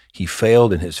body. He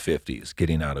failed in his 50s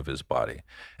getting out of his body.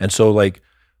 And so, like,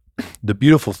 the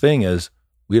beautiful thing is,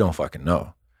 we don't fucking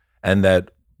know. And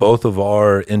that both of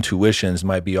our intuitions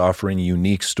might be offering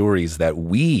unique stories that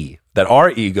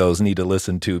our egos need to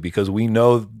listen to, because we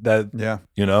know that,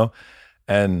 you know,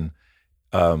 and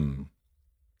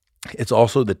it's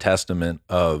also the testament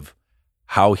of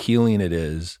how healing it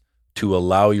is to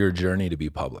allow your journey to be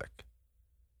public,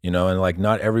 you know, and like,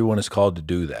 not everyone is called to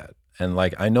do that. And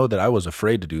like, I know that I was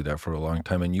afraid to do that for a long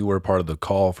time, and you were part of the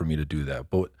call for me to do that.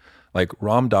 But like,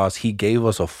 Ram Dass, he gave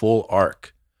us a full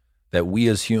arc that we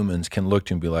as humans can look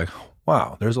to and be like,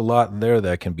 wow, there's a lot there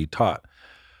that can be taught.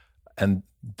 And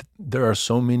there are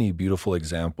so many beautiful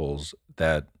examples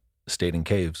that stayed in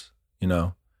caves, you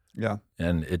know? Yeah.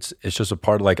 And it's just a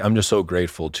part of, like, I'm just so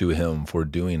grateful to him for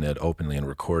doing it openly and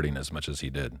recording as much as he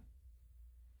did.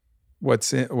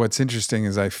 What's interesting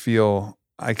is I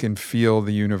can feel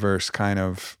the universe kind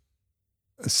of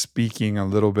speaking a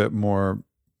little bit more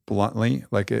bluntly.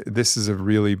 Like this is a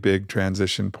really big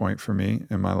transition point for me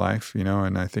in my life, you know,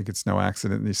 and I think it's no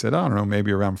accident. You said, I don't know,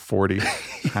 maybe around 40.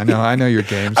 I know your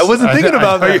games. I wasn't thinking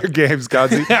about that. Your games,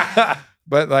 Godzi.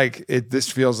 But like this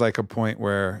feels like a point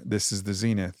where this is the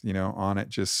zenith, you know, On It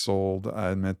just sold.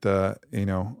 I'm at the, you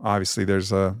know, obviously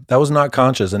there's a, That was not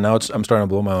conscious, and now I'm starting to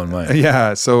blow my own mind.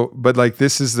 yeah. So, but like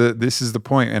this is the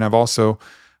point. And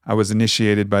I was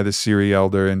initiated by the Siri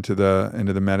elder into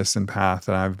the medicine path,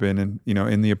 and I've been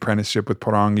in the apprenticeship with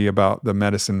Parangi about the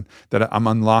medicine, that I'm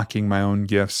unlocking my own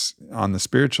gifts on the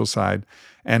spiritual side,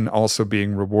 and also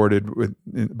being rewarded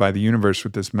by the universe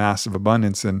with this massive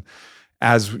abundance. And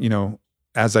as you know,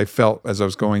 as I felt as I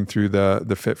was going through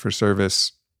the Fit for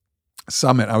Service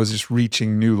summit, I was just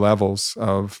reaching new levels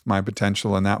of my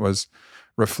potential, and that was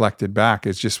reflected back.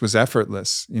 It just was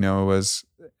effortless. You know, it was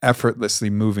effortlessly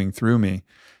moving through me.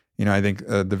 You know, I think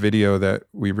the video that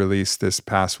we released this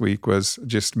past week was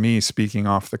just me speaking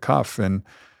off the cuff, and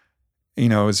you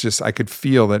know, it was just, I could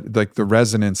feel that, like the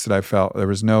resonance that I felt. There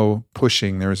was no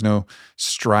pushing, there was no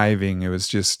striving. It was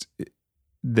just,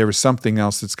 there was something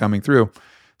else that's coming through.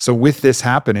 So with this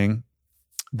happening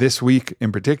this week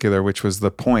in particular, which was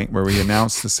the point where we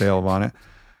announced the sale of On It,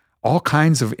 all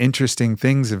kinds of interesting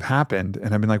things have happened.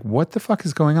 And I've been like, what the fuck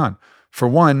is going on? For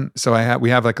one, so we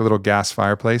have like a little gas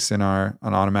fireplace an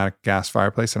automatic gas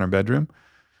fireplace in our bedroom.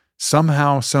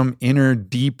 Somehow some inner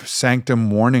deep sanctum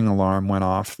warning alarm went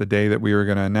off the day that we were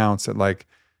going to announce at like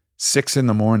 6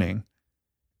 a.m.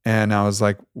 And I was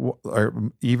like,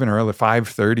 or even early,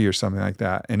 5:30 or something like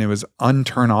that. And it was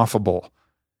unturn-offable.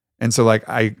 And so like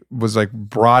I was like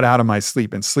brought out of my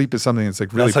sleep, and sleep is something that's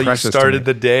like really precious. That's how you started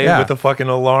the day, with a fucking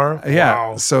alarm? Yeah.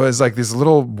 Wow. So it's like this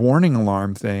little warning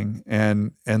alarm thing.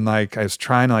 And like I was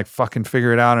trying to like fucking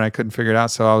figure it out, and I couldn't figure it out.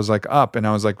 So I was like up, and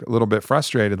I was like a little bit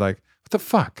frustrated. Like, what the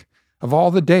fuck? Of all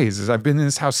the days, I've been in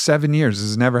this house 7 years. This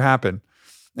has never happened.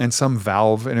 And some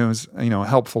valve, and it was, you know, a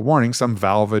helpful warning. Some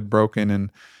valve had broken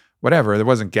and whatever. There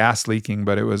wasn't gas leaking,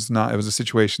 but it was a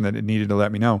situation that it needed to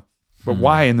let me know. But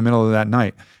why in the middle of that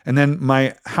night? And then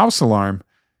my house alarm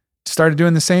started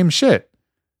doing the same shit.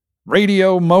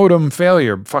 Radio modem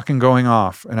failure fucking going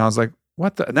off. And I was like,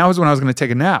 what the? And that was when I was going to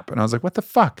take a nap. And I was like, what the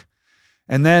fuck?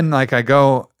 And then like I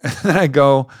go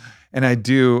out, and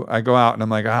I'm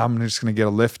like, I'm just going to get a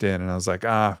lift in. And I was like,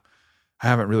 I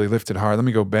haven't really lifted hard. Let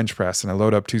me go bench press. And I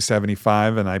load up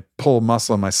 275 and I pull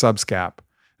muscle in my subscap.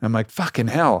 And I'm like, fucking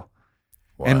hell.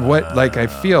 Wow. And what, like, I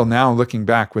feel now looking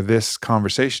back with this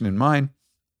conversation in mind,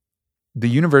 the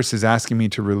universe is asking me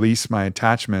to release my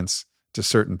attachments to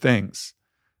certain things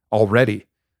already.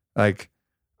 Like,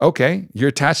 okay, you're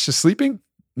attached to sleeping?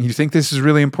 You think this is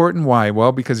really important? Why?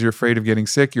 Well, because you're afraid of getting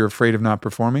sick. You're afraid of not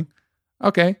performing.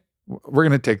 Okay, we're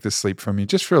going to take this sleep from you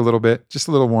just for a little bit, just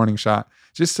a little warning shot,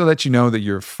 just to let you know that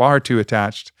you're far too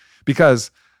attached. Because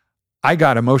I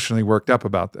got emotionally worked up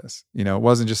about this. You know, it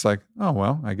wasn't just like, oh,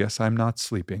 well, I guess I'm not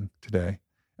sleeping today.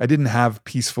 I didn't have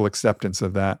peaceful acceptance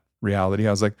of that reality.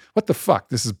 I was like, what the fuck?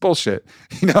 This is bullshit.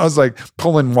 You know, I was like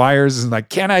pulling wires and like,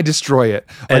 can I destroy it?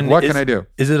 Like, and what can I do?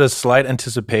 Is it a slight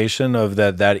anticipation of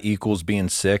that equals being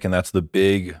sick, and that's the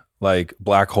big like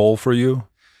black hole for you?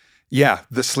 Yeah,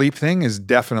 the sleep thing is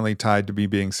definitely tied to me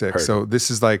being sick. So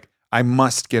this is like, I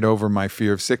must get over my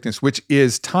fear of sickness, which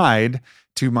is tied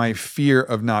to my fear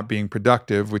of not being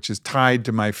productive, which is tied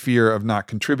to my fear of not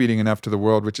contributing enough to the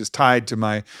world, which is tied to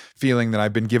my feeling that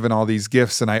I've been given all these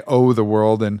gifts and I owe the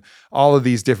world, and all of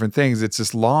these different things. It's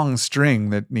this long string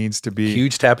that needs to be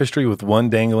huge tapestry with one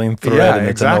dangling thread, and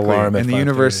it's an alarm. And the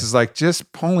universe is like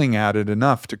just pulling at it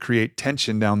enough to create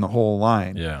tension down the whole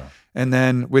line. Yeah. And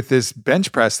then with this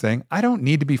bench press thing, I don't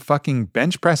need to be fucking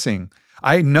bench pressing.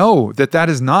 I know that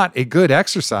is not a good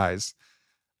exercise.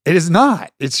 It is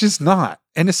not. It's just not.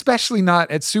 And especially not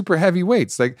at super heavy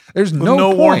weights. Like there's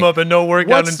no warm up and no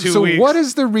workout in 2 weeks. So what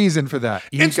is the reason for that?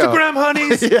 Instagram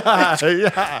honeys.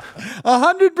 Yeah.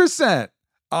 100%.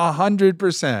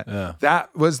 100%. Yeah.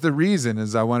 That was the reason,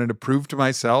 is I wanted to prove to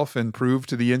myself and prove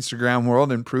to the Instagram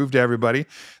world and prove to everybody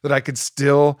that I could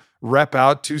still rep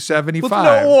out 275. With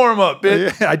no warm up,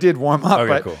 bitch. I did warm up, Okay,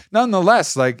 but cool.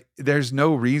 Nonetheless, like there's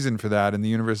no reason for that. And the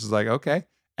universe is like, okay,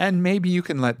 and maybe you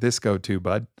can let this go too,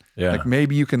 bud. Yeah. Like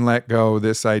maybe you can let go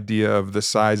this idea of the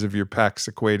size of your pecs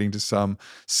equating to some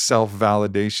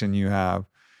self-validation you have.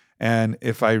 And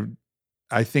if I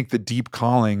think the deep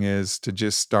calling is to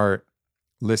just start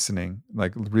listening,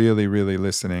 like really, really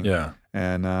listening. Yeah.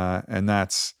 And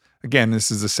that's, again, this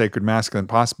is a Sacred Masculine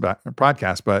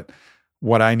podcast, but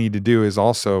what I need to do is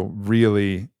also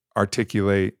really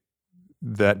articulate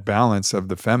that balance of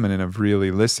the feminine, of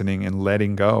really listening and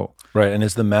letting go. Right. And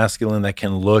it's the masculine that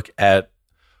can look at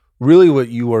really what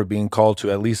you are being called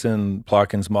to, at least in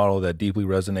Plotkin's model that deeply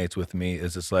resonates with me,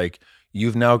 is it's like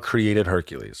you've now created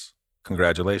Hercules.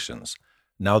 Congratulations.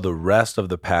 Now the rest of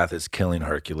the path is killing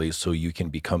Hercules so you can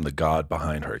become the god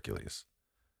behind Hercules.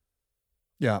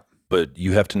 Yeah. But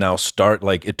you have to now start,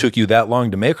 like, it took you that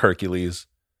long to make Hercules.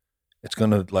 It's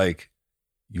going to, like,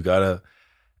 you got to,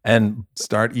 and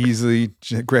start easily,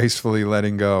 gracefully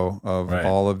letting go of Right.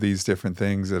 all of these different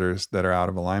things that are out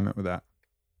of alignment with that.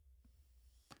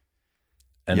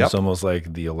 and Yep. it's almost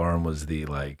like the alarm was the,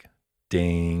 like,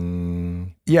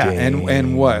 ding. Yeah, ding,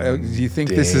 and what do you think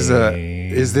this is ding.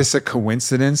 this a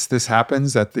coincidence? This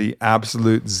happens at the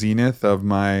absolute zenith of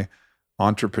my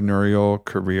entrepreneurial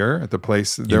career, at the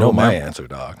place You know my answer,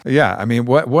 dog. Yeah, I mean,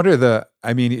 what are the?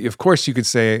 I mean, of course, you could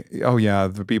say, oh yeah,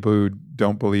 the people who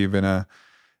don't believe in a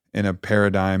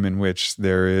paradigm in which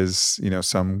there is,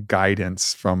 some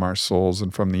guidance from our souls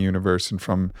and from the universe and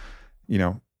from,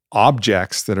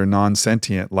 objects that are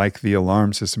non-sentient, like the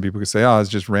alarm system. People could say, oh, it's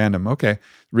just random. Okay,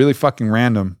 really fucking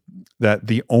random that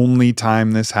the only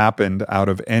time this happened out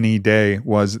of any day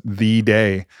was the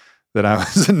day that I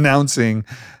was announcing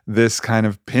this kind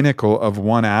of pinnacle of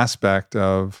one aspect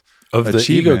of the ego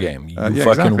achievement. game. You Yeah,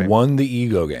 fucking exactly. won the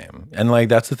ego game. And, like,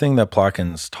 that's the thing that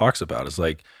Plotkin talks about is,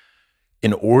 like,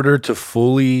 in order to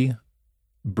fully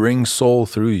bring soul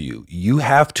through you, you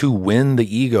have to win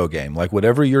the ego game. Like,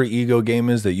 whatever your ego game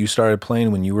is that you started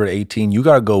playing when you were 18, you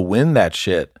got to go win that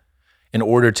shit in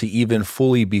order to even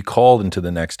fully be called into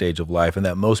the next stage of life. And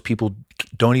that most people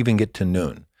don't even get to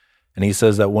noon. And he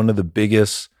says that one of the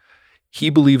biggest, he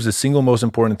believes the single most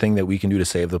important thing that we can do to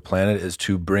save the planet is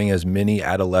to bring as many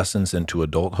adolescents into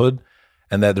adulthood,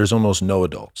 and that there's almost no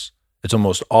adults. It's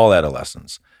almost all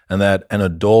adolescents. And that an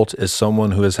adult is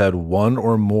someone who has had one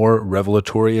or more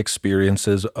revelatory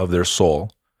experiences of their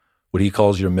soul, what he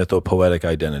calls your mythopoetic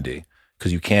identity,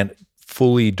 because you can't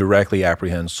fully directly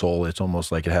apprehend soul. It's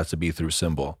almost like it has to be through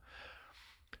symbol.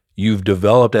 You've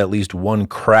developed at least one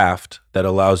craft that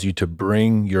allows you to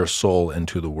bring your soul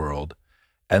into the world,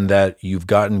 and that you've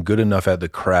gotten good enough at the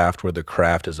craft where the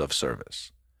craft is of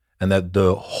service. And that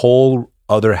the whole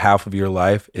other half of your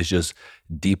life is just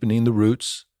deepening the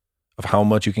roots of how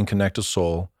much you can connect to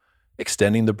soul,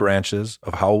 extending the branches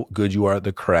of how good you are at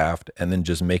the craft, and then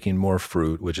just making more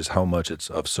fruit, which is how much it's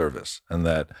of service. And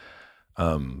that,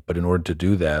 but in order to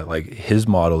do that, like, his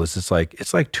model is just like,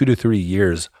 it's like 2 to 3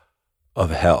 years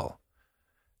of hell.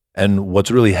 And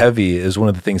what's really heavy is one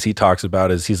of the things he talks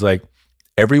about is he's like,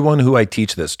 everyone who I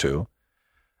teach this to,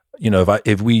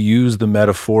 if we use the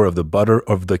metaphor of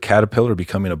the caterpillar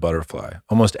becoming a butterfly,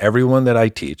 almost everyone that I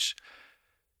teach,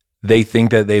 they think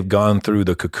that they've gone through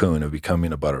the cocoon of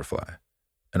becoming a butterfly,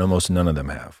 and almost none of them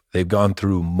have. They've gone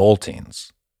through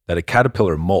moltings, that a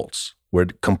caterpillar molts, where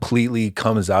it completely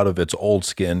comes out of its old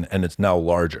skin and it's now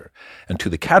larger. And to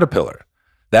the caterpillar,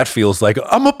 that feels like,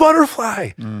 I'm a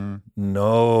butterfly.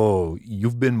 No,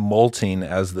 you've been molting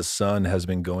as the sun has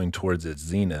been going towards its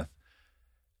zenith.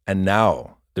 And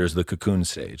now there's the cocoon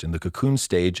stage. In the cocoon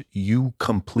stage, you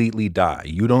completely die.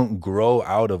 You don't grow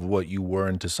out of what you were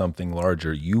into something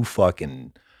larger. You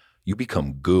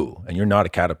become goo, and you're not a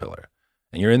caterpillar.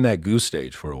 And you're in that goo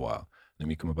stage for a while. Then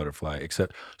you become a butterfly.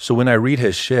 So when I read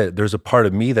his shit, there's a part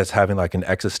of me that's having like an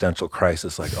existential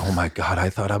crisis. Like, oh my God, I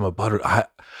thought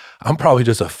I'm probably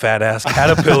just a fat ass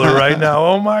caterpillar right now.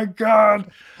 Oh my God.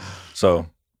 So,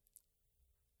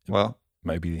 Well,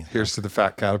 maybe here's to the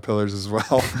fat caterpillars as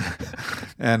well.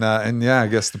 and yeah, I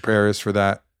guess the prayer is for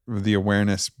that, the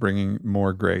awareness, bringing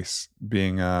more grace,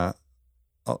 being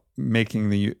making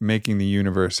the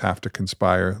universe have to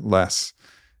conspire less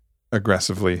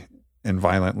aggressively and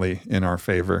violently in our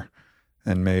favor.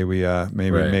 And may we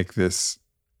make this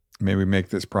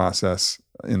process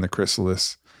in the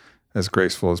chrysalis as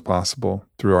graceful as possible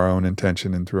through our own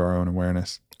intention and through our own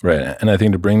awareness. Right. And I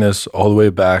think to bring this all the way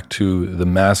back to the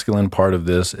masculine part of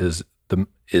this is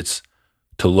it's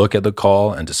to look at the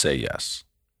call and to say yes.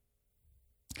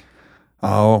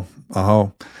 Oh.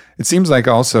 It seems like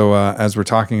also, as we're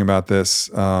talking about this,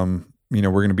 we're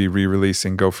going to be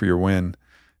re-releasing Go For Your Win.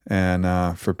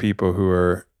 And for people who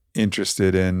are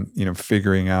interested in,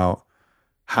 figuring out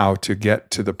how to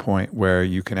get to the point where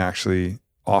you can actually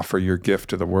offer your gift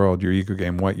to the world, your ego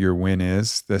game, what your win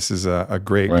is. This is a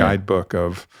great guidebook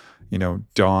of,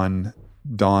 dawn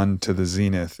to the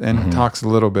zenith, and talks a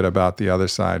little bit about the other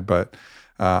side. But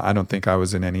I don't think I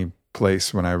was in any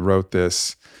place when I wrote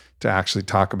this to actually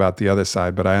talk about the other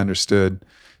side, but I understood,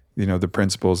 the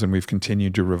principles, and we've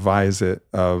continued to revise it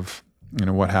of,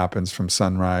 what happens from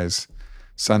sunrise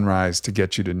to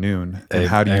get you to noon, and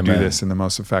how do you do this in the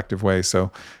most effective way.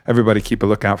 So everybody keep a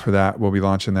lookout for that. We'll be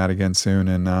launching that again soon.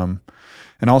 And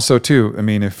And also too, I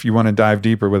mean, if you want to dive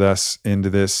deeper with us into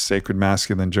this sacred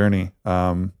masculine journey,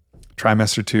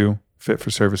 trimester 2, Fit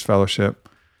for Service Fellowship,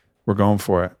 we're going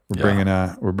for it.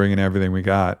 We're bringing everything we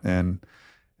got. And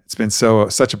it's been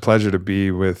such a pleasure to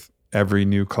be with every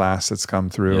new class that's come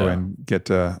through and get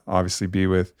to obviously be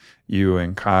with you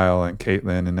and Kyle and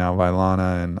Caitlin and now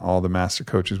Vailana and all the master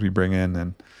coaches we bring in.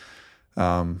 And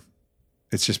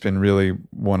it's just been really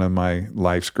one of my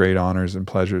life's great honors and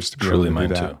pleasures to be able to do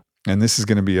that. Too. And this is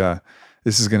going to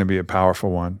be a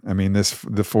powerful one. I mean,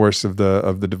 the force of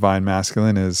the divine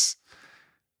masculine is,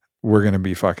 we're going to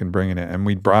be fucking bringing it. And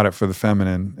we brought it for the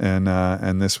feminine.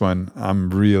 And this one, I'm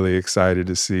really excited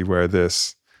to see where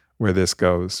this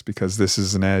goes, because this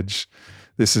is an edge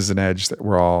that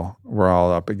we're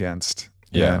all up against.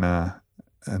 Yeah.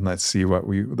 And let's see what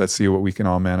we can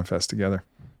all manifest together.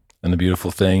 And the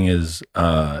beautiful thing is,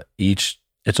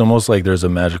 it's almost like there's a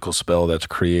magical spell that's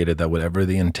created that whatever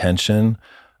the intention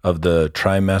of the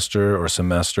trimester or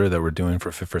semester that we're doing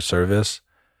for Fit for Service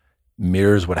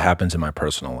mirrors what happens in my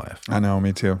personal life. I know,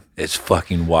 me too. It's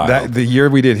fucking wild. The year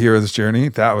we did Hero's Journey,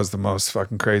 that was the most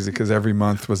fucking crazy, because every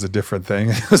month was a different thing.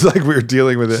 It was like we were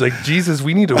dealing with it. It's like, Jesus,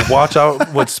 we need to watch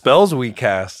out what spells we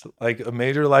cast. Like a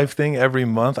major life thing every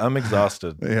month. I'm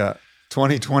exhausted. Yeah.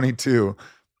 2022.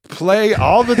 Play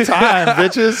all the time,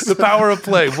 bitches. The power of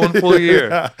play, one full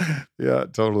year. Yeah,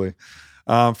 totally.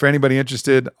 For anybody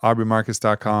interested,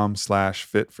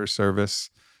 aubreymarcus.com/fit for service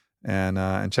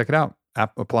and check it out.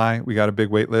 Apply. We got a big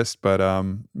wait list, but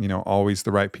always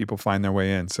the right people find their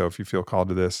way in. So if you feel called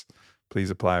to this, please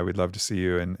apply. We'd love to see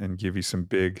you and give you some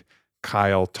big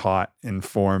Kyle taught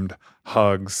informed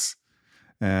hugs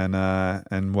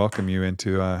and welcome you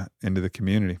into the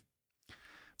community.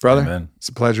 Brother, Amen. It's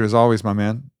a pleasure as always, my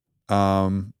man.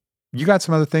 You got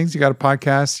some other things. You got a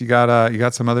podcast. You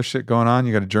got some other shit going on.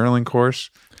 You got a journaling course.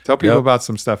 Tell people about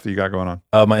some stuff that you got going on.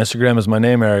 My Instagram is my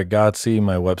name, Eric Gotze.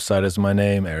 My website is my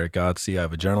name, Eric Gotze. I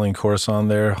have a journaling course on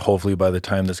there. Hopefully by the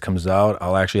time this comes out,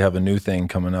 I'll actually have a new thing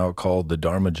coming out called the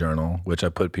Dharma Journal, which I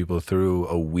put people through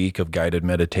a week of guided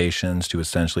meditations to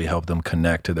essentially help them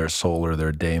connect to their soul or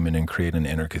their daemon and create an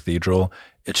inner cathedral.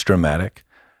 It's dramatic.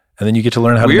 And then you get to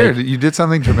learn how to you did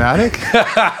something dramatic?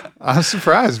 I'm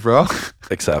surprised, bro.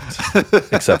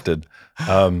 Accepted.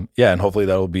 And hopefully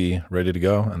that'll be ready to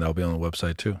go, and that'll be on the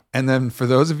website too. And then for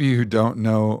those of you who don't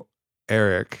know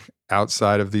Eric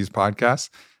outside of these podcasts,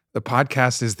 the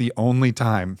podcast is the only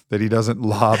time that he doesn't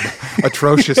lob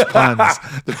atrocious puns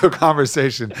through a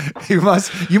conversation. You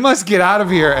must get out of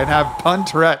here and have pun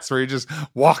Tourette's, where you're just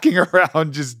walking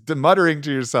around just muttering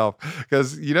to yourself,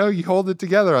 because you hold it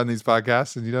together on these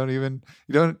podcasts, and you don't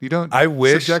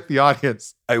subject the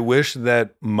audience. I wish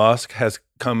that Musk has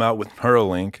come out with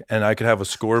Neuralink and I could have a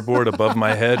scoreboard above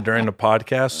my head during the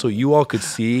podcast so you all could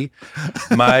see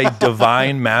my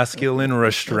divine masculine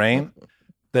restraint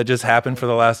that just happened for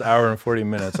the last hour and 40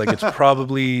 minutes. Like, it's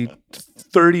probably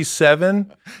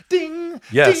 37. Ding.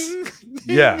 Yes. Ding,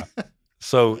 ding. Yeah.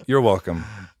 So you're welcome.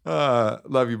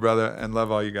 Love you, brother, and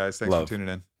love all you guys. Thanks for tuning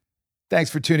in.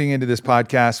 Thanks for tuning into this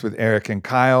podcast with Eric and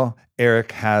Kyle.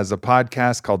 Eric has a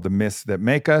podcast called The Myths That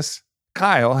Make Us.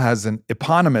 Kyle has an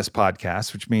eponymous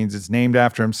podcast, which means it's named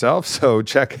after himself. So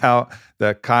check out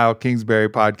the Kyle Kingsbury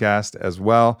podcast as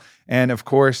well. And of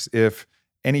course, if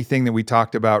anything that we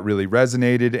talked about really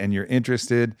resonated and you're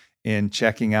interested in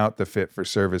checking out the Fit for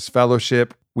Service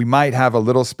Fellowship, we might have a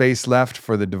little space left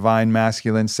for the Divine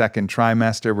Masculine second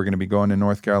trimester. We're going to be going to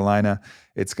North Carolina.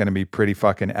 It's going to be pretty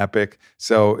fucking epic.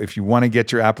 So if you want to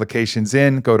get your applications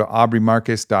in, go to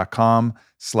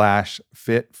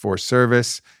aubreymarcus.com/fit for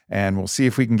service, and we'll see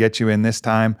if we can get you in this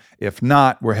time. If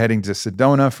not, we're heading to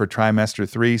Sedona for trimester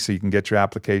 3, so you can get your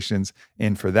applications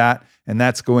in for that. And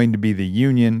that's going to be the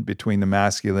union between the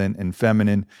masculine and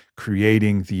feminine,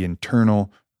 creating the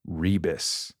internal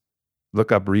rebus.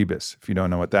 Look up rebus if you don't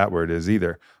know what that word is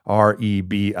either.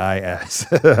 REBIS.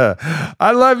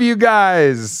 I love you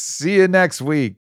guys. See you next week.